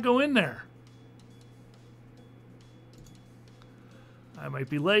did that not go in there? I might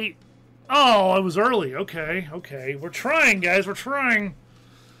be late. Oh, I was early. Okay, okay. We're trying, guys. We're trying.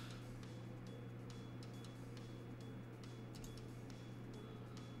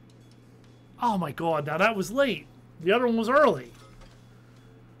 Oh my god, now that was late. The other one was early.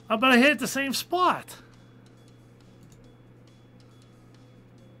 I bet I hit the same spot.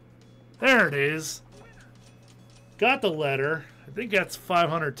 There it is. Got the letter. I think that's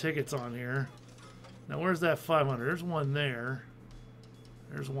 500 tickets on here. Now where's that 500? There's one there.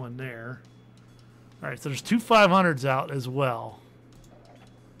 There's one there. Alright, so there's 2 500s out as well.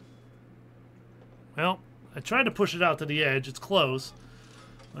 Well, I tried to push it out to the edge. It's close.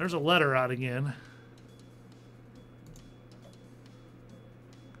 There's a letter out again.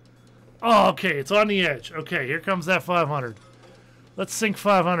 Oh, okay, it's on the edge. Okay, here comes that 500. Let's sink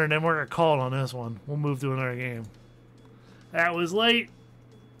 500, and then we're going to call it on this one. We'll move to another game. That was late.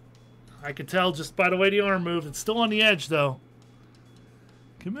 I could tell just by the way the arm moved. It's still on the edge, though.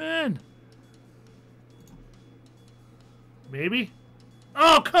 Come in. Maybe?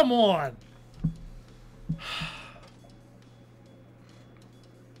 Oh, come on.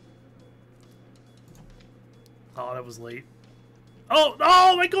 Oh, that was late. Oh,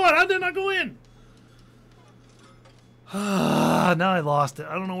 oh my god, how did it not go in? Now I lost it.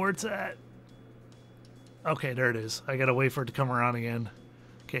 I don't know where it's at. Okay, there it is. I gotta wait for it to come around again.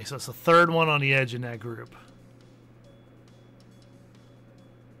 Okay, so it's the third one on the edge in that group.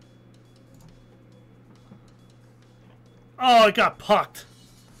 Oh, it got pucked.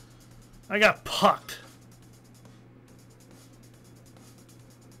 I got pucked.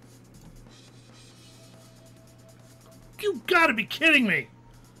 You gotta be kidding me.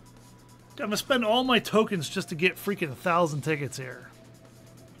 I'm gonna spend all my tokens just to get freaking 1,000 tickets here.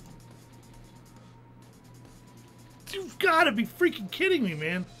 You've gotta be freaking kidding me,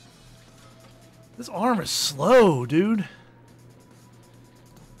 man. This arm is slow, dude.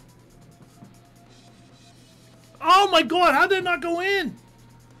 Oh my god, how did it not go in?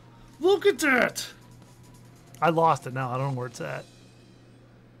 Look at that. I lost it now. I don't know where it's at.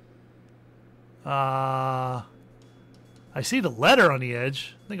 I see the letter on the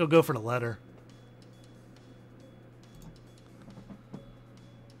edge. I think I'll go for the letter.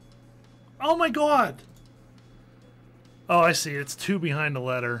 Oh my god. Oh, I see. It's 2 behind the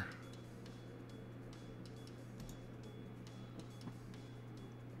letter.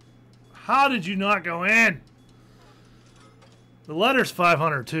 How did you not go in? The letter's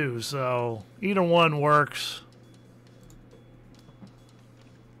 500 too, so either one works.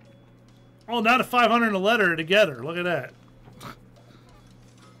 Oh, now the 500 and the letter are together. Look at that.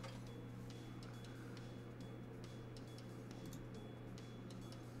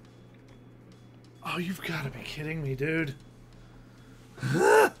 Oh, you've got to be kidding me, dude.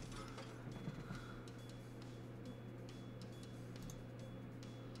 Now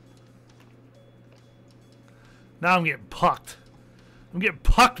I'm getting pucked. I'm getting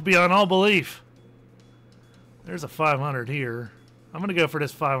pucked beyond all belief. There's a 500 here. I'm going to go for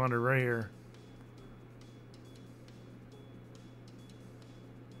this 500 right here.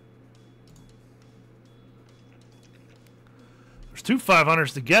 There's 2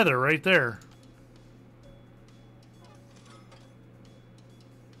 500s together right there.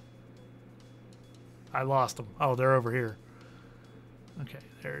 I lost them. Oh, they're over here. Okay,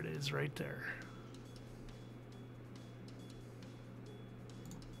 there it is right there.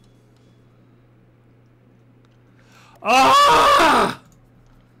 Ah!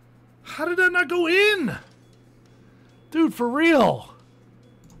 How did that not go in? Dude, for real.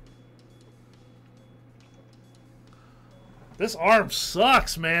 This arm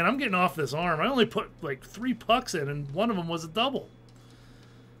sucks, man. I'm getting off this arm. I only put like 3 pucks in, and one of them was a double.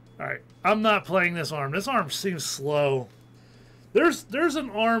 Alright, I'm not playing this arm. This arm seems slow. There's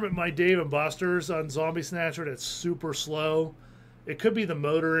an arm at my Dave & Buster's on Zombie Snatcher that's super slow. It could be the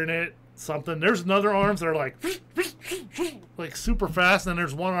motor in it, something. There's another arms that are like super fast, and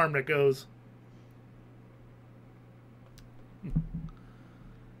there's one arm that goes.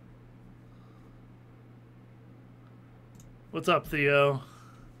 What's up, Theo?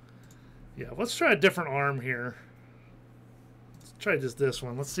 Yeah, let's try a different arm here. Let's try just this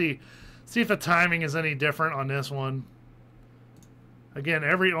one. Let's see if the timing is any different on this one. Again,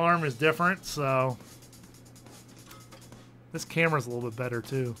 every arm is different, so this camera's a little bit better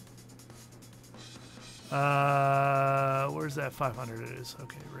too. Where's that 500? It is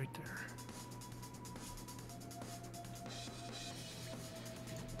okay, right there.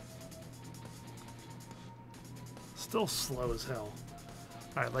 Still slow as hell.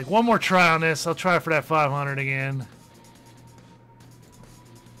 All right, like one more try on this. I'll try for that 500 again.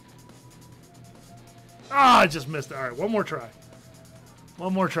 Ah, I just missed it. All right, one more try.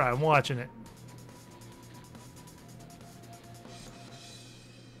 One more try. I'm watching it.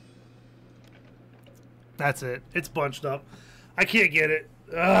 That's it. It's bunched up. I can't get it.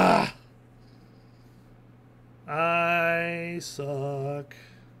 Ah. I suck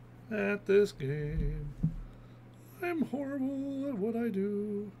at this game. I'm horrible at what I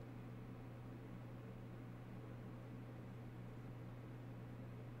do.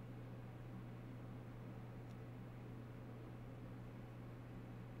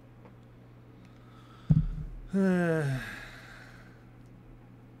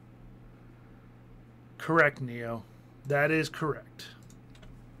 Correct, Neo. That is correct.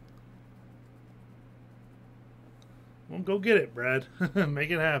 Well, go get it, Brad. Make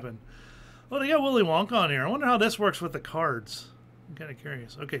it happen. Oh, they got Willy Wonka on here. I wonder how this works with the cards. I'm kind of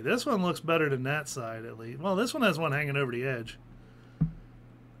curious. Okay, this one looks better than that side, at least. Well, this one has one hanging over the edge.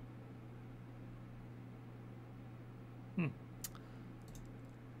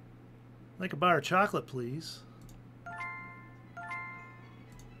 Like a bar of chocolate, please.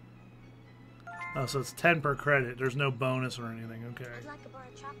 Oh, so it's 10 per credit. There's no bonus or anything. Okay. I'd like a bar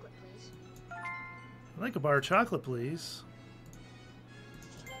of chocolate, please. I'd like a bar of chocolate, please.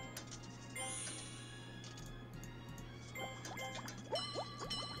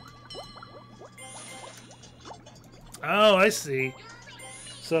 Oh, I see.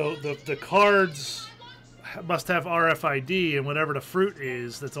 So the cards must have RFID, and whatever the fruit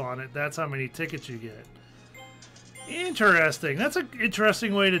is that's on it, that's how many tickets you get. Interesting. That's an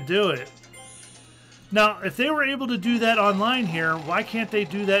interesting way to do it. Now, if they were able to do that online here, why can't they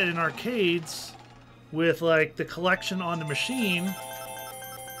do that in arcades with, like, the collection on the machine,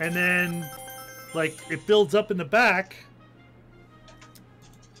 and then, like, it builds up in the back?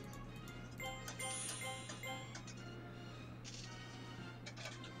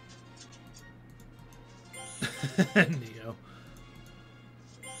 Neo.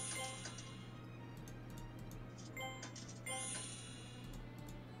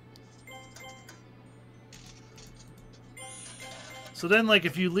 So then, like,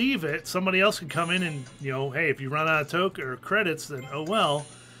 if you leave it, somebody else can come in and, you know, hey, if you run out of token or credits, then oh well,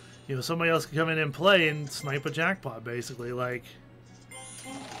 you know, somebody else can come in and play and snipe a jackpot, basically. Like,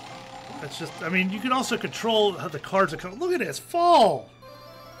 that's just, I mean, you can also control how the cards are coming. Look at this, fall!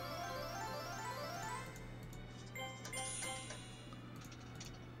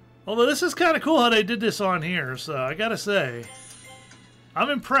 Although this is kind of cool how they did this on here, so I gotta say, I'm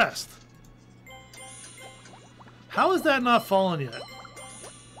impressed. How is that not fallen yet?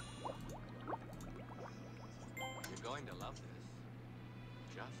 You're going to love this.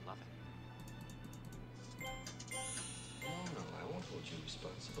 Just love it. No, I won't hold you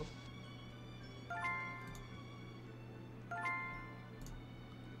responsible.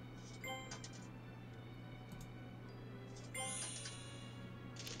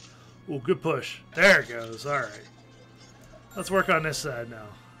 Ooh, good push. There it goes. All right. Let's work on this side now.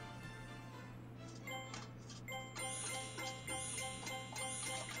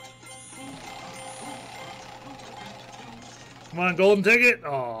 Come on, golden ticket.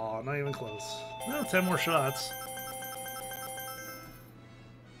 Oh, not even close. No, 10 more shots.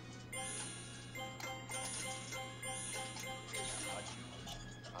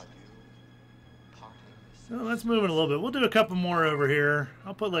 Well, let's move it a little bit. We'll do a couple more over here.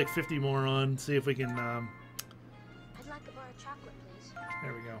 I'll put like 50 more on, see if we can... I'd like a bar of chocolate, please.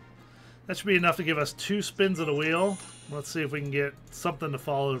 There we go. That should be enough to give us 2 spins of the wheel. Let's see if we can get something to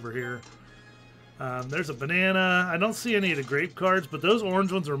fall over here. There's a banana. I don't see any of the grape cards, but those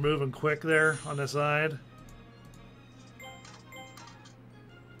orange ones are moving quick there on the side.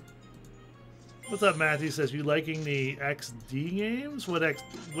 What's up, Matthew? Says you liking the XD games? What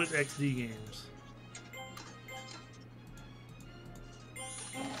XD games?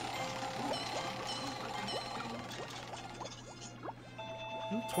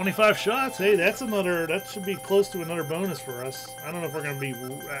 25 shots. Hey, that's another. That should be close to another bonus for us. I don't know if we're gonna be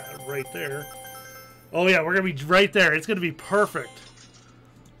right there. Oh yeah, we're gonna be right there. It's gonna be perfect.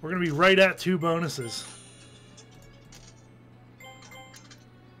 We're gonna be right at 2 bonuses.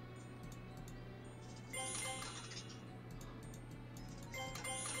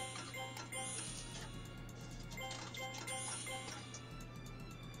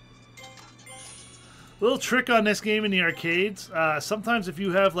 Little trick on this game in the arcades. Sometimes if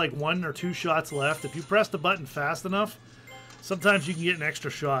you have like 1 or 2 shots left, if you press the button fast enough, sometimes you can get an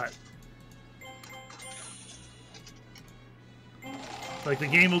extra shot. Like the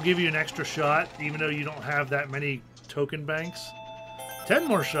game will give you an extra shot, even though you don't have that many token banks. 10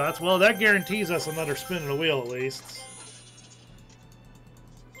 more shots. Well, that guarantees us another spin of the wheel at least.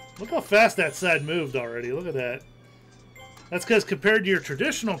 Look how fast that side moved already. Look at that. That's because compared to your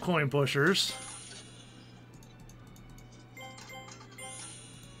traditional coin pushers,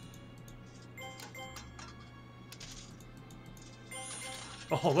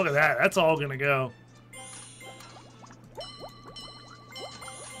 oh, look at that. That's all going to go.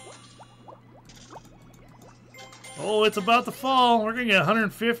 Oh, it's about to fall. We're going to get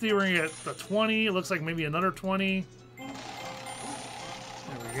 150. We're going to get the 20. It looks like maybe another 20. There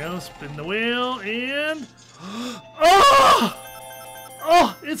we go. Spin the wheel. And... oh!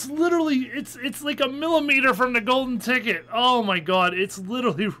 Oh, it's literally... It's like a millimeter from the golden ticket. Oh, my God. It's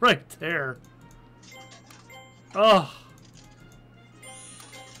literally right there. Oh.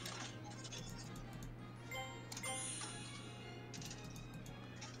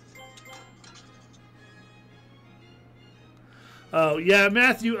 Oh, yeah,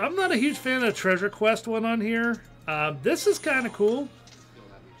 Matthew, I'm not a huge fan of the Treasure Quest one on here. This is kind of cool.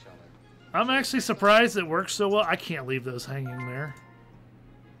 I'm actually surprised it works so well. I can't leave those hanging there.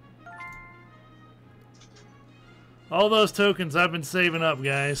 All those tokens I've been saving up,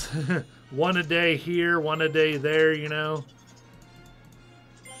 guys. 1 a day here, 1 a day there, you know.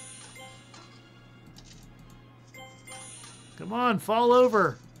 Come on, fall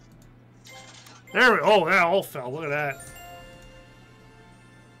over. There we go. Oh, that all fell. Look at that.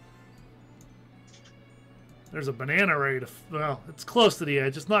 There's a banana ready to... well, it's close to the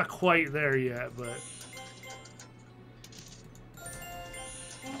edge. It's not quite there yet, but...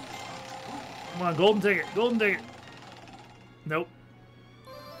 come on, golden ticket. Golden ticket. Nope.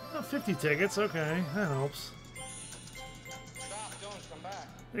 Oh, 50 tickets. Okay, that helps. Stop, don't come back.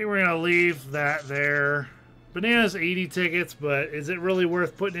 I think we're going to leave that there. Banana's 80 tickets, but is it really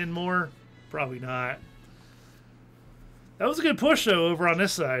worth putting in more? Probably not. That was a good push, though, over on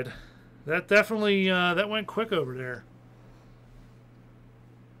this side. That definitely, that went quick over there.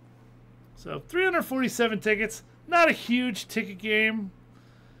 So, 347 tickets. Not a huge ticket game.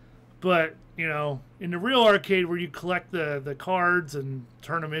 But, you know, in the real arcade where you collect the cards and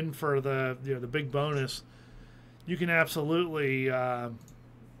turn them in for the, you know, the big bonus, you can absolutely, you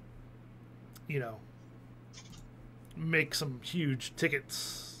know, make some huge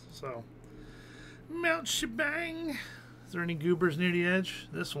tickets. So, mount shebang. Is there any goobers near the edge?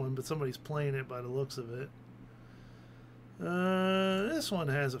 This one, but somebody's playing it by the looks of it. This one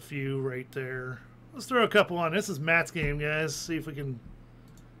has a few right there. Let's throw a couple on. This is Matt's game, guys. See if we can...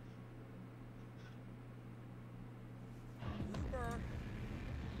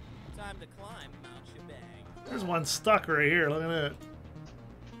 Time to climb Mount Shebang. There's one stuck right here. Look at that.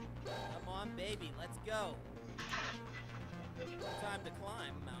 Come on, baby, let's go. Time to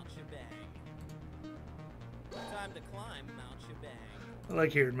climb Mount Shebang. Time to climb Mount Shebang. I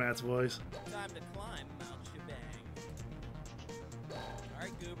like hearing Matt's voice. Time to climb Mount Shebang.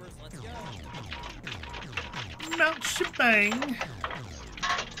 Alright, goobers, let's go. Mount shebang.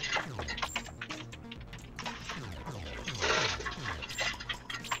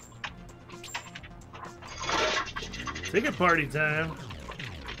 Ticket party time.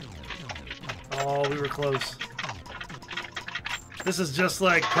 Oh, we were close. This is just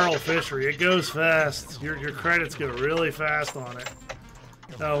like Pearl Fishery. It goes fast. Your credits go really fast on it.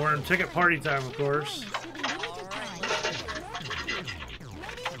 Oh, we're in ticket party time, of course.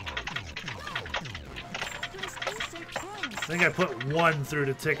 I think I put 1 through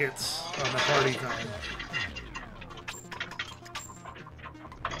the tickets on the party time.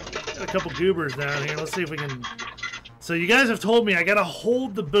 Got a couple goobers down here. Let's see if we can... so you guys have told me I gotta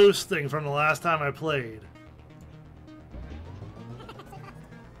hold the boost thing from the last time I played.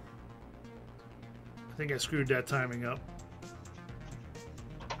 I think I screwed that timing up.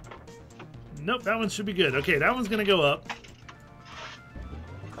 Nope, that one should be good. Okay, that one's going to go up.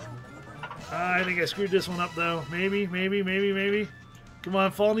 I think I screwed this one up, though. Maybe. Come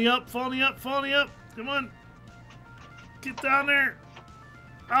on, fall me up. Come on. Get down there.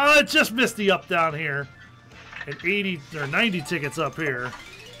 Oh, it just missed the up down here. And 80 or 90 tickets up here.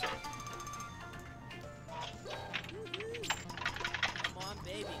 Come on,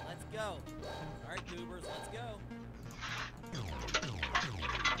 baby, let's go. All right, goobers, let's go.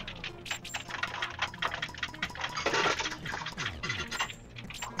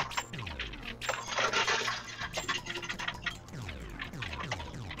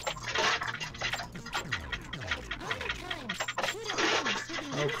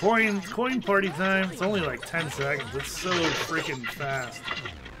 Oh, coin party time. It's only like 10 seconds. It's so freaking fast.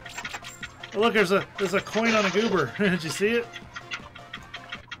 Oh, look, there's a coin on a goober. Did you see it?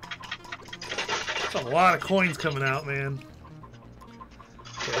 There's a lot of coins coming out, man.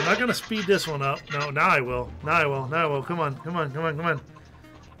 Okay, I'm not gonna speed this one up. No, now I will. Now I will. Come on.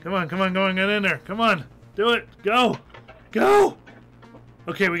 Get in there. Come on. Do it. Go.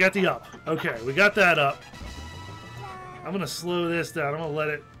 Okay, we got the up. Okay, we got that up. I'm gonna slow this down. I'm gonna let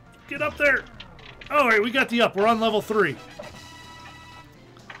it get up there. All right, we got the up. We're on level 3.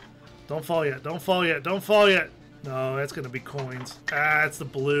 Don't fall yet. No, that's gonna be coins. Ah, it's the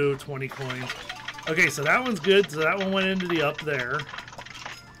blue 20 coins. Okay, so that one's good. So that one went into the up there.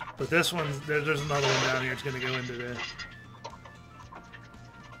 But this one's there's another one down here. It's gonna go into the.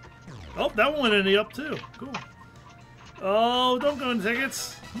 Oh, that one went into the up too. Cool. Oh, don't go into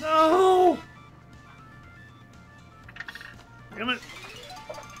tickets. No. Damn it.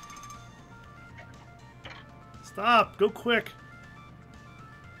 Stop. Go quick.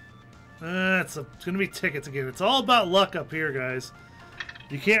 It's going to be tickets again. It's all about luck up here, guys.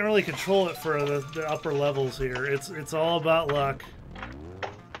 You can't really control it for the upper levels here. It's all about luck.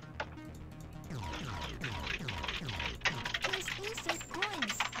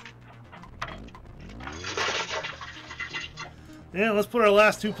 Yeah, let's put our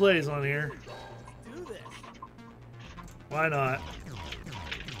last 2 plays on here. Do this. Why not?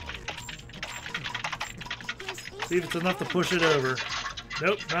 See if it's enough to push it over.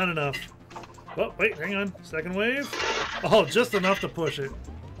 Nope, not enough. Oh, wait, hang on. Second wave. Oh, just enough to push it.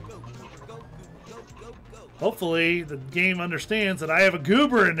 Hopefully, the game understands that I have a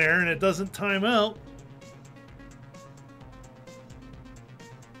goober in there and it doesn't time out.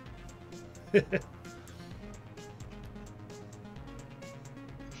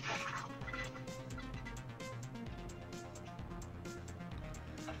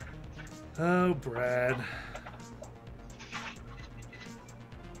 Oh, Brad.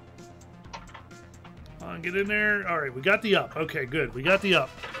 Come on, get in there. All right, we got the up. Okay, good. We got the up.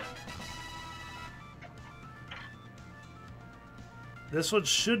 This one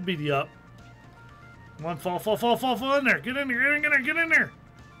should be the up. Come on, fall in there. Get in there.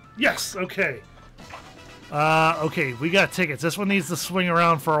 Yes, okay. Okay, we got tickets. This one needs to swing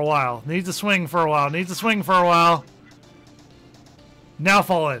around for a while. Needs to swing for a while. Now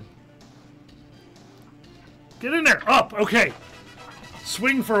fall in. Get in there. Up. Okay.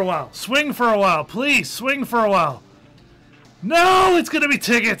 Swing for a while. Please, swing for a while. No, it's going to be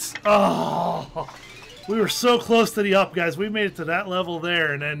tickets. Oh, we were so close to the up, guys. We made it to that level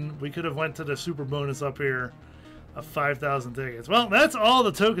there, and then we could have went to the super bonus up here of 5,000 tickets. Well, that's all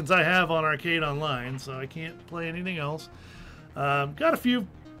the tokens I have on Arcade Online, so I can't play anything else. Got a few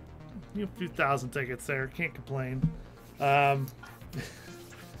thousand tickets there. Can't complain.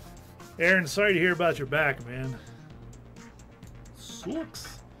 Aaron, sorry to hear about your back, man.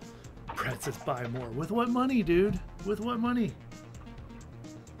 Sucks. Brett says buy more. With what money, dude? With what money?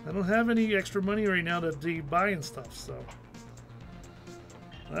 I don't have any extra money right now to be buying stuff, so.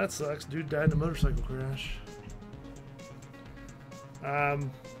 That sucks. Dude died in a motorcycle crash.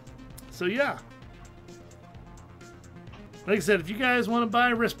 So yeah. Like I said, if you guys want to buy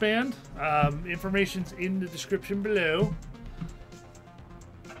a wristband, information's in the description below.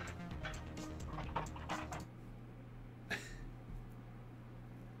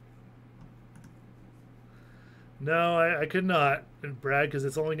 No, I could not, Brad, because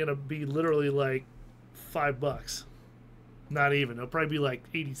it's only going to be literally like $5. Not even. It'll probably be like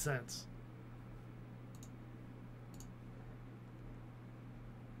 80 cents.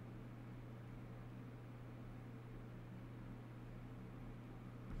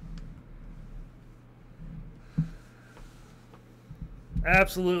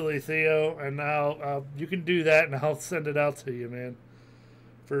 Absolutely, Theo, and now you can do that, and I'll send it out to you, man,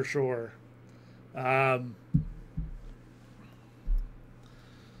 for sure.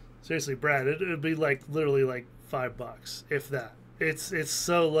 Seriously, Brad, it'd be like literally like $5, if that. It's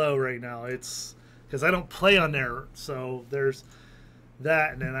so low right now. It's because I don't play on there, so there's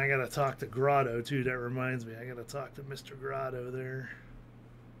that, and then I gotta talk to Grotto too. That reminds me, I gotta talk to Mr. Grotto there.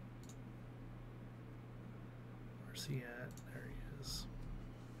 Where's he at? There he is.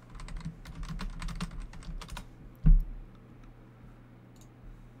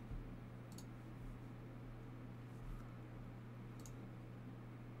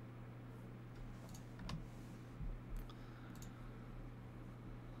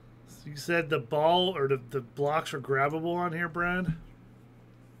 So you said the ball or the blocks are grabbable on here, Brad?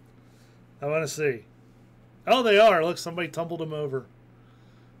 I want to see. Oh, they are. Look, somebody tumbled them over.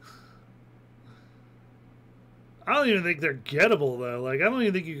 I don't even think they're gettable, though. Like, I don't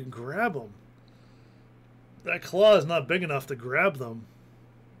even think you can grab them. That claw is not big enough to grab them.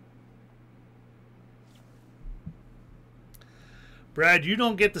 Brad, you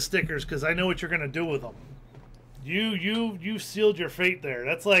don't get the stickers because I know what you're going to do with them. You sealed your fate there.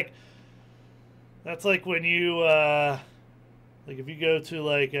 That's like when you like if you go to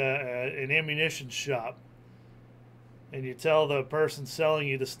like an ammunition shop and you tell the person selling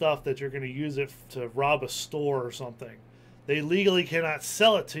you the stuff that you're going to use it to rob a store or something. They legally cannot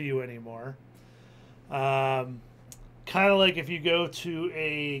sell it to you anymore. Kind of like if you go to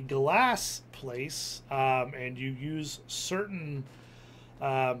a glass place and you use certain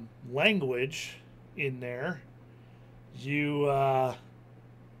language in there,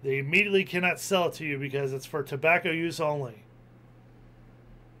 they immediately cannot sell it to you because it's for tobacco use only.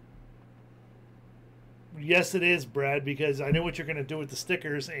 Yes, it is, Brad, because I know what you're going to do with the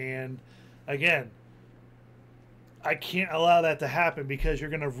stickers, and again, I can't allow that to happen because you're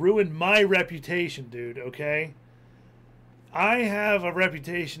going to ruin my reputation, dude, okay? I have a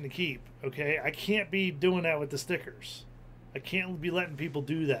reputation to keep, okay? I can't be doing that with the stickers. I can't be letting people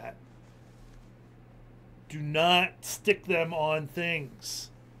do that. Do not stick them on things.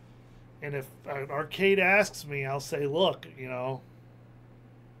 And if an arcade asks me, I'll say, look, you know,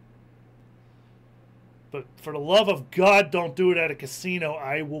 but for the love of God, don't do it at a casino.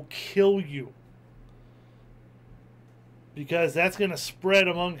 I will kill you. Because that's going to spread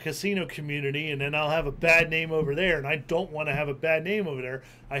among the casino community, and then I'll have a bad name over there, and I don't want to have a bad name over there.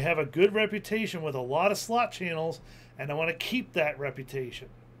 I have a good reputation with a lot of slot channels, and I want to keep that reputation.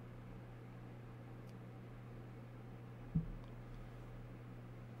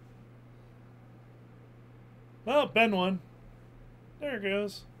 Oh, Ben won. There it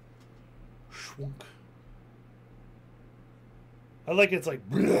goes. Schwunk. I like it's like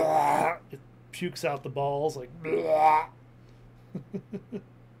blah, it pukes out the balls like blah.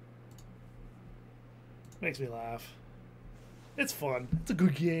 Makes me laugh. It's fun. It's a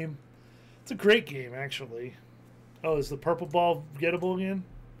good game. It's a great game, actually. Oh, is the purple ball gettable again?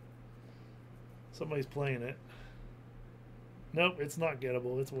 Somebody's playing it. Nope, it's not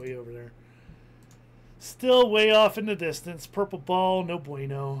gettable. It's way over there. Still way off in the distance. Purple ball, no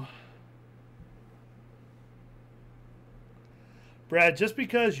bueno. Brad, just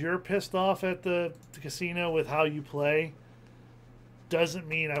because you're pissed off at the casino with how you play doesn't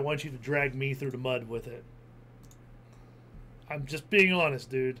mean I want you to drag me through the mud with it. I'm just being honest,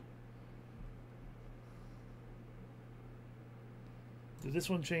 dude. Did this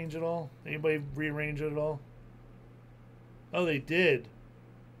one change at all? Anybody rearrange it at all? Oh, they did.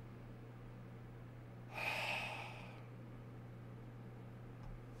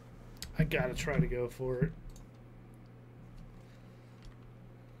 I gotta try to go for it.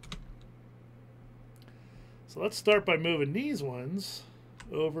 So let's start by moving these ones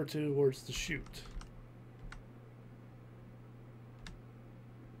over towards the chute.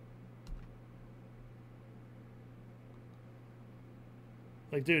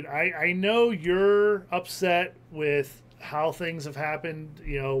 Like, dude, I know you're upset with how things have happened,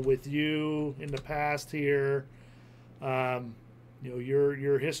 you know, with you in the past here. You know,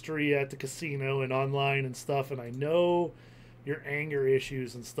 your history at the casino and online and stuff, and I know your anger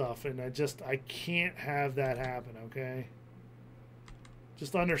issues and stuff, and I can't have that happen, okay?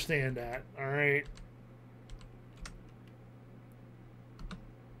 Just understand that, all right?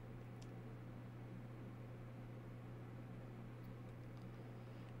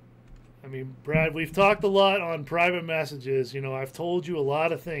 I mean, Brad, we've talked a lot on private messages. You know, I've told you a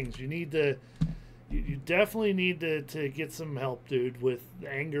lot of things. You need to, you definitely need to get some help, dude, with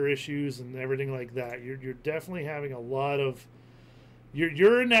anger issues and everything like that. You're definitely having a lot of,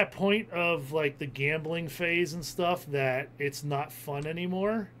 you're in that point of like the gambling phase and stuff that it's not fun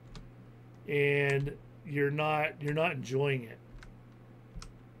anymore, and you're not enjoying it.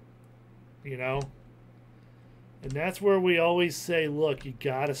 You know? And that's where we always say, look, you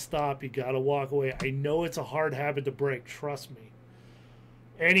got to stop. You got to walk away. I know it's a hard habit to break. Trust me.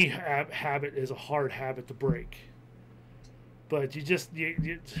 any habit is a hard habit to break. But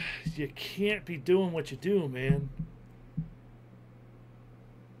you can't be doing what you do, man.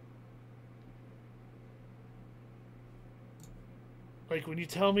 Like when you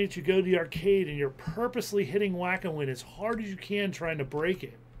tell me that you go to the arcade and you're purposely hitting whack-a-win as hard as you can trying to break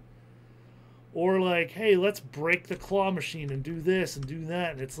it. Or like, hey, let's break the claw machine and do this and do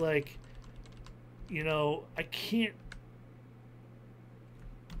that. And it's like, you know, I can't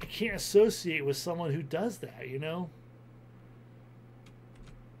associate with someone who does that, you know?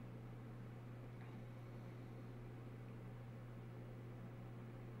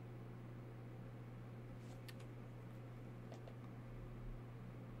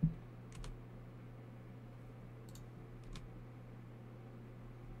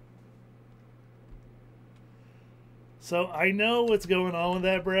 So I know what's going on with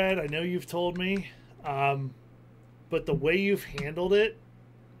that, Brad. I know you've told me. But the way you've handled it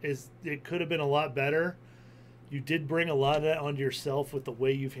it could have been a lot better. You did bring a lot of that onto yourself with the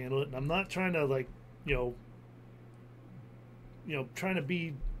way you've handled it. And I'm not trying to like, I'm trying to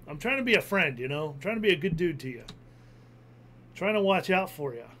be a friend, you know, I'm trying to be a good dude to you. I'm trying to watch out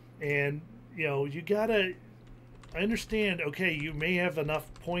for you. And, you gotta, I understand, okay, you may have enough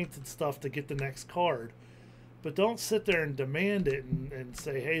points and stuff to get the next card, but don't sit there and demand it and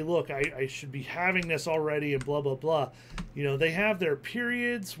say, hey, look, I should be having this already and blah, blah, blah. They have their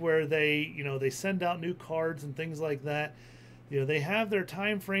periods where they send out new cards and things like that. They have their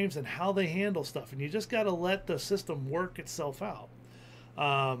time frames and how they handle stuff. And you just got to let the system work itself out.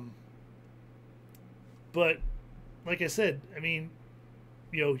 But like I said, I mean,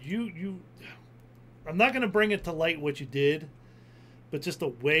 I'm not going to bring it to light what you did, but just the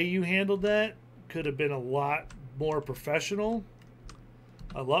way you handled that could have been a lot more professional,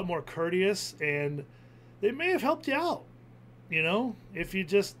 a lot more courteous, and they may have helped you out, if you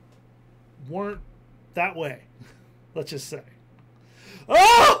just weren't that way. Let's just say.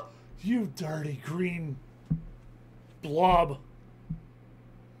 Oh, you dirty green blob.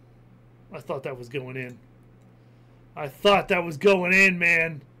 I thought that was going in. I thought that was going in,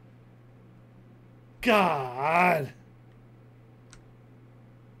 man. God.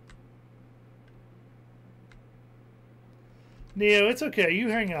 Neo, it's okay. You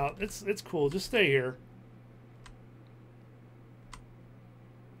hang out. It's cool. Just stay here.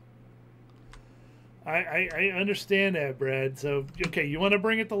 I understand that, Brad. So, okay, you want to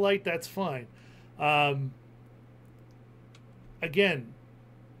bring it to light, that's fine. Again,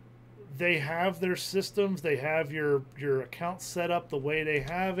 they have their systems. They have your account set up the way they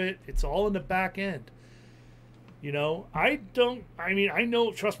have it. It's all in the back end. I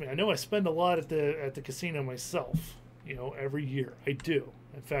know, trust me, I know I spend a lot at the casino myself. Every year. I do.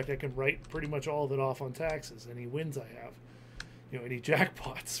 In fact, I can write pretty much all of it off on taxes. Any wins I have. Any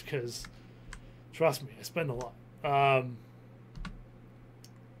jackpots. Because, trust me, I spend a lot.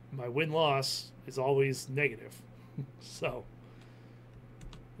 My win-loss is always negative. So,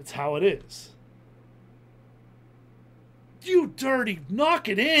 that's how it is. You dirty, knock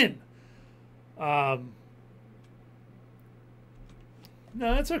it in! No,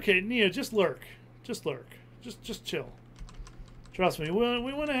 that's okay. Neo, just lurk. Just lurk. Just chill. Trust me,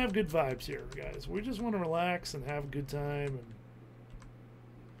 we want to have good vibes here, guys. We just want to relax and have a good time.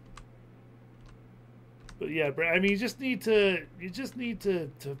 But yeah, Brad, I mean, you just need to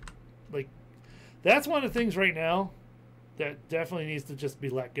like, that's one of the things right now that definitely needs to just be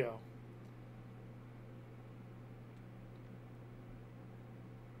let go.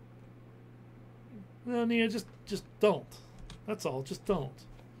 No, Nia, just don't. That's all. Just don't.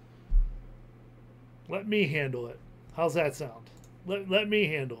 Let me handle it. How's that sound? Let me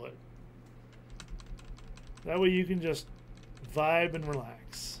handle it. That way you can just vibe and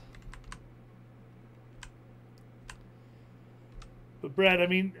relax. But Brad, I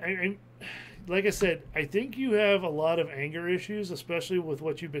mean, I like I said, I think you have a lot of anger issues, especially with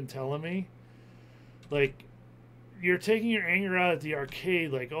what you've been telling me. Like, you're taking your anger out at the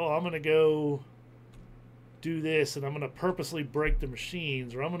arcade, like, oh, I'm going to go do this, and I'm going to purposely break the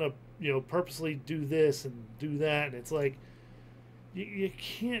machines, or I'm going to, purposely do this and do that. And it's like, you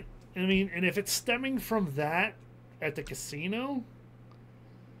can't, I mean, and if it's stemming from that at the casino,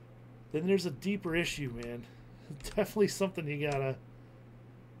 then there's a deeper issue, man. Definitely something you gotta.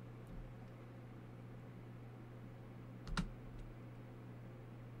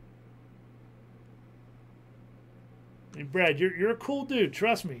 I mean, Brad, you're a cool dude.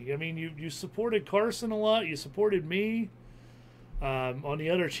 Trust me. I mean, you supported Carson a lot. You supported me on the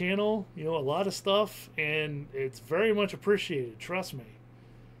other channel. A lot of stuff, and it's very much appreciated. Trust me.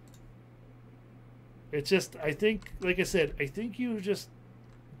 It's just, I think, like I said, I think you just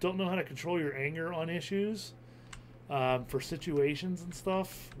don't know how to control your anger on issues, for situations and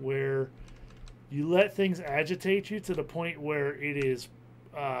stuff where you let things agitate you to the point where it is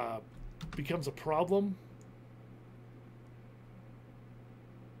becomes a problem.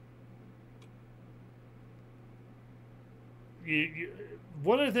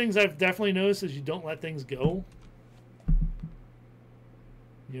 One of the things I've definitely noticed is you don't let things go.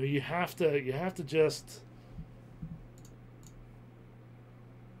 You know, you have to just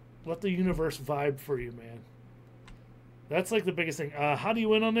let the universe vibe for you, man. That's like the biggest thing. How do you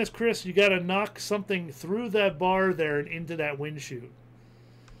win on this, Chris? You got to knock something through that bar there and into that wind chute.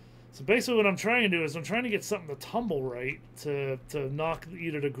 So basically what I'm trying to do is I'm trying to get something to tumble right to knock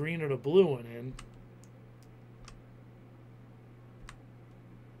either the green or the blue one in.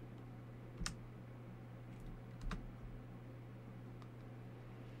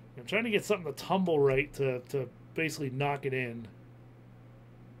 I'm trying to get something to tumble right to basically knock it in.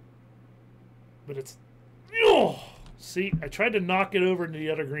 But it's... Oh! See, I tried to knock it over into the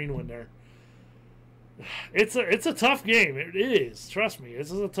other green one there. It's a tough game. It is. Trust me.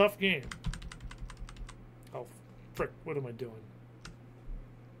 This is a tough game. Oh, frick. What am I doing?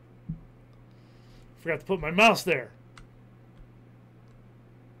 Forgot to put my mouse there.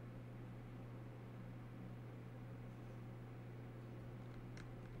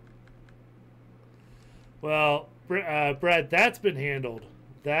 Well, Brad, that's been handled.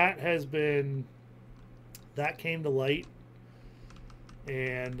 That came to light,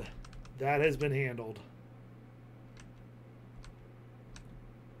 and that has been handled.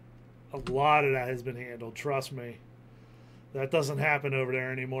 A lot of that has been handled, trust me. That doesn't happen over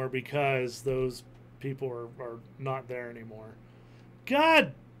there anymore because those people are not there anymore.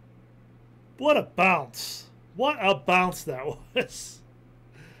 God, what a bounce. What a bounce that was.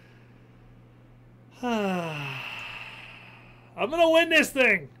 I'm going to win this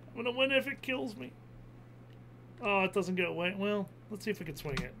thing. I'm going to win if it kills me. Oh, it doesn't get away. Well, let's see if we can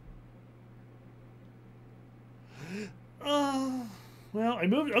swing it. Well, I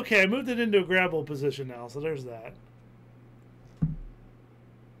moved. Okay, I moved it into a grapple position now, so there's that.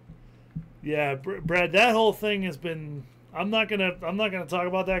 Yeah, Brad, that whole thing has been. I'm not gonna talk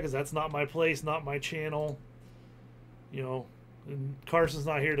about that because that's not my place, not my channel. You know, and Carson's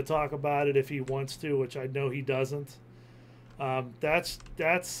not here to talk about it if he wants to, which I know he doesn't. That's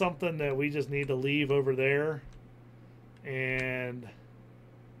something that we just need to leave over there. And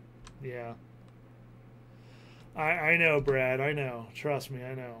yeah, I know, Brad. I know. Trust me,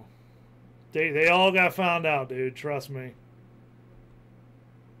 I know. They all got found out, dude. Trust me.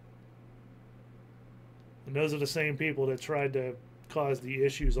 And those are the same people that tried to cause the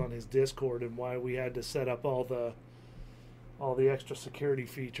issues on his Discord and why we had to set up all the extra security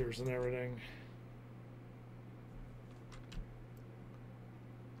features and everything.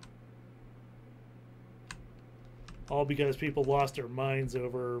 All because people lost their minds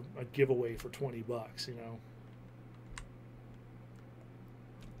over a giveaway for $20, you know.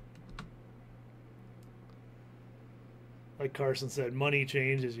 Like Carson said, money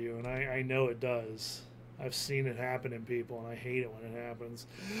changes you, and I know it does. I've seen it happen in people, and I hate it when it happens.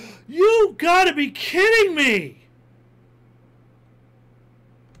 You gotta be kidding me!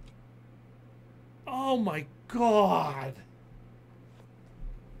 Oh my God.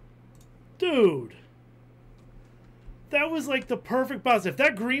 Dude. That was like the perfect bounce. If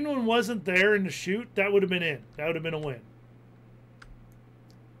that green one wasn't there in the chute, that would have been in. That would have been a win.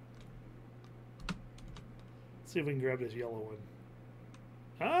 Let's see if we can grab this yellow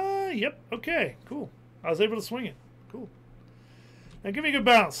one. Yep. Okay, cool. I was able to swing it. Cool. Now give me a good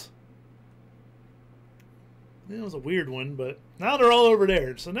bounce. It was a weird one, but now they're all over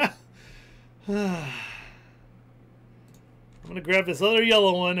there. So now I'm going to grab this other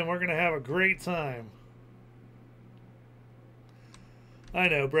yellow one and we're going to have a great time. I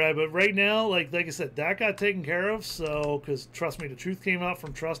know, Brad, but right now, like I said, that got taken care of. So, because trust me, the truth came out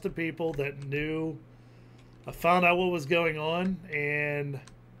from trusted people that knew. I found out what was going on and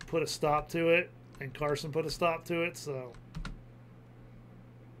put a stop to it. And Carson put a stop to it, so.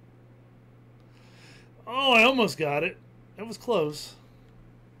 Oh, I almost got it. That was close.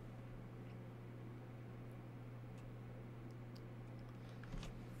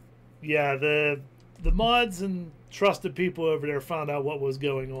 Yeah, the mods and trusted people over there found out what was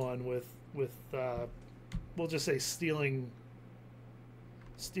going on with we'll just say stealing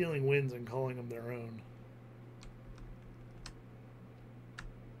wins and calling them their own.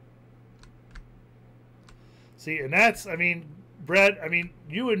 See, and that's, I mean, Brett, I mean,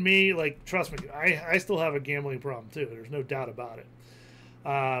 you and me, like, trust me, I still have a gambling problem too. There's no doubt about it.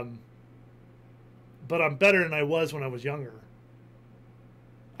 But I'm better than I was when I was younger.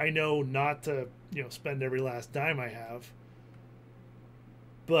 I know not to, spend every last dime I have.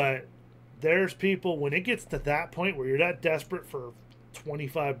 But there's people, when it gets to that point where you're that desperate for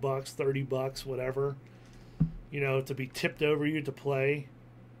 $25, $30, whatever, to be tipped over you to play.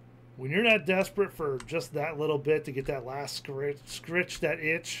 When you're not desperate for just that little bit to get that last scritch, that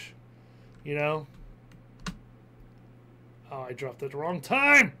itch, Oh, I dropped it at the wrong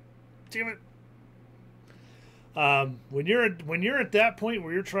time. Damn it. When you're at that point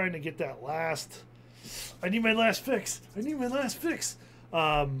where you're trying to get that last, I need my last fix.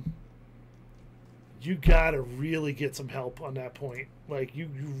 You gotta really get some help on that point. Like you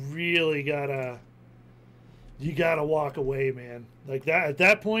really gotta walk away, man. Like that at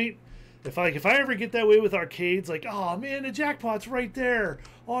that point, if I ever get that way with arcades, like, oh man, the jackpot's right there.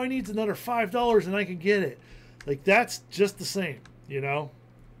 All I need is another $5 and I can get it. Like that's just the same,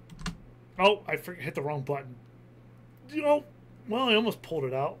 Oh, I hit the wrong button. Well, I almost pulled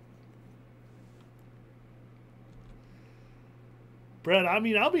it out. Brett, I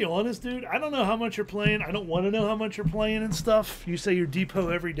mean, I'll be honest, dude. I don't know how much you're playing. I don't want to know how much you're playing and stuff. You say you're depot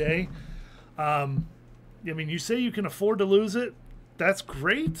every day. You say you can afford to lose it. That's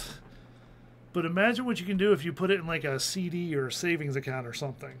great. But imagine what you can do if you put it in like a CD or a savings account or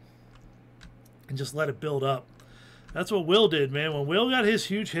something. And just let it build up. That's what Will did, man. When Will got his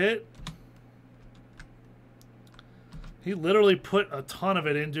huge hit, he literally put a ton of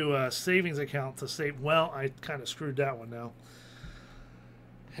it into a savings account to save. Well, I kind of screwed that one now.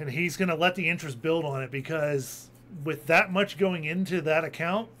 And he's going to let the interest build on it because with that much going into that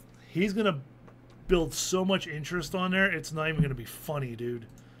account, he's going to build so much interest on there, it's not even going to be funny, dude.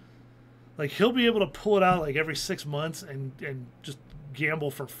 Like, he'll be able to pull it out like every 6 months and just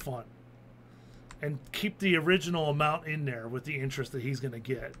gamble for fun. And keep the original amount in there with the interest that he's going to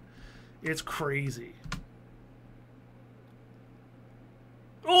get. It's crazy.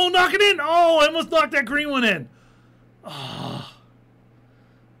 Oh, knock it in! Oh, I almost knocked that green one in. Oh.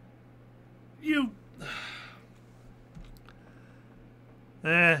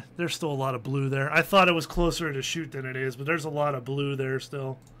 There's still a lot of blue there. I thought it was closer to shoot than it is, but there's a lot of blue there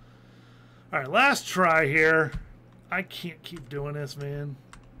still. All right, last try here. I can't keep doing this, man.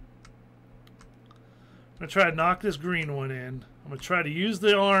 I'm going to try to knock this green one in. I'm going to try to use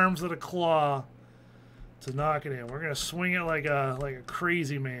the arms of the claw to knock it in. We're going to swing it like a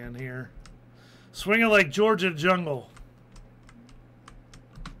crazy man here. Swing it like Georgia Jungle.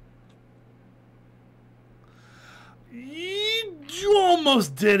 You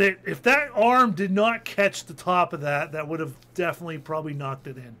almost did it. If that arm did not catch the top of that, that would have definitely probably knocked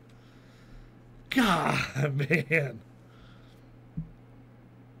it in. God, man.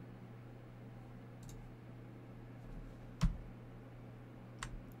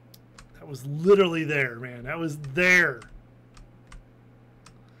 That was literally there, man. That was there.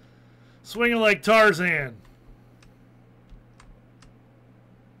 Swinging like Tarzan.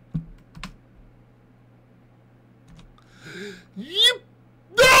 Yep.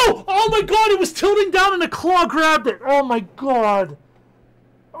 No! Oh my god, it was tilting down and the claw grabbed it. Oh my god.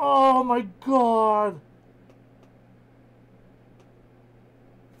 Oh my god.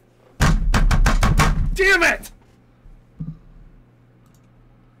 Damn it!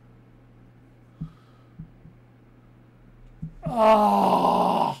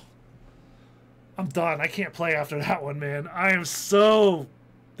 Oh. I'm done. I can't play after that one, man. I am so...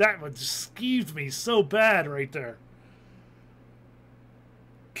 That one just skeeved me so bad right there.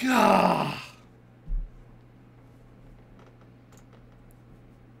 God.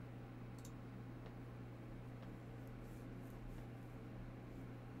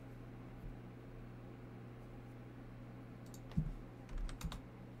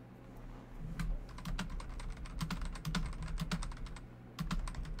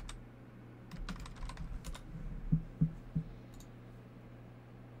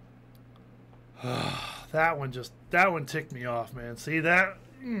 That one ticked me off, man. See that?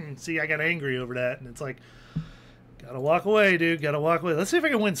 See, I got angry over that, and it's like, gotta walk away, dude. Gotta walk away. Let's see if I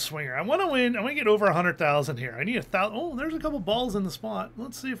can win Swinger. I want to win. I want to get over 100,000 here. I need 1,000. Oh, there's a couple balls in the spot.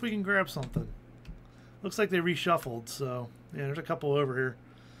 Let's see if we can grab something. Looks like they reshuffled, so yeah, there's a couple over here.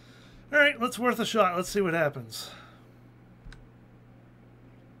 All right, let's worth a shot. Let's see what happens.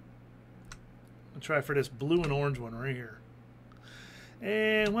 I'll try for this blue and orange one right here.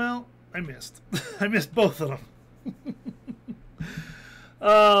 And well, I missed. I missed both of them.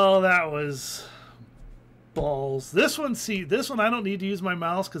 Oh, that was balls. This one, see, this one I don't need to use my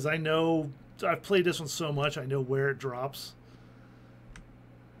mouse because I know I've played this one so much. I know where it drops.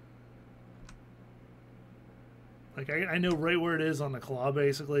 Like I know right where it is on the claw,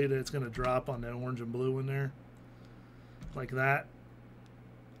 basically, that it's going to drop on that orange and blue in there, like that.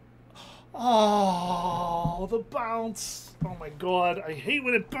 Oh, the bounce. Oh my god. I hate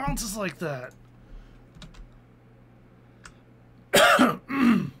when it bounces like that.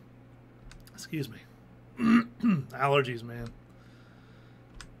 Excuse me. Allergies, man.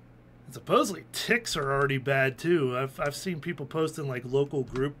 And supposedly ticks are already bad too. I've seen people posting like local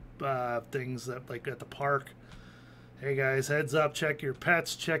group things that like at the park. Hey guys, heads up, check your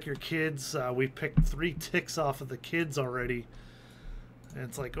pets, check your kids. We picked 3 ticks off of the kids already. And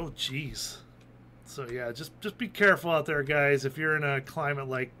it's like, oh geez. So yeah, just be careful out there, guys. If you're in a climate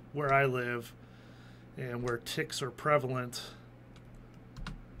like where I live and where ticks are prevalent,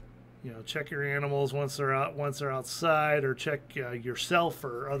 you know, check your animals once they're outside, or check yourself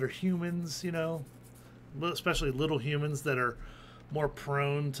or other humans, you know, especially little humans that are more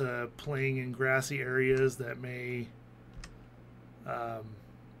prone to playing in grassy areas that may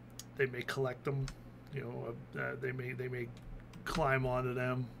they may collect them, you know, they may climb onto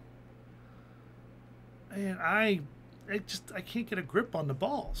them. And I can't get a grip on the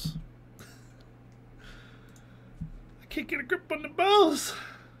balls. I can't get a grip on the balls.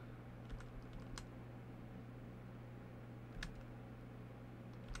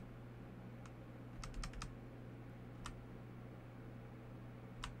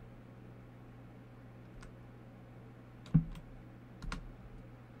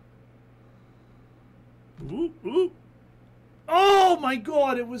 Ooh, ooh. Oh my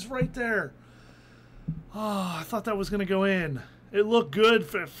god, it was right there. Oh, I thought that was going to go in. It looked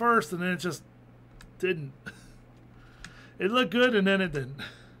good at first, and then it just didn't. It looked good, and then it didn't.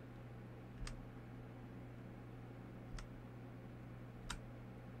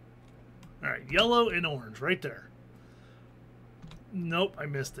 All right, yellow and orange right there. Nope, I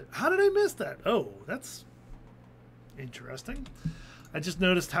missed it. How did I miss that? Oh, that's interesting. I just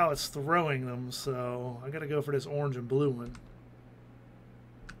noticed how it's throwing them, so I got to go for this orange and blue one.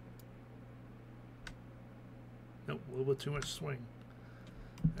 Nope, a little bit too much swing.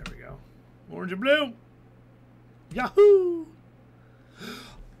 There we go. Orange and blue. Yahoo!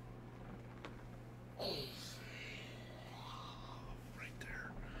 Right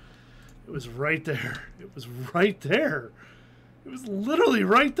there. It was right there. It was right there. It was literally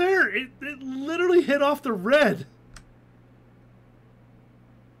right there. It literally hit off the red.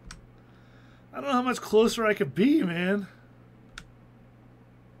 I don't know how much closer I could be, man.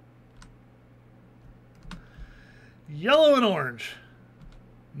 Yellow and orange.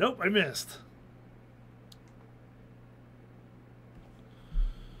 Nope, I missed.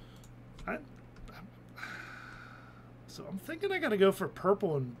 So I'm thinking I got to go for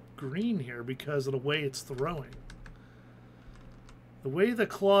purple and green here because of the way it's throwing. The way the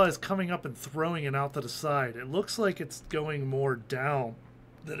claw is coming up and throwing it out to the side, it looks like it's going more down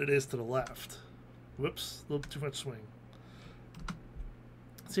than it is to the left. Whoops, a little too much swing.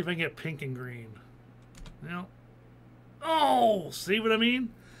 Let's see if I can get pink and green. No. Oh, see what I mean?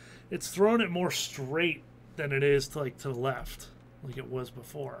 It's throwing it more straight than it is to, like, to the left, like it was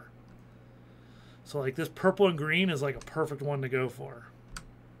before. So like this purple and green is like a perfect one to go for.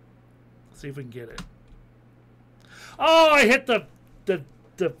 Let's see if we can get it. Oh, I hit the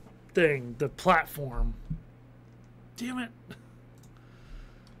thing, the platform. Damn it.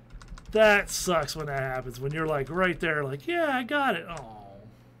 That sucks when that happens, when you're like right there, like, yeah, I got it. Oh.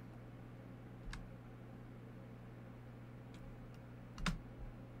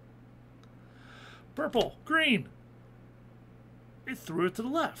 Purple, green. It threw it to the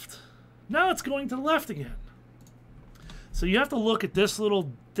left. Now it's going to the left again. So you have to look at this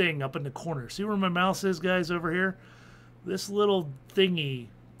little thing up in the corner. See where my mouse is, guys, over here? This little thingy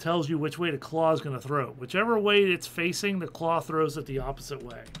tells you which way the claw is going to throw. Whichever way it's facing, the claw throws it the opposite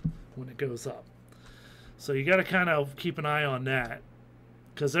way when it goes up. So you got to kind of keep an eye on that.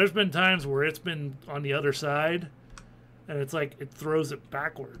 Because there's been times where it's been on the other side, and it's like it throws it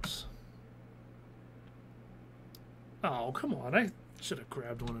backwards. Oh, come on. I should have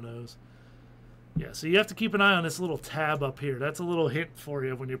grabbed one of those. Yeah, so you have to keep an eye on this little tab up here. That's a little hint for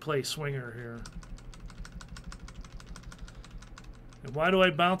you when you play Swinger here. And why do I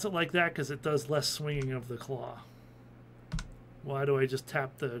bounce it like that? Because it does less swinging of the claw. Why do I just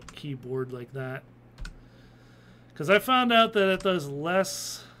tap the keyboard like that? Because I found out that it does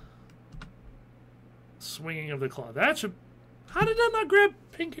less swinging of the claw. That should... How did I not grab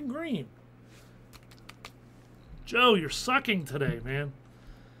pink and green? Joe, you're sucking today, man.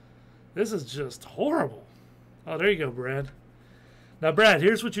 This is just horrible. Oh, there you go, Brad. Now, Brad,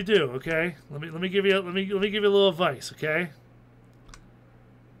 here's what you do, okay? Let me give you a little advice, okay?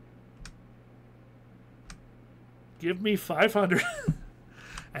 Give me 500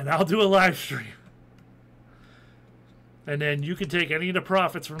 and I'll do a live stream. And then you can take any of the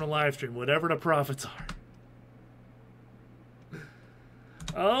profits from the live stream, whatever the profits are.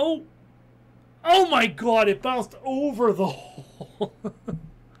 Oh. Oh my God, it bounced over the hole.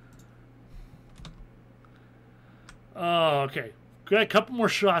 Oh, okay. Got a couple more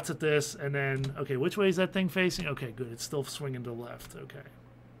shots at this, and then, okay, which way is that thing facing? Okay, good. It's still swinging to the left. Okay.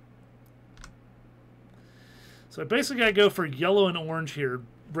 So I basically got to go for yellow and orange here,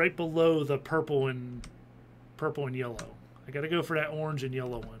 right below the purple and yellow. I got to go for that orange and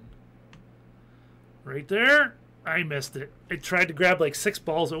yellow one. Right there. I missed it. It tried to grab like 6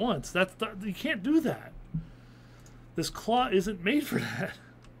 balls at once. You can't do that. This claw isn't made for that.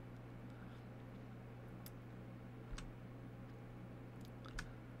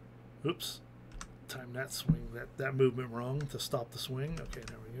 Oops. Time that swing, that movement wrong to stop the swing. Okay,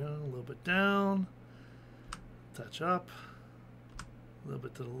 there we go. A little bit down. Touch up. A little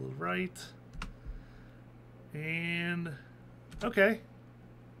bit to the right. And okay.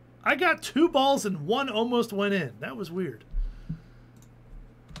 I got 2 balls and 1 almost went in. That was weird.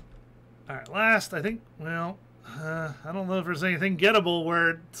 All right, last, I think, well, I don't know if there's anything gettable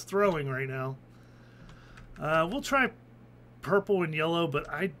where it's throwing right now. We'll try purple and yellow, but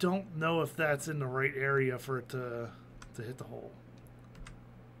I don't know if that's in the right area for it to hit the hole.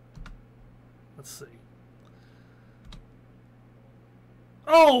 Let's see.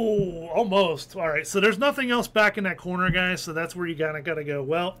 Oh, almost. All right, so there's nothing else back in that corner, guys, so that's where you kind of got to go.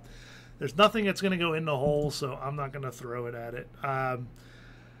 Well, there's nothing that's going to go in the hole, so I'm not going to throw it at it. I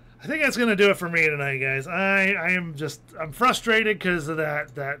think that's going to do it for me tonight, guys. I'm frustrated because of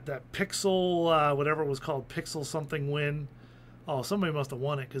that pixel, whatever it was called, pixel something win. Oh, somebody must have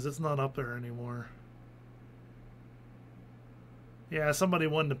won it because it's not up there anymore. Yeah, somebody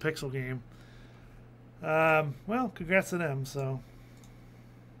won the pixel game. Well, congrats to them, so...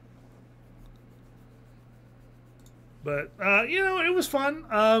 But, you know, it was fun.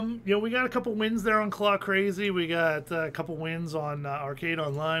 You know, we got a couple wins there on Claw Crazy. We got a couple wins on Arcade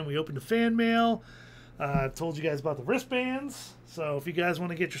Online. We opened a fan mail. Told you guys about the wristbands. So if you guys want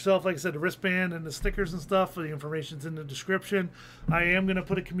to get yourself, like I said, the wristband and the stickers and stuff, the information's in the description. I am going to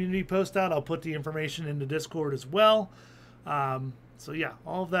put a community post out. I'll put the information in the Discord as well. So, yeah,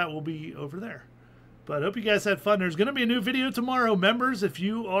 all of that will be over there. But I hope you guys had fun. There's going to be a new video tomorrow. Members, if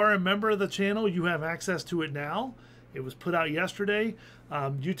you are a member of the channel, you have access to it now. It was put out yesterday.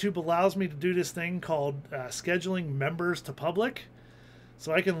 YouTube allows me to do this thing called scheduling members to public.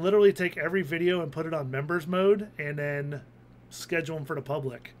 So I can literally take every video and put it on members mode and then schedule them for the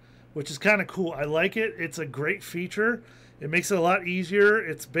public, which is kind of cool. I like it. It's a great feature. It makes it a lot easier.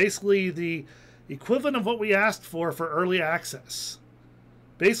 It's basically the equivalent of what we asked for early access.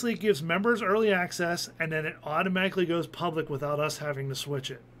 Basically, it gives members early access and then it automatically goes public without us having to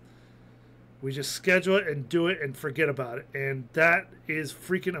switch it. We just schedule it and do it and forget about it. And that is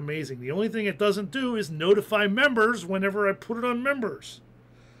freaking amazing. The only thing it doesn't do is notify members whenever I put it on members.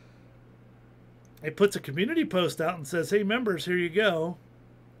 It puts a community post out and says, hey, members, here you go.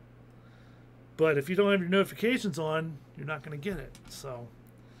 But if you don't have your notifications on, you're not going to get it. So,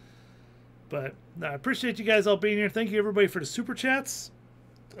 but no, I appreciate you guys all being here. Thank you, everybody, for the super chats.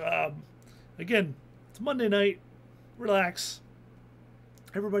 Again, it's Monday night. Relax.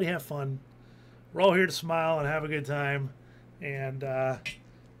 Everybody have fun. We're all here to smile and have a good time. And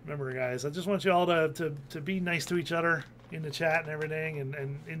remember, guys, I just want you all to be nice to each other in the chat and everything, and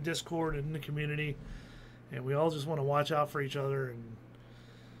in Discord and in the community. And we all just want to watch out for each other and,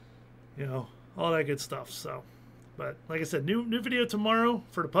 you know, all that good stuff. So, but like I said, new video tomorrow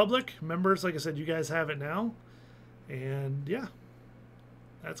for the public. Members, like I said, you guys have it now. And, yeah,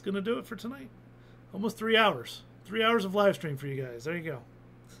 that's going to do it for tonight. Almost 3 hours. 3 hours of live stream for you guys. There you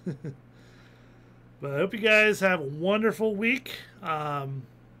go. But I hope you guys have a wonderful week.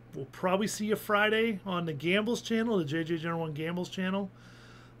 We'll probably see you Friday on the Gambles channel, the JJ General 1 Gambles channel.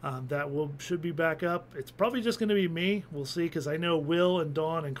 That should be back up. It's probably just going to be me. We'll see, because I know Will and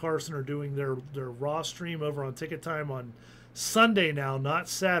Dawn and Carson are doing their Raw stream over on Ticket Time on Sunday now, not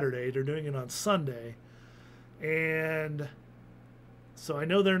Saturday. They're doing it on Sunday. And so I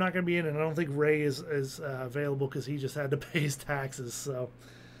know they're not going to be in it. I don't think Ray is available because he just had to pay his taxes. So...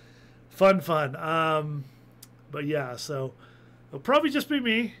 Fun. But yeah, so it'll probably just be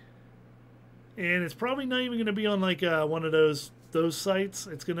me. And it's probably not even going to be on like one of those sites.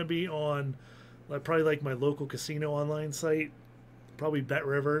 It's going to be on probably like my local casino online site. Probably Bet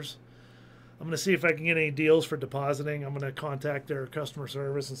Rivers. I'm going to see if I can get any deals for depositing. I'm going to contact their customer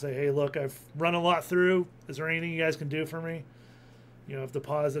service and say, hey, look, I've run a lot through. Is there anything you guys can do for me? You know, I've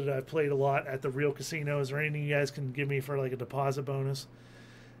deposited. I've played a lot at the real casino. Is there anything you guys can give me for like a deposit bonus?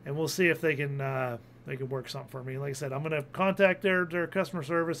 And we'll see if they can, they can work something for me. Like I said, I'm going to contact their customer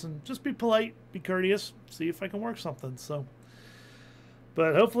service and just be polite, be courteous, see if I can work something. So,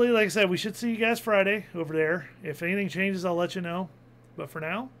 but hopefully, like I said, we should see you guys Friday over there. If anything changes, I'll let you know. But for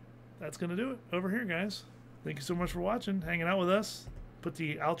now, that's going to do it over here, guys. Thank you so much for watching, hanging out with us. Put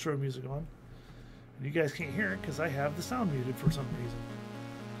the outro music on. And you guys can't hear it because I have the sound muted for some reason.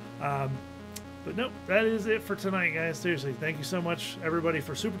 But nope, that is it for tonight, guys. Seriously, thank you so much, everybody,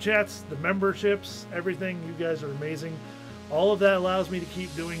 for super chats, the memberships, everything. You guys are amazing. All of that allows me to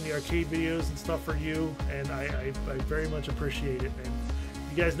keep doing the arcade videos and stuff for you, and I very much appreciate it. And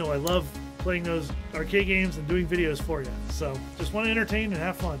you guys know I love playing those arcade games and doing videos for you. So just want to entertain and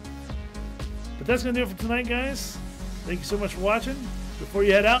have fun. But that's going to do it for tonight, guys. Thank you so much for watching. Before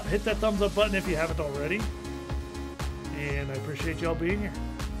you head out, hit that thumbs up button if you haven't already. And I appreciate y'all being here.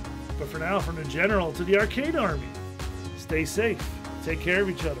 But for now, from the General to the Arcade Army, stay safe, take care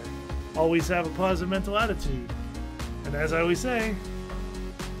of each other, always have a positive mental attitude. And as I always say,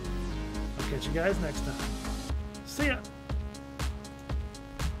 I'll catch you guys next time. See ya!